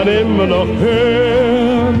will man immer noch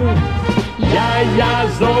hören. Ja, ja,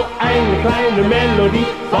 so eine kleine Melodie,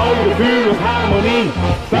 voll Gefühl und Harmonie,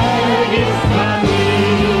 vergisst man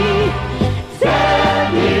nie.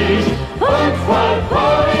 Zärtlich und voll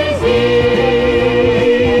Poesie.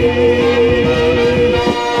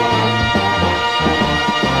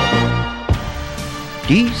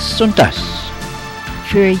 Dies und das.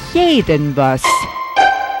 Für jeden was.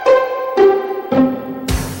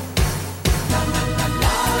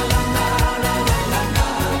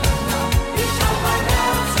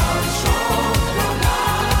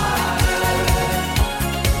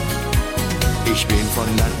 Ich bin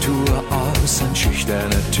von Natur aus ein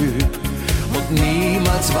schüchterner Typ und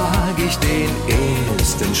niemals wage ich den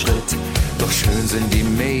ersten Schritt. Doch schön sind die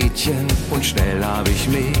Mädchen und schnell habe ich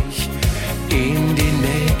mich in die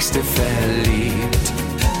nächste verliebt.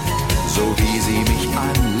 So wie sie mich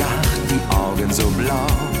anlacht, die Augen so blau,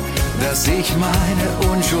 dass ich meine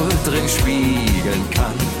Unschuld drin spiegeln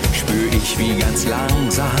kann, spür ich, wie ganz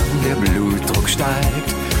langsam der Blutdruck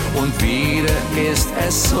steigt. Und wieder ist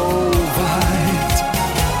es so weit.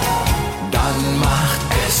 Dann macht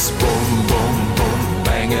es bum, bum, bum,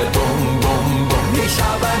 bänge, bum, bum, bum. Ich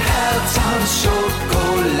hab ein Herz aus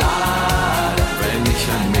Schokolade. Wenn ich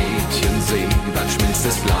ein Mädchen sehe, dann schmilzt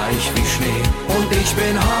es gleich wie Schnee. Und ich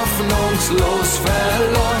bin hoffnungslos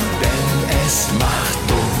verloren, denn es macht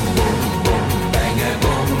bum, bum, bum, bänge,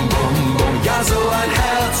 bum, bum, bum. Ja, so ein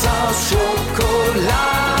Herz aus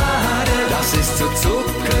Schokolade, das ist so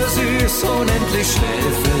zuckersüß, unendlich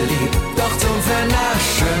schnell verliebt, doch zum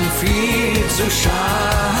Vernaschen viel zu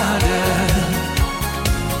schade.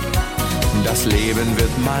 Das Leben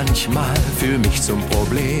wird manchmal für mich zum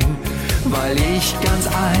Problem, weil ich ganz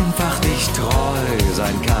einfach nicht treu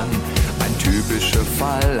sein kann. Ein typischer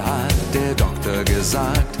Fall, hat der Doktor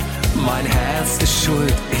gesagt. Mein Herz ist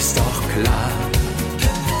schuld, ist doch klar.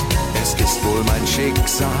 Es ist wohl mein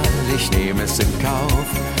Schicksal, ich nehme es in Kauf,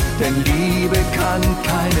 denn Liebe kann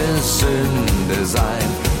keine Sünde sein.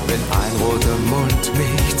 Wenn ein roter Mund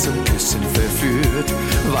mich zum Küssen verführt,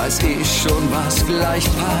 weiß ich schon, was gleich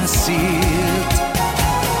passiert.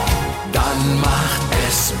 Dann macht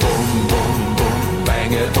es bum, bum, bum,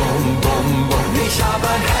 bänge, bum, bum, bum. Ich hab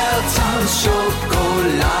ein Herz aus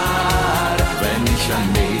Schokolade. Wenn ich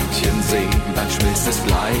ein Mädchen sehe, dann schmilzt es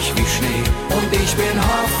gleich wie Schnee. Und ich bin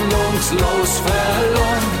hoffnungslos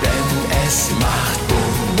verloren, denn es macht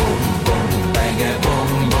bum, bum, bum, bänge,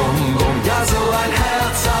 bum, bum, bum. Ja, so ein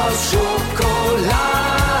Herz aus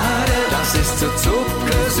Schokolade, das ist so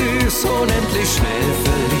zuckersüß, unendlich schnell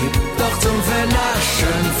verliebt, doch zum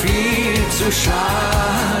Vernaschen viel zu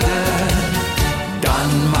schade.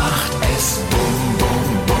 Dann macht es bum, bum,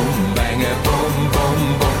 bum, bänge, bum, bum,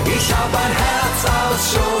 bum. Ich hab ein Herz aus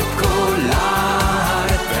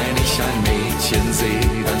Schokolade. Wenn ich ein Mädchen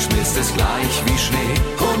sehe, dann schmilzt es gleich wie Schnee.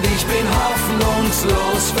 Und ich bin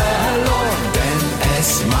hoffnungslos verloren, denn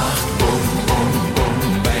es macht bum, bum, bum,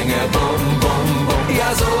 bänge, bum, bum, bum.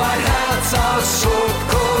 Ja, so ein Herz aus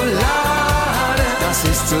Schokolade, das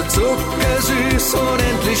ist so zuckersüß,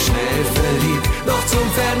 unendlich schnell verliebt, doch zum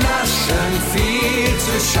Vernaschen viel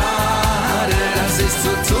zu schade. Das ist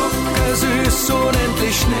so zuckersüß,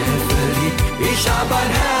 unendlich schnell verliebt. Ich hab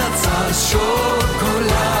ein Herz aus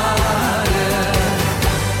Schokolade.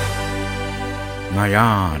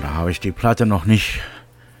 Naja, da habe ich die Platte noch nicht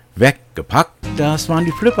weggepackt. Das waren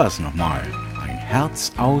die Flippers nochmal. Ein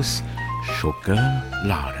Herz aus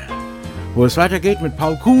Schokolade. Wo es weitergeht mit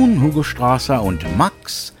Paul Kuhn, Hugo Strasser und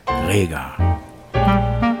Max Greger.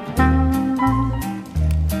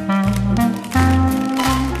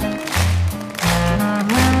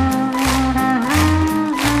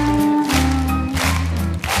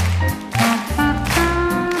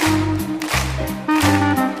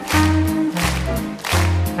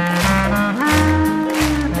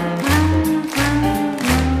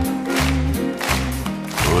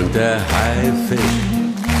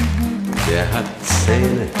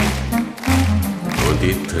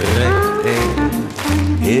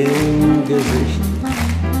 im Gesicht.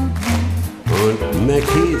 Und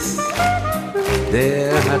Mgfg,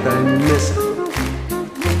 der hat ein Messer.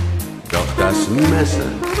 Doch das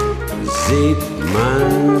Messer sieht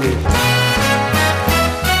man nicht.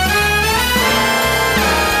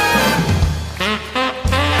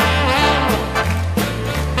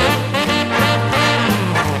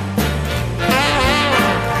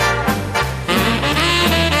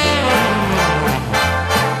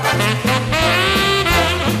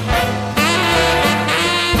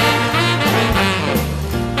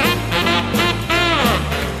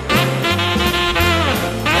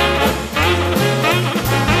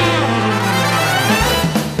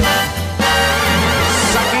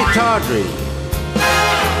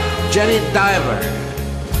 Jenny Diver,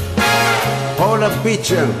 Paula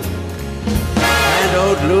Beecham, and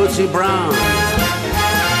old Lucy Brown.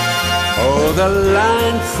 Oh, the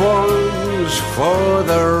line forms for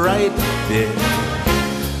the right bit.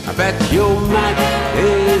 I bet you Mac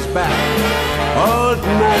is back. Old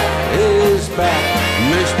Mac is back.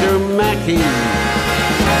 Mr. Mackey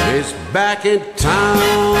is back in town.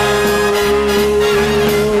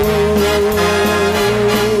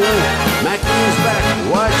 Mackey's back.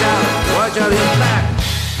 Watch out, he's back.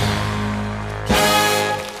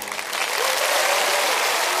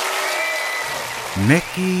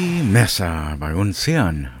 Mgfg Messer bei uns hier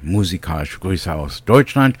an musikalische Grüße aus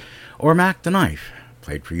Deutschland, or Mac the Knife,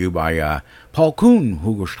 played for you by Paul Kuhn,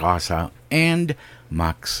 Hugo Strasser, and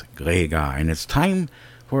Max Greger. And it's time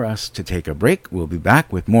for us to take a break. We'll be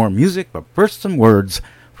back with more music, but first some words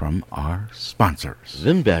from our sponsors.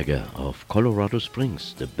 Wimberger of Colorado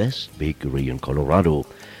Springs, the best bakery in Colorado.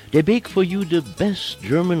 They bake for you the best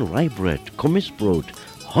German rye bread, Kommissbrot,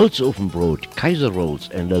 Holzofenbrot, Kaiser rolls,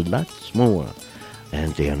 and a lot more.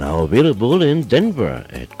 And they are now available in Denver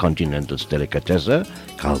at Continental's Delicatessen,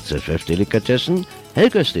 Carl's FF Delicatessen,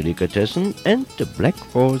 Helga's Delicatessen, and the Black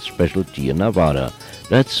Forest Specialty in Nevada.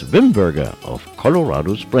 That's Wimberger of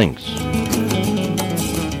Colorado Springs.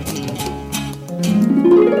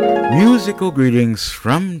 Musical greetings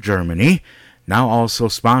from Germany, now also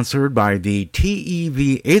sponsored by the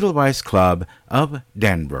TEV Edelweiss Club of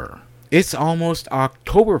Denver. It's almost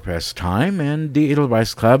Oktoberfest time, and the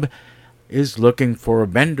Edelweiss Club is looking for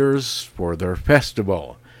vendors for their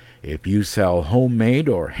festival. If you sell homemade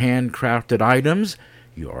or handcrafted items,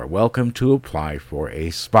 you are welcome to apply for a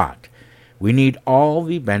spot. We need all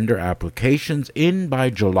the vendor applications in by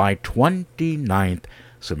July 29th,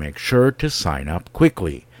 so make sure to sign up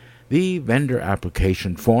quickly. The vendor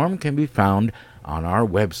application form can be found on our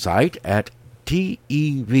website at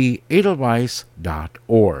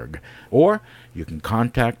tevedelweiss.org, or you can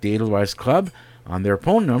contact the Edelweiss Club on their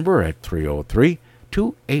phone number at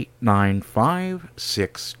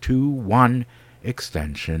 303-289-5621,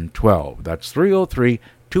 extension 12. That's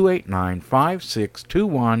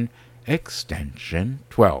 303-289-5621, extension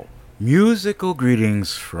 12. Musical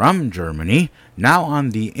greetings from Germany, now on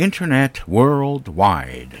the internet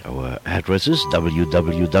worldwide. Our address is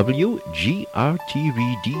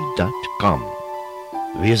www.grtvd.com.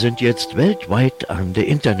 Wir sind jetzt weltweit an der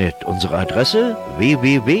Internet. Unsere Adresse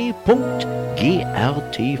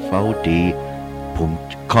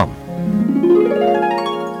www.grtvd.com.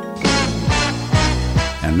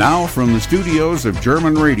 And now from the studios of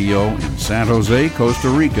German Radio in San Jose, Costa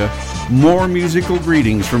Rica, more musical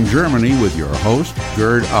greetings from Germany with your host,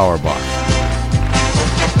 Gerd Auerbach.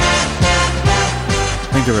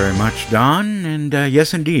 Thank you very much, Don. And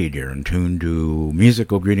yes, indeed, you're in tune to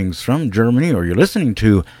Musical Greetings from Germany, or you're listening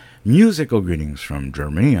to Musical Greetings from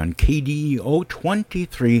Germany on KDEO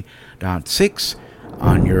 23.6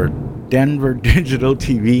 on your Denver Digital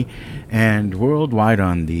TV and worldwide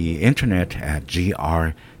on the internet at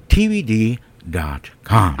grtvd.com.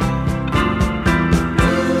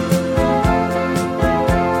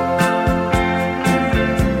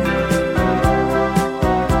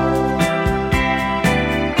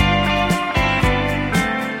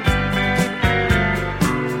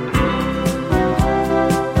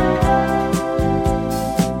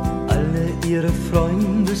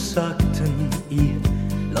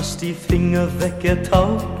 Die Finger weg, er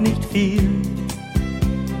taugt nicht viel,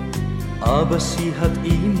 aber sie hat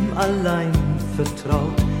ihm allein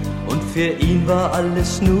vertraut und für ihn war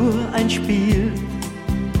alles nur ein Spiel.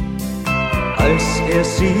 Als er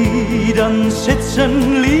sie dann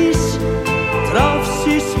sitzen ließ, traf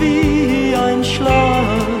sie's wie ein Schlag.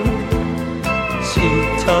 Sie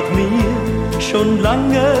tat mir schon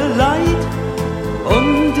lange leid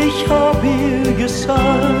und ich hab ihr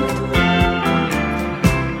gesagt,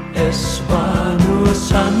 es war nur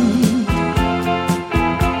Sand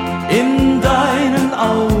in deinen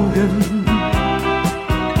Augen,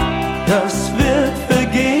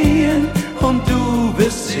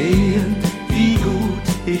 sehen, wie gut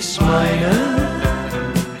ich's meine.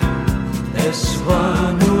 Es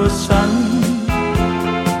war nur Sand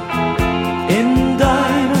in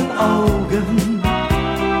deinen Augen.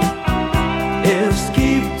 Erst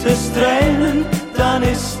gibt es Tränen, dann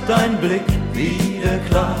ist dein Blick wieder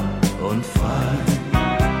klar und frei.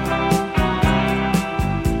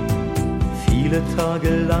 Viele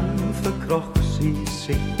Tage lang verkroch sie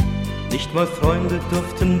sich, nicht mal Freunde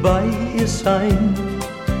durften bei ihr sein.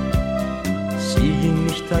 Sie ging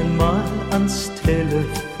nicht einmal ans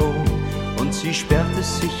Telefon und sie sperrte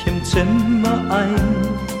sich im Zimmer ein.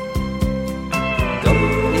 Doch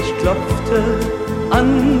ich klopfte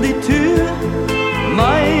an die Tür,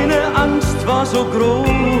 meine Angst war so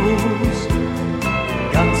groß.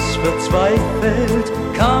 Ganz verzweifelt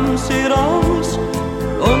kam sie raus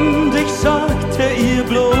und ich sagte ihr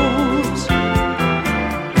bloß,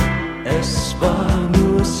 es war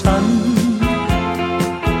nur Sand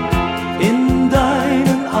in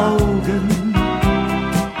deinen Augen.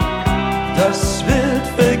 Das wird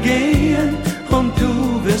vergehen und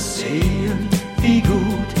du wirst sehen, wie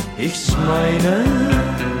gut ich's meine.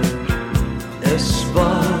 Es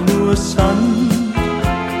war nur Sand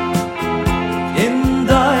in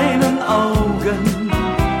deinen Augen.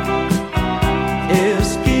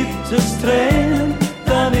 Erst gibt es Tränen,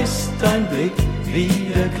 dann ist dein Blick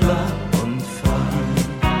wieder klar und frei.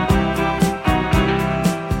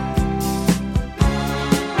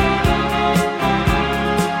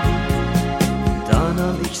 Da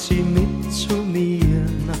nahm ich sie mit zu mir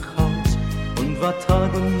nach Haus und war Tag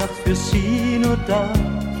und Nacht für sie nur da.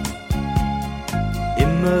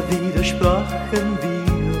 Immer wieder sprachen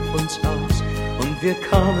wir uns aus und wir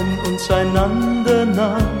kamen uns einander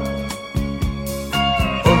nah.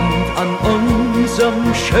 Und an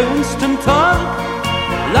unserem schönsten Tag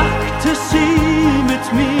lachte sie mit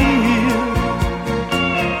mir.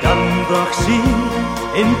 Dann brach sie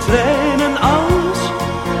in Tränen aus,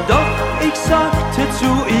 doch ich sagte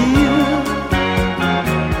zu ihr,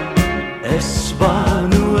 es war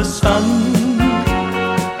nur Sand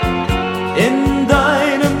in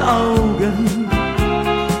deinen Augen.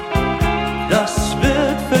 Das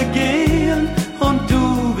wird vergehen und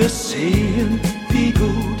du wirst sehen, wie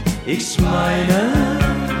gut ich's meine.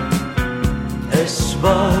 Es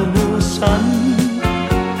war nur Sand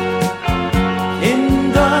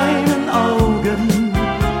in deinen Augen.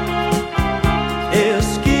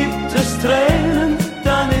 Erst gibt es Tränen,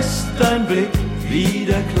 dann ist dein Blick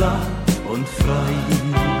wieder klar und frei.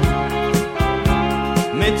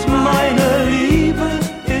 Mit meiner Liebe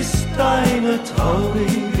ist deine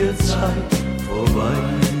traurige Zeit vorbei.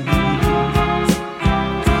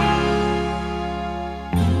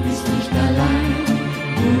 Du bist nicht allein,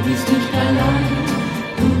 du bist nicht allein,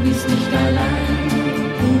 du bist nicht allein,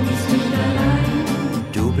 du bist nicht allein.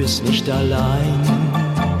 Du bist nicht allein,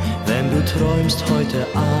 wenn du träumst heute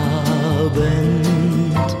Abend.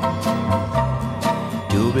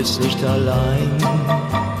 Du bist nicht allein,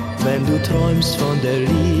 wenn du träumst von der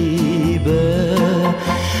Liebe.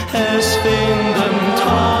 Es finden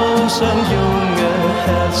 1000 junge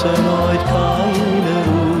Herzen heut keine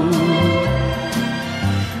Ruhe.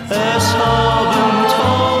 Es haben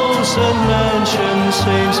 1000 Menschen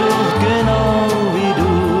Sehnsucht genau wie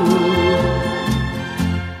du.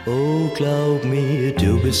 Oh, glaub mir,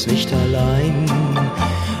 du bist nicht allein,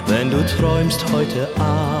 wenn du träumst heute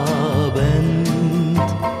Abend.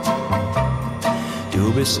 Du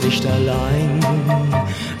bist nicht allein,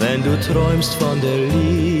 wenn du träumst von der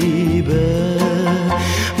Liebe.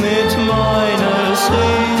 Mit meiner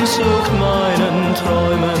Sehnsucht, meinen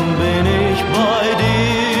Träumen bin ich bei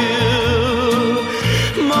dir.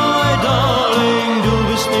 My darling, du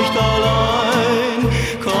bist nicht allein,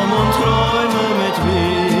 komm und träume mit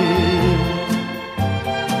mir.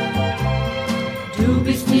 Du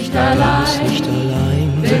bist nicht allein,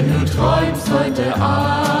 wenn du träumst heute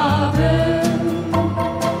Abend.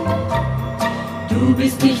 Du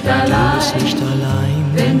bist nicht allein,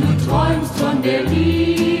 wenn du träumst von der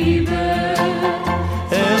Liebe.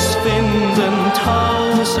 Es finden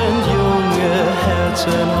 1000 junge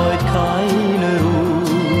Herzen heut keine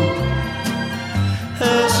Ruhe.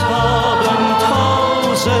 Es haben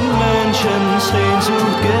 1000 Menschen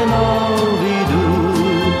Sehnsucht genau wie du.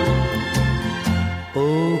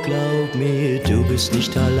 Oh, glaub mir, du bist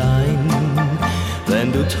nicht allein,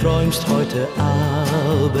 wenn du träumst heute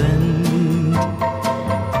Abend.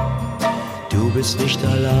 Du bist nicht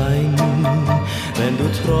allein, wenn du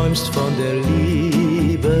träumst von der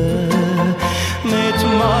Liebe. Mit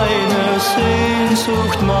meiner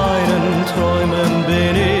Sehnsucht, meinen Träumen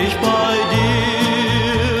bin ich bei dir.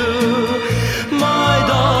 My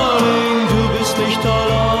darling, du bist nicht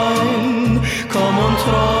allein.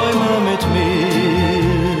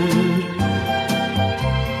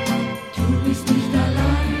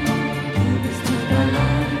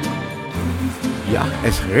 Ja,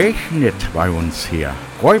 es regnet bei uns hier.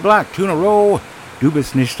 Roy Black, 2 in a row. Du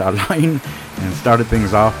bist nicht allein. And started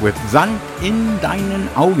things off with Sand in deinen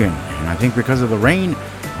Augen. And I think because of the rain,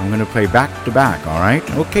 I'm going to play back to back, all right?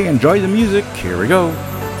 Okay, enjoy the music. Here we go.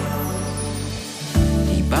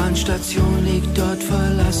 Die Bahnstation liegt dort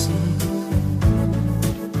verlassen.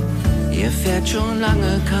 Hier fährt schon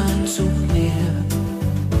lange kein Zug mehr.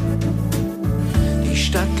 Die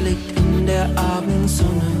Stadt liegt in der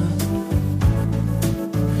Abendsonne.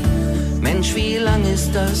 Mensch, wie lang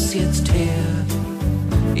ist das jetzt her?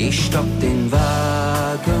 Ich stopp den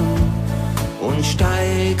Wagen und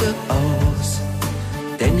steige aus,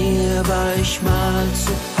 denn hier war ich mal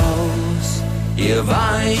zu Haus. Hier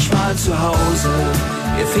war ich mal zu Hause,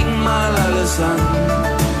 hier fing mal alles an.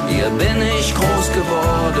 Hier bin ich groß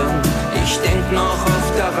geworden, ich denk noch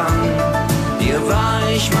oft daran. Hier war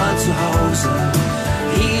ich mal zu Hause,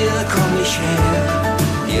 hier komm ich her.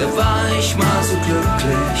 Hier war ich mal so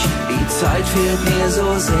glücklich, die Zeit fehlt mir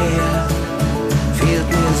so sehr, fehlt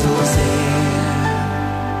mir so sehr.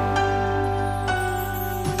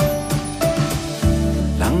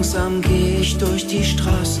 Langsam geh ich durch die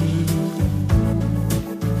Straßen,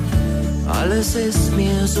 alles ist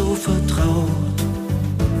mir so vertraut.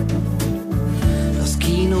 Das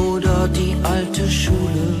Kino dort, die alte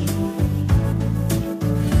Schule,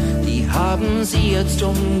 die haben sie jetzt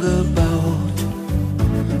umgebaut.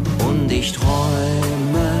 Und ich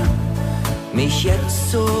träume mich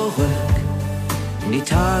jetzt zurück in die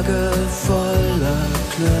Tage voller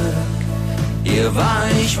Glück. Hier war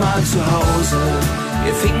ich mal zu Hause,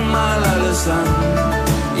 hier fing mal alles an.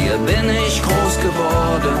 Hier bin ich groß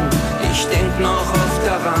geworden, ich denk noch oft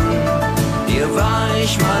daran. Hier war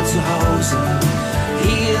ich mal zu Hause,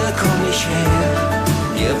 hier komm ich her.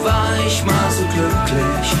 Hier war ich mal so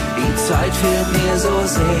glücklich, die Zeit fehlt mir so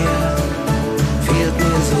sehr, fehlt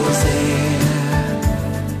mir so sehr.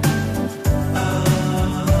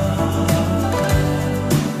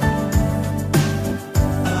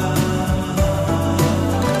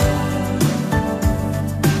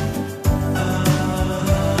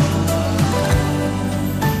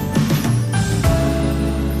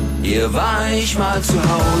 Hier war ich mal zu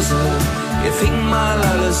Hause, hier fing mal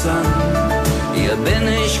alles an. Hier bin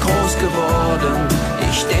ich groß geworden,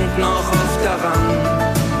 ich denk noch oft daran.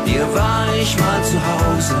 Hier war ich mal zu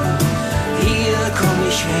Hause, hier komm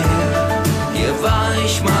ich her. Hier war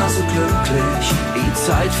ich mal so glücklich, die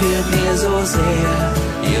Zeit fehlt mir so sehr.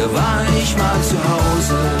 Hier war ich mal zu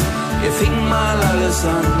Hause, hier fing mal alles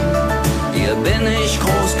an. Hier bin ich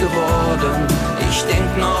groß geworden, ich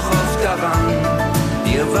denk noch oft daran.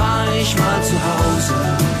 Hier war ich mal zu Hause,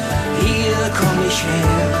 hier komm ich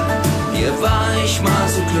her. Hier war ich mal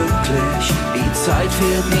so glücklich, die Zeit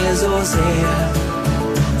fehlt mir so sehr,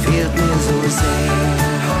 fehlt mir so sehr.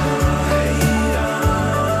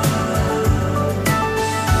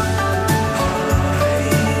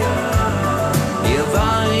 Hier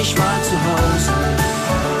war ich mal zu Hause.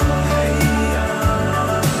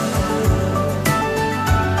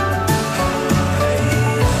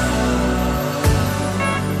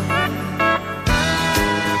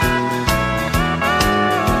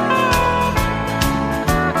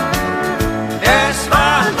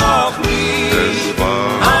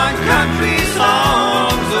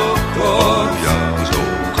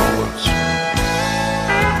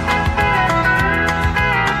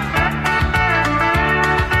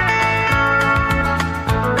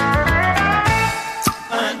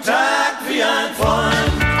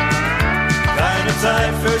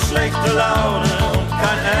 Schlechte Laune und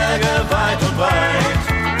kein Ärger weit und weit.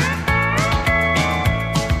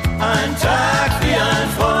 Ein Tag wie ein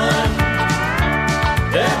Freund,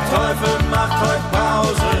 der Teufel macht heute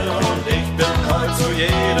Pause und ich bin heute zu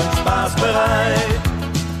jedem Spaß bereit.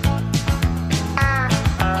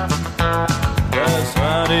 Das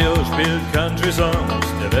Radio spielt Country Songs,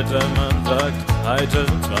 der Wettermann sagt heiter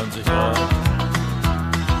 20 Grad.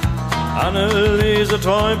 Anneliese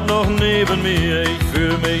träumt noch neben mir, ich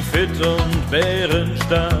fühl mich fit und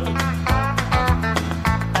bärenstark.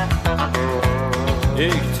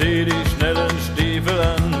 Ich zieh die schnellen Stiefel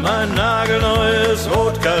an, mein nagelneues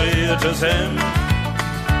rot kariertes Hemd.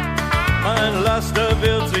 Mein Laster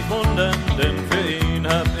wird sich wundern, denn für ihn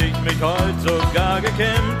hab ich mich heut sogar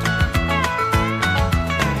gekämmt.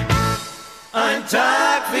 Ein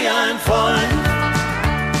Tag wie ein Freund,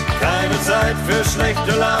 keine Zeit für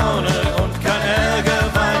schlechte Laune und kein Ärger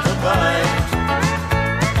weit und weit.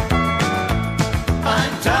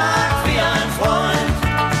 Ein Tag wie ein Freund,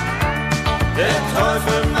 der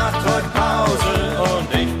Teufel macht heute Pause und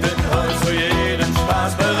ich bin heute zu jedem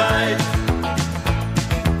Spaß bereit.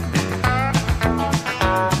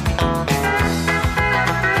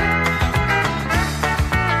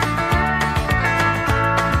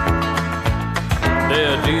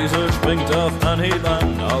 springt auf Anhieb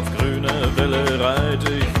an, auf grüne Welle reit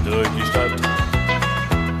ich durch die Stadt.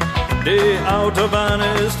 Die Autobahn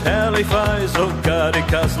ist herrlich frei, sogar die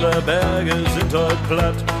Kasseler Berge sind heute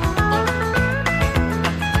platt.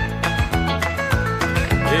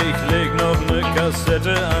 Ich leg noch ne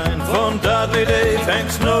Kassette ein von Dudley Dave,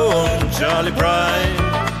 Hank Snow und Charlie Pride.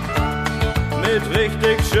 Mit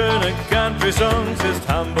richtig schönen Country-Songs ist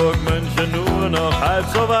Hamburg-München nur noch halb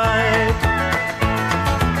so weit.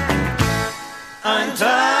 Ein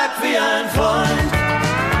Tag wie ein Freund,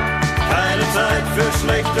 keine Zeit für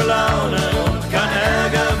schlechte Laune und kein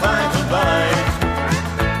Ärger weit und weit.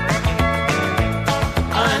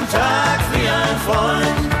 Ein Tag wie ein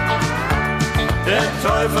Freund, der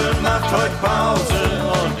Teufel macht heut Pause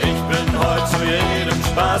und ich bin heut zu jedem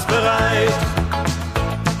Spaß bereit.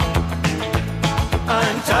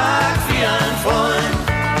 Ein Tag wie ein Freund,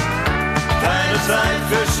 keine Zeit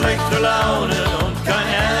für schlechte Laune und kein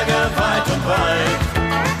Ärger weit und weit.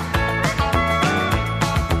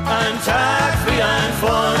 Ein Tag wie ein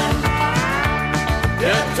Freund,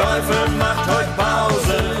 der Teufel macht heut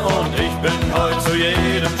Pause und ich bin heut zu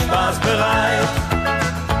jedem Spaß bereit.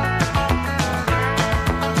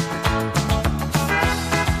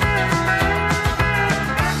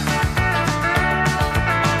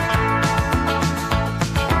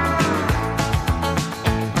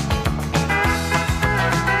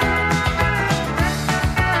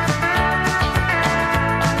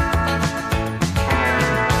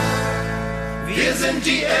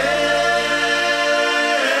 Die Elbe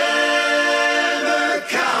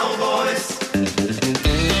Cowboys.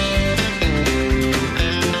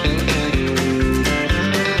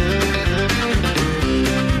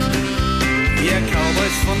 Wir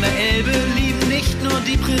Cowboys von der Elbe lieben nicht nur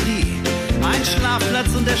die Prärie, ein Schlafplatz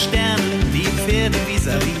unter Sternen, die Pferde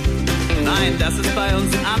vis-à-vis. Nein, das ist bei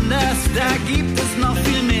uns anders, da gibt es noch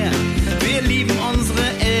viel mehr. Wir lieben unsere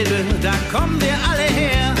Elbe, da kommen wir alle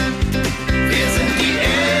her. Wir sind die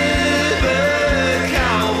Elbe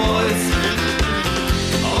Cowboys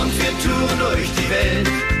und wir touren durch die Welt.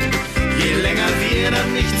 Je länger wir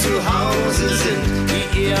dann nicht zu Hause sind, je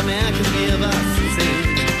eher merken wir, was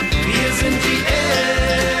zählt. Wir sind die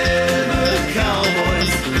Elbe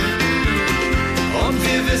Cowboys und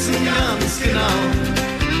wir wissen ganz genau,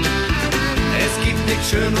 es gibt nichts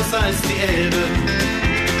Schöneres als die Elbe.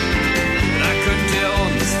 Da könnt ihr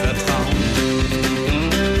uns vertrauen.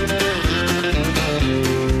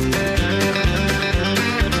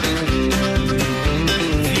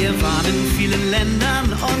 In vielen Ländern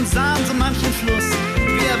und sahen so manchen Fluss.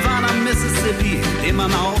 Wir waren am Mississippi, den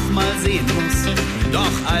man auch mal sehen muss.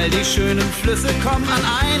 Doch all die schönen Flüsse kommen an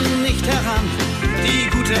einen nicht heran. Die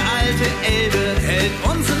gute alte Elbe hält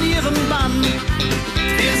uns in ihrem Bann.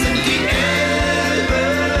 Wir sind die Elbe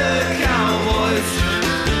Cowboys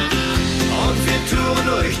und wir touren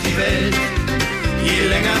durch die Welt. Je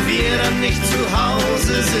länger wir dann nicht zu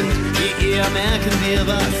Hause sind, je eher merken wir,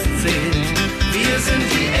 was zählt. Wir sind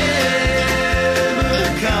die Elbe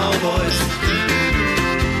Cowboys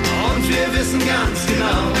und wir wissen ganz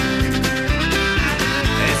genau,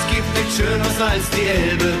 es gibt nichts Schöneres als die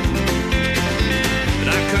Elbe.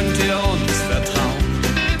 Da könnt ihr uns vertrauen.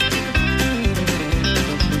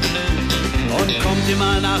 Und kommt ihr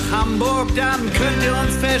mal nach Hamburg, dann könnt ihr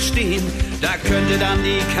uns verstehen. Da könnt ihr dann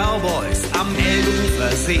die Cowboys am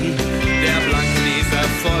Elbufer sehen. Der blanke dieser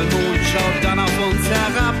Vollmond schaut dann auf uns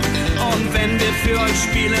herab. Und wenn wir für euch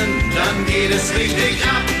spielen, dann geht es richtig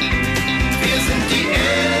ab. Wir sind die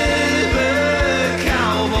Elbe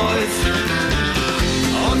Cowboys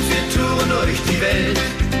und wir touren durch die Welt.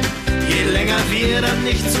 Je länger wir dann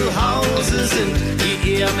nicht zu Hause sind, je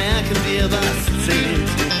eher merken wir, was zählt.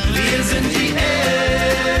 Wir sind die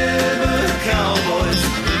Elbe Cowboys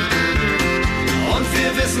und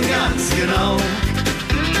wir wissen ganz genau,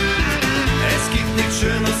 es gibt nichts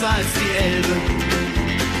Schöneres als die Elbe.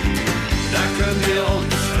 Da könnt ihr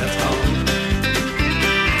uns vertrauen.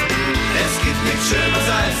 Es gibt nichts Schöneres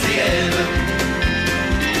als die Elbe.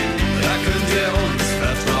 Da könnt ihr uns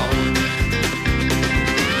vertrauen.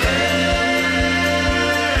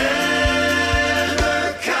 Elbe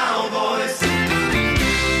Cowboys.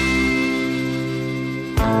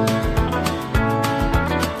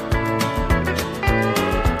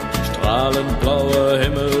 Strahlend blauer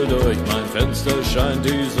Himmel, durch mein Fenster scheint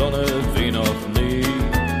die Sonne wie noch nie.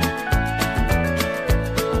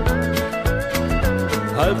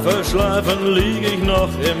 Halb verschlafen lieg ich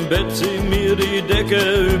noch im Bett, zieh mir die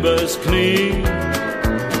Decke übers Knie.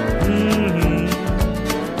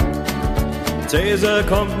 Cäsar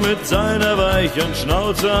kommt mit seiner weichen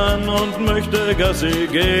Schnauze an und möchte Gassi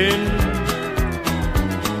gehen.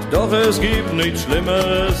 Doch es gibt nichts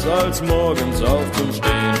Schlimmeres, als morgens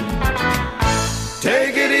aufzustehen.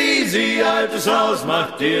 Take it easy, altes Haus,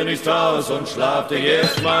 mach dir nichts draus und schlaf dich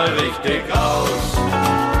jetzt mal richtig aus.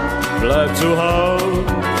 Bleib zu Haus.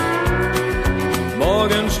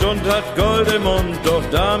 Morgenstund hat Gold im Mund, doch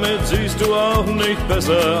damit siehst du auch nicht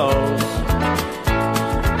besser aus.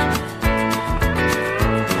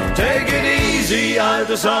 Take it easy,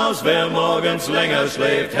 altes Haus, wer morgens länger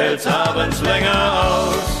schläft, hält's abends länger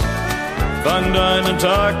aus. Fang deinen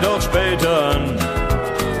Tag doch später an,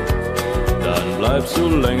 dann bleibst du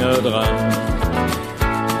länger dran.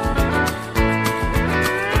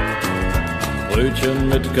 Brötchen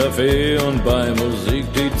mit Kaffee und bei Musik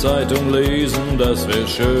die Zeitung lesen, das wär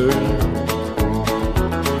schön.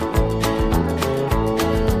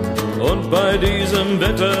 Und bei diesem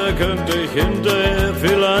Wetter könnte ich hinterher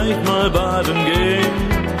vielleicht mal baden gehen.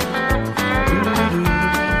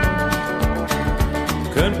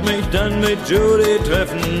 Könnt mich dann mit Judy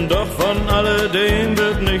treffen, doch von alledem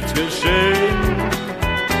wird nichts geschehen.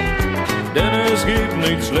 Denn es gibt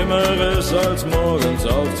nichts Schlimmeres, als morgens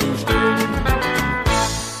aufzustehen.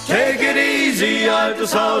 Take it easy,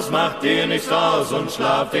 altes Haus, mach dir nichts draus und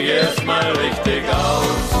schlaf dich erstmal richtig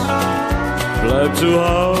aus. Bleib zu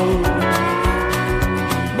Haus.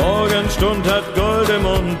 Morgenstund hat Gold im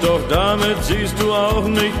Mund, doch damit siehst du auch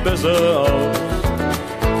nicht besser aus.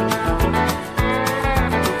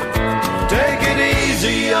 Take it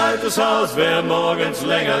easy, altes Haus, wer morgens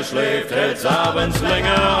länger schläft, hält's abends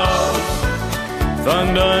länger aus.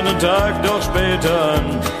 Fang deinen Tag doch später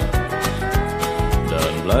an,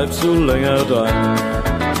 dann bleibst du länger dran.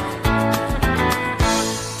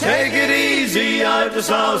 Take it easy, altes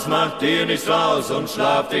Haus, mach dir nichts draus und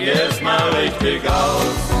schlaf dich erstmal richtig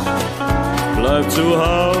aus. Bleib zu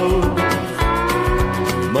Haus.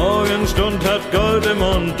 Morgenstund hat Gold im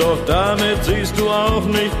Mund, doch damit siehst du auch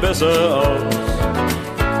nicht besser aus.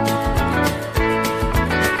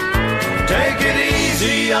 Take it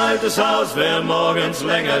easy, altes Haus, wer morgens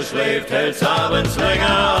länger schläft, hält's abends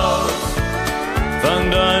länger aus.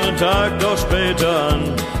 Fang deinen Tag doch später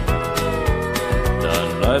an,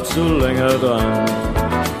 dann bleibst du länger dran.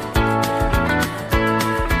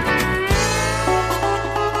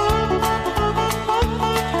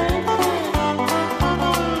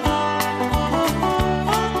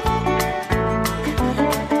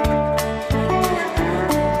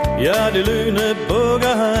 Ja, die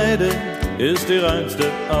Lüneburger Heide ist die reinste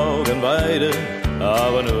Augenweide,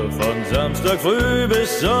 aber nur von Samstag früh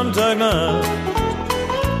bis Sonntagnacht.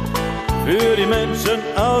 Für die Menschen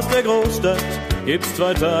aus der Großstadt gibt's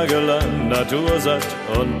 2 Tage lang Natursatt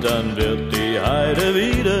und dann wird die Heide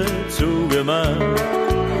wieder zugemacht.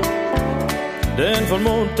 Denn von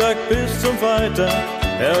Montag bis zum Freitag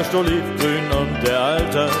herrscht Olivgrün und der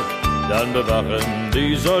Alltag, dann bewachen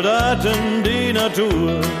die Soldaten die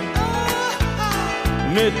Natur.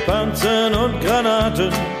 Mit Panzern und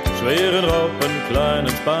Granaten, schweren Raupen, kleinen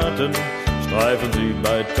Spaten, streifen sie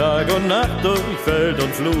bei Tag und Nacht durch Feld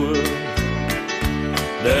und Flur.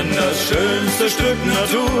 Denn das schönste Stück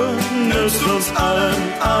Natur nützt uns allen,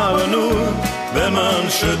 aber nur, wenn man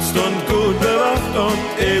schützt und gut bewacht,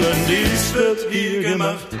 und eben dies wird hier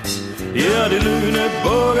gemacht. Ja, die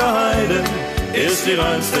Lüneburger Heide ist die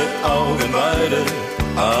reinste Augenweide,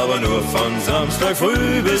 aber nur von Samstag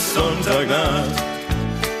früh bis Sonntagnacht.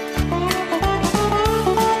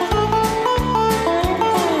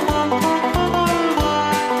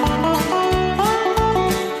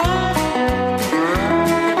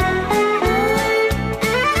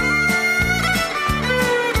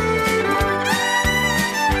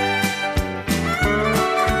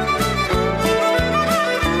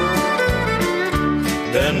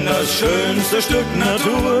 Das schönste Stück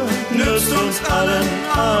Natur nützt uns allen,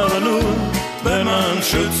 aber nur, wenn man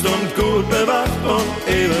schützt und gut bewacht,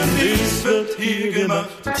 und eben dies wird hier gemacht.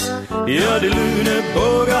 Ja, die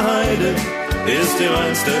Lüneburger Heide ist die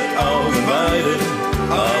reinste Augenweide,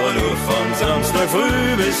 aber nur von Samstag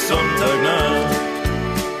früh bis Sonntagnacht.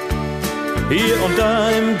 Hier und da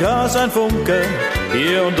im Gas ein Funke,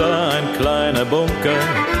 hier und da ein kleiner Bunker,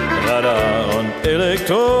 Radar und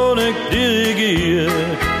Elektronik dirigiert.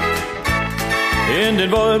 In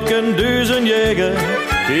den Wolken Düsenjäger,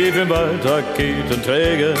 tief im Wald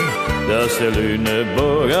Raketenträger, dass der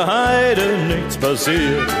Lüneburger Heide nichts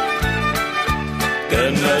passiert.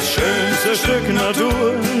 Denn das schönste Stück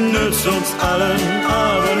Natur nützt uns allen,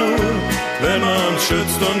 aber nur, wenn man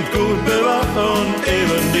schützt und gut bewacht, und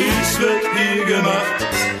eben dies wird hier gemacht.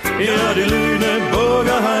 Ja, die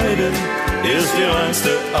Lüneburger Heide ist die reinste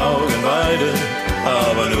Augenweide,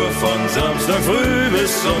 aber nur von Samstag früh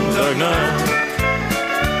bis Sonntagnacht.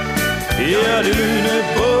 Ja, die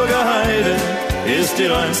Lüneburger Heide ist die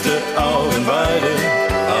reinste Augenweide,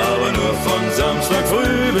 aber nur von Samstag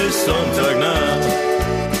früh bis Sonntagnacht.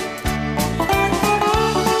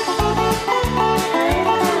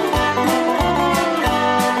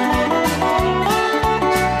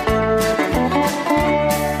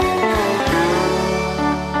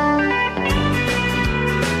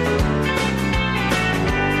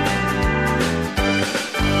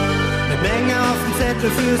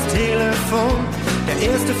 Fürs Telefon, der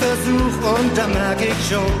erste Versuch und da merke ich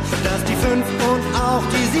schon, dass die 5 und auch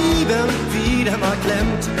die 7 wieder mal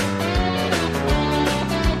klemmt.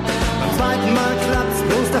 Beim zweiten Mal klappt's,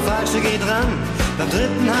 bloß der Falsche geht ran. Beim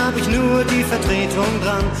dritten hab ich nur die Vertretung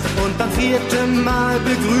dran und beim vierten Mal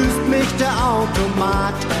begrüßt mich der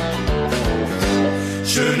Automat.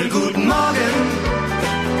 Schönen guten Morgen,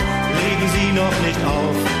 legen Sie noch nicht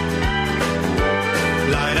auf.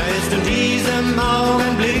 Leider ist in diesem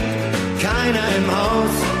Augenblick keiner im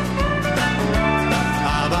Haus.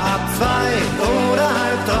 Aber ab 2 oder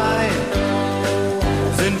halb 3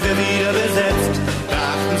 sind wir wieder besetzt.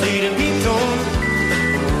 Beachten Sie den Piepton,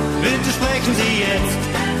 bitte sprechen Sie jetzt.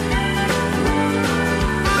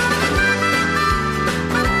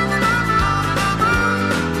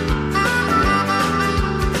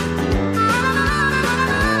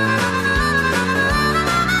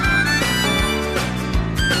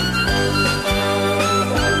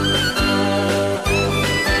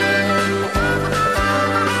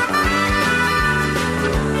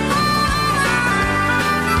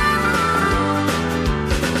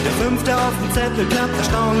 Auf dem Zettel klappt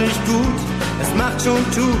erstaunlich gut. Es macht schon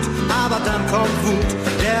tut, aber dann kommt Wut.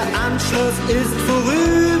 Der Anschluss ist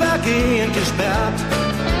vorübergehend gesperrt.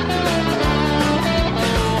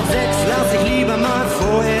 6 lass ich lieber mal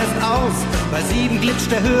vorerst aus. Bei 7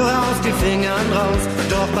 glitscht der Hörer aus den Fingern raus.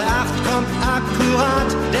 Doch bei 8 kommt akkurat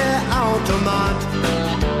der Automat.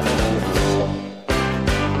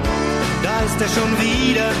 Da ist er schon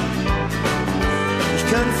wieder. Ich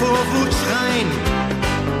könnte vor Wut schreien.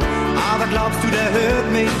 Aber glaubst du, der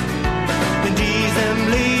hört mich in diesem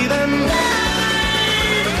Leben?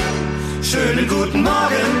 Schönen guten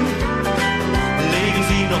Morgen, legen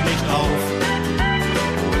Sie noch nicht auf.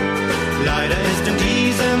 Leider ist in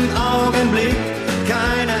diesem Augenblick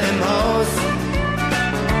keiner im Haus.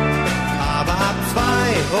 Aber ab 2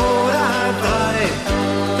 oder halb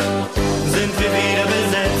 3 sind wir wieder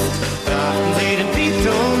besetzt. Beachten Sie den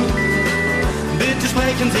Piepton, bitte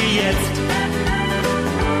sprechen Sie jetzt.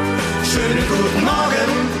 Schönen guten Morgen,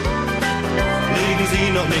 legen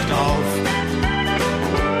Sie noch nicht auf.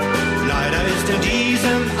 Leider ist in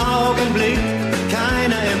diesem Augenblick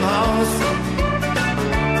keiner im Haus.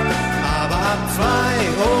 Aber ab 2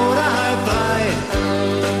 oder halb 3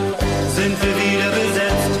 sind wir wieder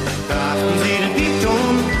besetzt. Beachten Sie den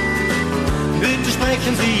Piepton, bitte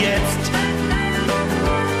sprechen Sie jetzt.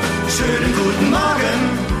 Schönen guten Morgen,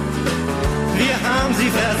 wir haben Sie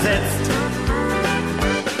versetzt.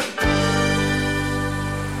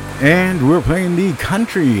 And we're playing the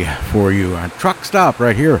country for you at Truck Stop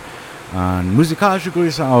right here on Musikalische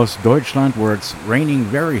Grüße aus Deutschland, where it's raining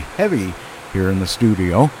very heavy here in the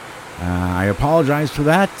studio. I apologize for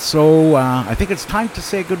that, so I think it's time to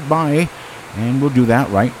say goodbye, and we'll do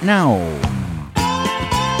that right now.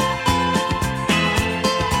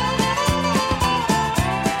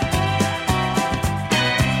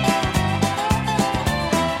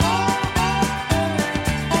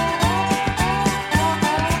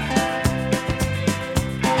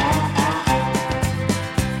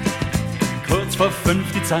 Vor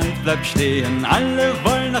 5 die Zeit bleibt stehen, alle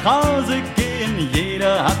wollen nach Hause gehen,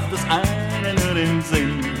 jeder hat das eine nur im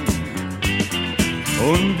Sinn.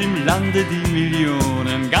 Und im Lande die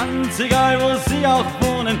Millionen, ganz egal wo sie auch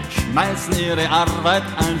wohnen, schmeißen ihre Arbeit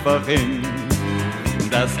einfach hin.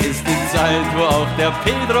 Das ist die Zeit, wo auch der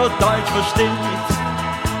Pedro Deutsch versteht,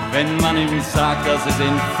 wenn man ihm sagt, dass es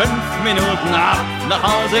in 5 Minuten ab nach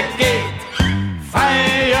Hause geht.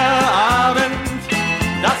 Feierabend,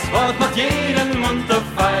 das Wort macht jeden munter.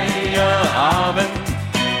 Feierabend,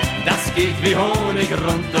 das geht wie Honig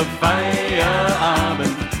runter.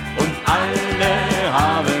 Feierabend, und alle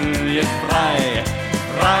haben jetzt frei,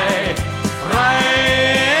 frei, frei.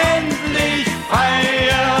 Endlich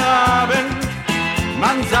Feierabend,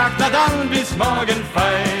 man sagt na dann bis morgen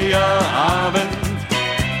Feierabend.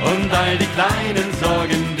 Und all die kleinen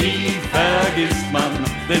Sorgen, die vergisst man,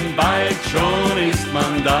 denn bald schon ist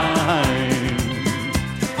man daheim.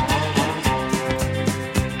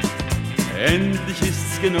 Endlich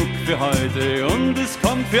ist's genug für heute und es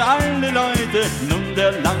kommt für alle Leute nun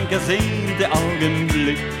der lang ersehnte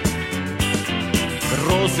Augenblick.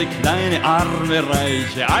 Große, kleine, arme,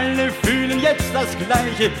 reiche, alle fühlen jetzt das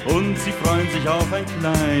Gleiche und sie freuen sich auf ein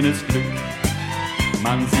kleines Glück.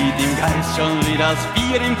 Man sieht im Geist schon, wie das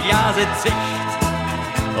Bier im Glase zischt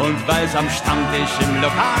und weiß am Stammtisch im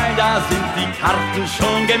Lokal, da sind die Karten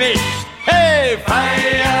schon gemischt. Hey,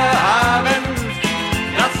 Feierabend,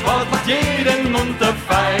 das Wort macht jeden munter.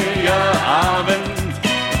 Feierabend,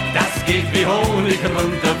 das geht wie Honig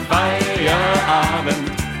runter.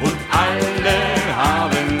 Feierabend und alle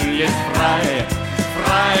haben jetzt frei,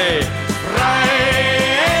 frei, frei.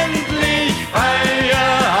 Endlich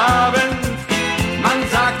Feierabend, man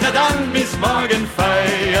sagt ja dann bis morgen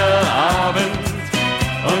Feierabend.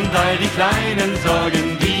 Und all die kleinen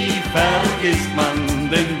Sorgen, die vergisst man,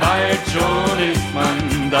 denn bald schon ist man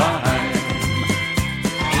daheim.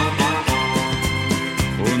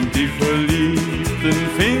 Und die Verliebten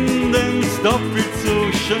finden's doppelt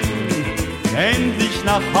so schön, endlich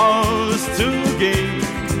nach Haus zu gehen.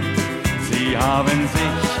 Sie haben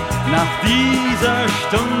sich nach dieser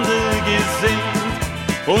Stunde gesehnt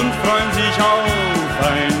und freuen sich auf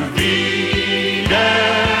ein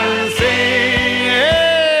Wiedersehen.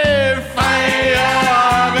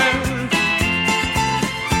 Feierabend.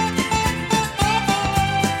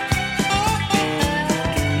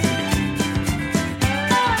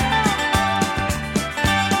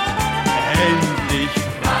 Endlich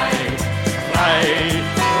frei, frei,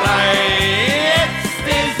 frei. Jetzt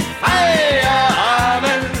ist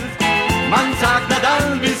Feierabend. Man sagt na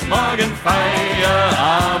dann bis morgen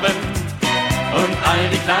Feierabend. Und all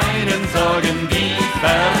die kleinen Sorgen, die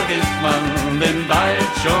vergisst man, denn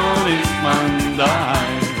bald schon ist man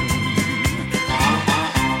daheim.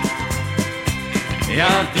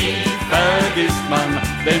 Ja, die vergisst man,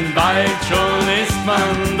 denn bald schon ist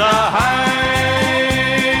man daheim.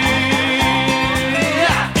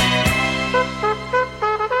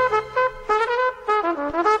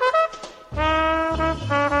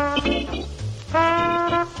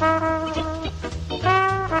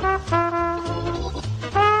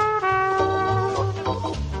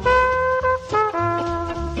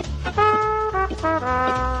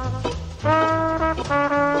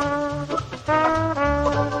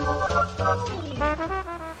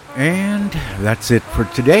 And that's it for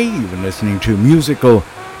today. You've been listening to musical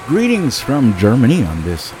greetings from Germany on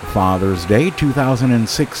this Father's Day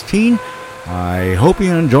 2016. I hope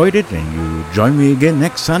you enjoyed it, and you join me again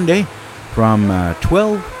next Sunday from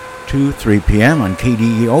 12 to 3 p.m. on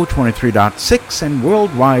KDEO 23.6 and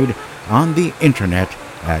worldwide on the internet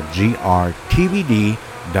at grtvd.com.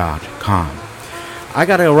 I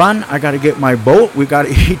gotta run. I gotta get my boat. We gotta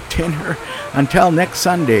eat dinner. Until next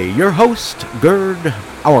Sunday, your host, Gerd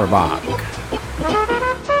Auerbach.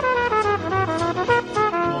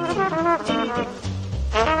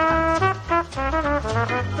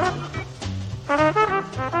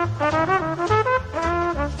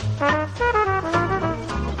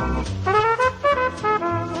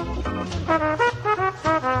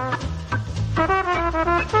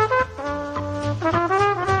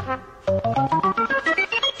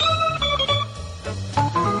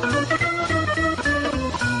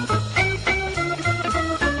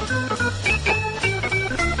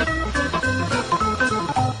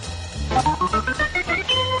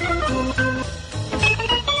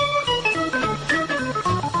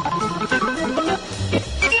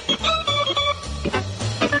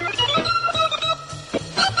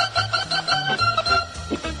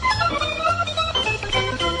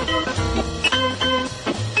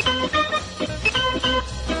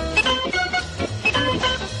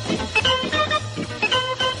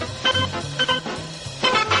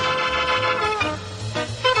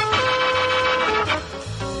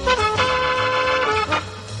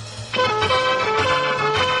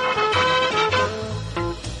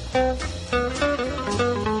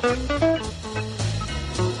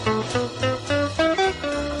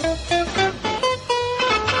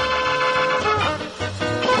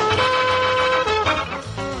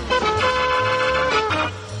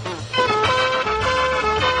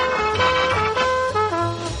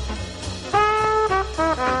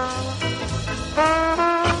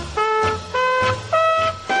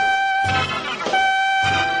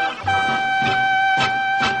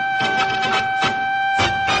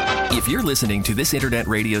 Listening to this internet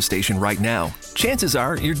radio station right now, chances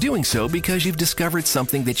are you're doing so because you've discovered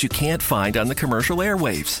something that you can't find on the commercial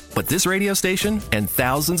airwaves. But this radio station and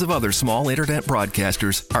thousands of other small internet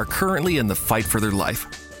broadcasters are currently in the fight for their life.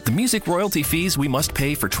 The music royalty fees we must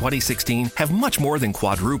pay for 2016 have much more than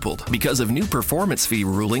quadrupled because of new performance fee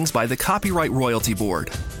rulings by the Copyright Royalty Board.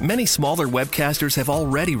 Many smaller webcasters have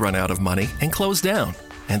already run out of money and closed down,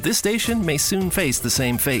 and this station may soon face the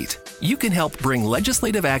same fate. You can help bring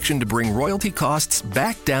legislative action to bring royalty costs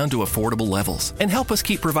back down to affordable levels and help us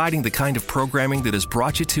keep providing the kind of programming that has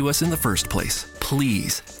brought you to us in the first place.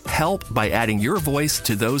 Please help by adding your voice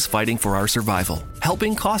to those fighting for our survival.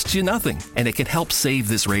 Helping costs you nothing, and it can help save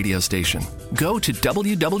this radio station. Go to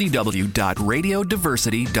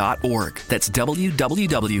www.radiodiversity.org. That's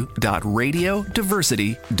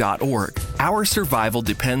www.radiodiversity.org. Our survival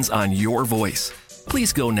depends on your voice.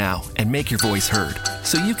 Please go now and make your voice heard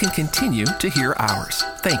so you can continue to hear ours.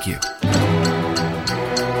 Thank you.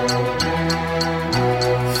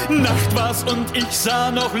 Nacht war's und ich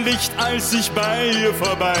sah noch Licht, als ich bei ihr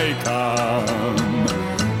vorbeikam.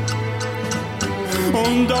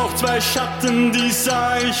 Und auch zwei Schatten, die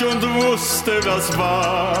sah ich und wusste, was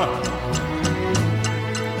war.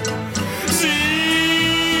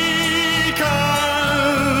 Sie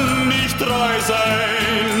kann nicht treu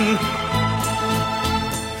sein.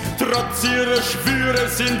 Trotz ihrer Schwüre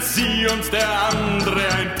sind sie und der andere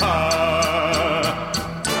ein Paar.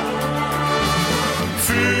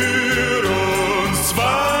 Für uns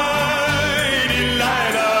zwei, die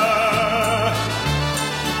leider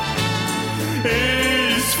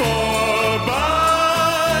ist vorbei,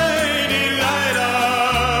 die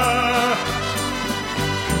leider,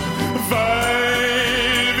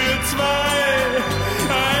 weil wir zwei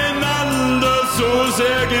einander so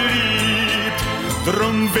sehr geliebt.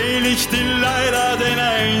 Drum wähl ich die leider, den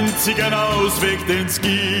einzigen Ausweg, den's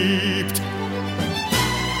gibt.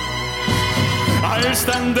 Als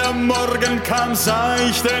dann der Morgen kam, sah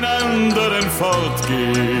ich den anderen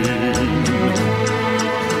fortgehen.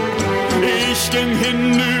 Ich ging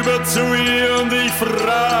hinüber zu ihr und ich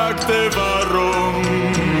fragte, warum.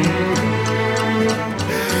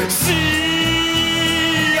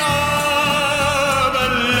 Sie aber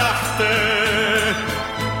lachte.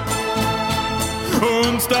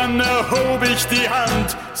 Und dann erhob ich die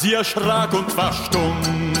Hand, sie erschrak und war stumm.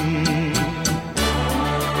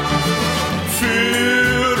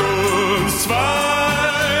 Für uns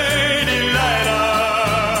zwei, die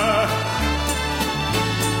leider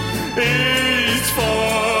ist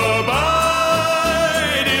vorbei,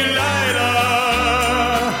 die leider.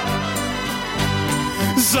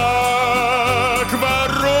 Sag,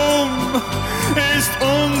 warum ist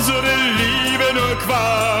unsere Liebe nur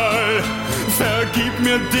Qual? Vergib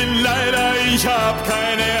mir die leider, ich hab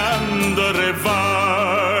keine andere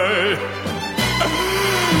Wahl.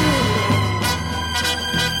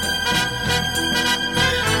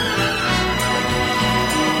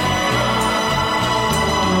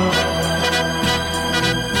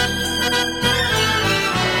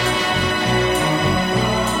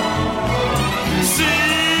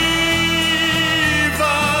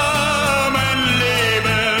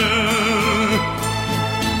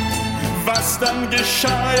 Was dann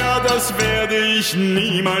geschah, ja, das werde ich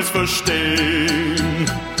niemals verstehen.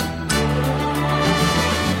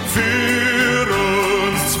 Für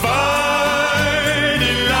uns zwei,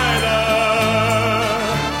 die leider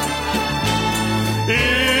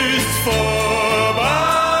ist vorbei,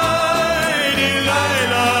 die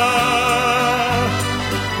leider,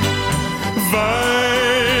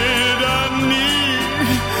 weil da nie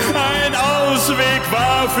ein Ausweg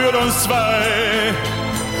war für uns zwei.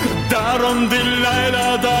 Darum die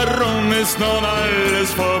leider, darum ist nun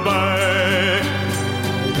alles vorbei.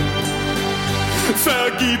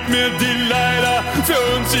 Vergib mir die leider, für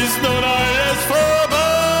uns ist nun alles vorbei.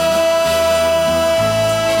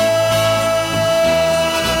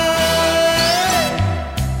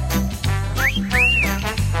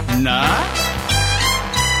 Na?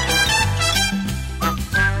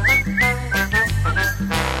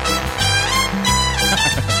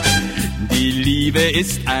 Die Liebe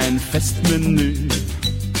ist ein Festmenü.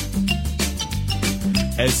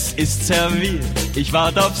 Es ist serviert, ich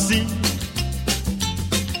warte auf sie.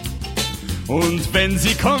 Und wenn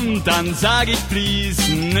sie kommt, dann sag ich please,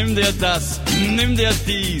 nimm dir das, nimm dir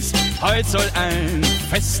dies. Heute soll ein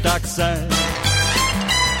Festtag sein.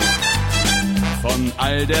 Von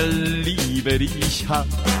all der Liebe, die ich hab,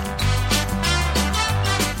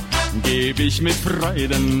 geb ich mit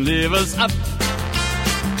Freuden Levers ab.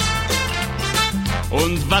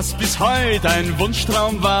 Und was bis heute ein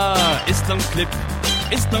Wunschtraum war, ist nun klipp,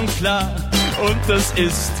 ist nun klar, und das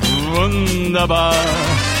ist wunderbar.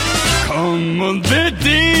 Komm und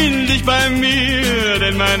bedien dich bei mir,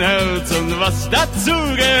 denn mein Herz und was dazu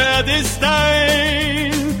gehört ist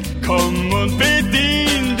dein. Komm und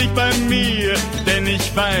bedien dich bei mir, denn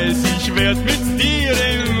ich weiß, ich werd mit dir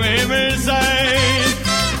im Himmel sein.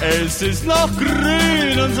 Es ist noch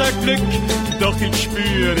grün, unser Glück, doch ich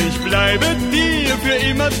spür, ich bleibe dir für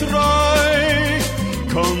immer treu.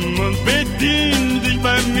 Komm und bedien dich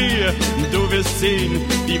bei bei mir, du wirst sehen,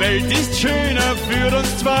 die Welt ist schöner für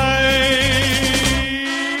uns zwei.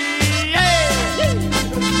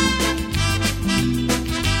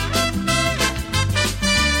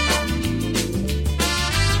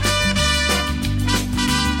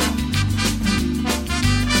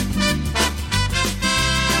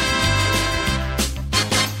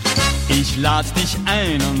 Ich lad dich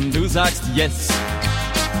ein und du sagst yes.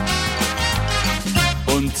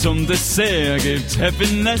 Und zum Dessert gibt's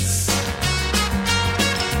Happiness.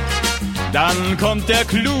 Dann kommt der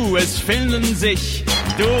Clou, es finden sich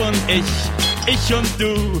du und ich und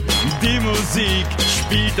du. Die Musik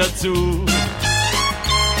spielt dazu.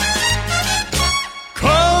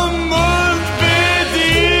 Komm und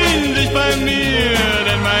bedien dich bei mir,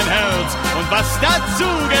 denn mein Herz und was dazu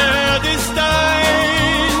gehört ist dein.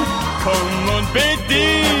 Komm und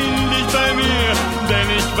bedien dich bei mir, denn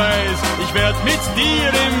ich weiß, ich werd mit dir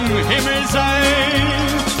im Himmel sein.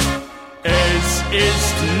 Es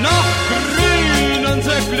ist noch grün,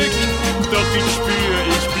 unser Glück, doch ich spür,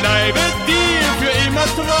 ich bleibe dir für immer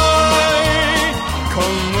treu.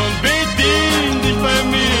 Komm und bedien dich bei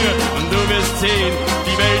mir und du wirst sehen,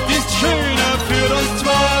 die Welt ist schöner für uns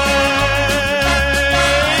zwei.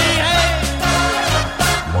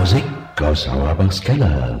 Musik aus Auerbachs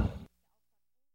Keller.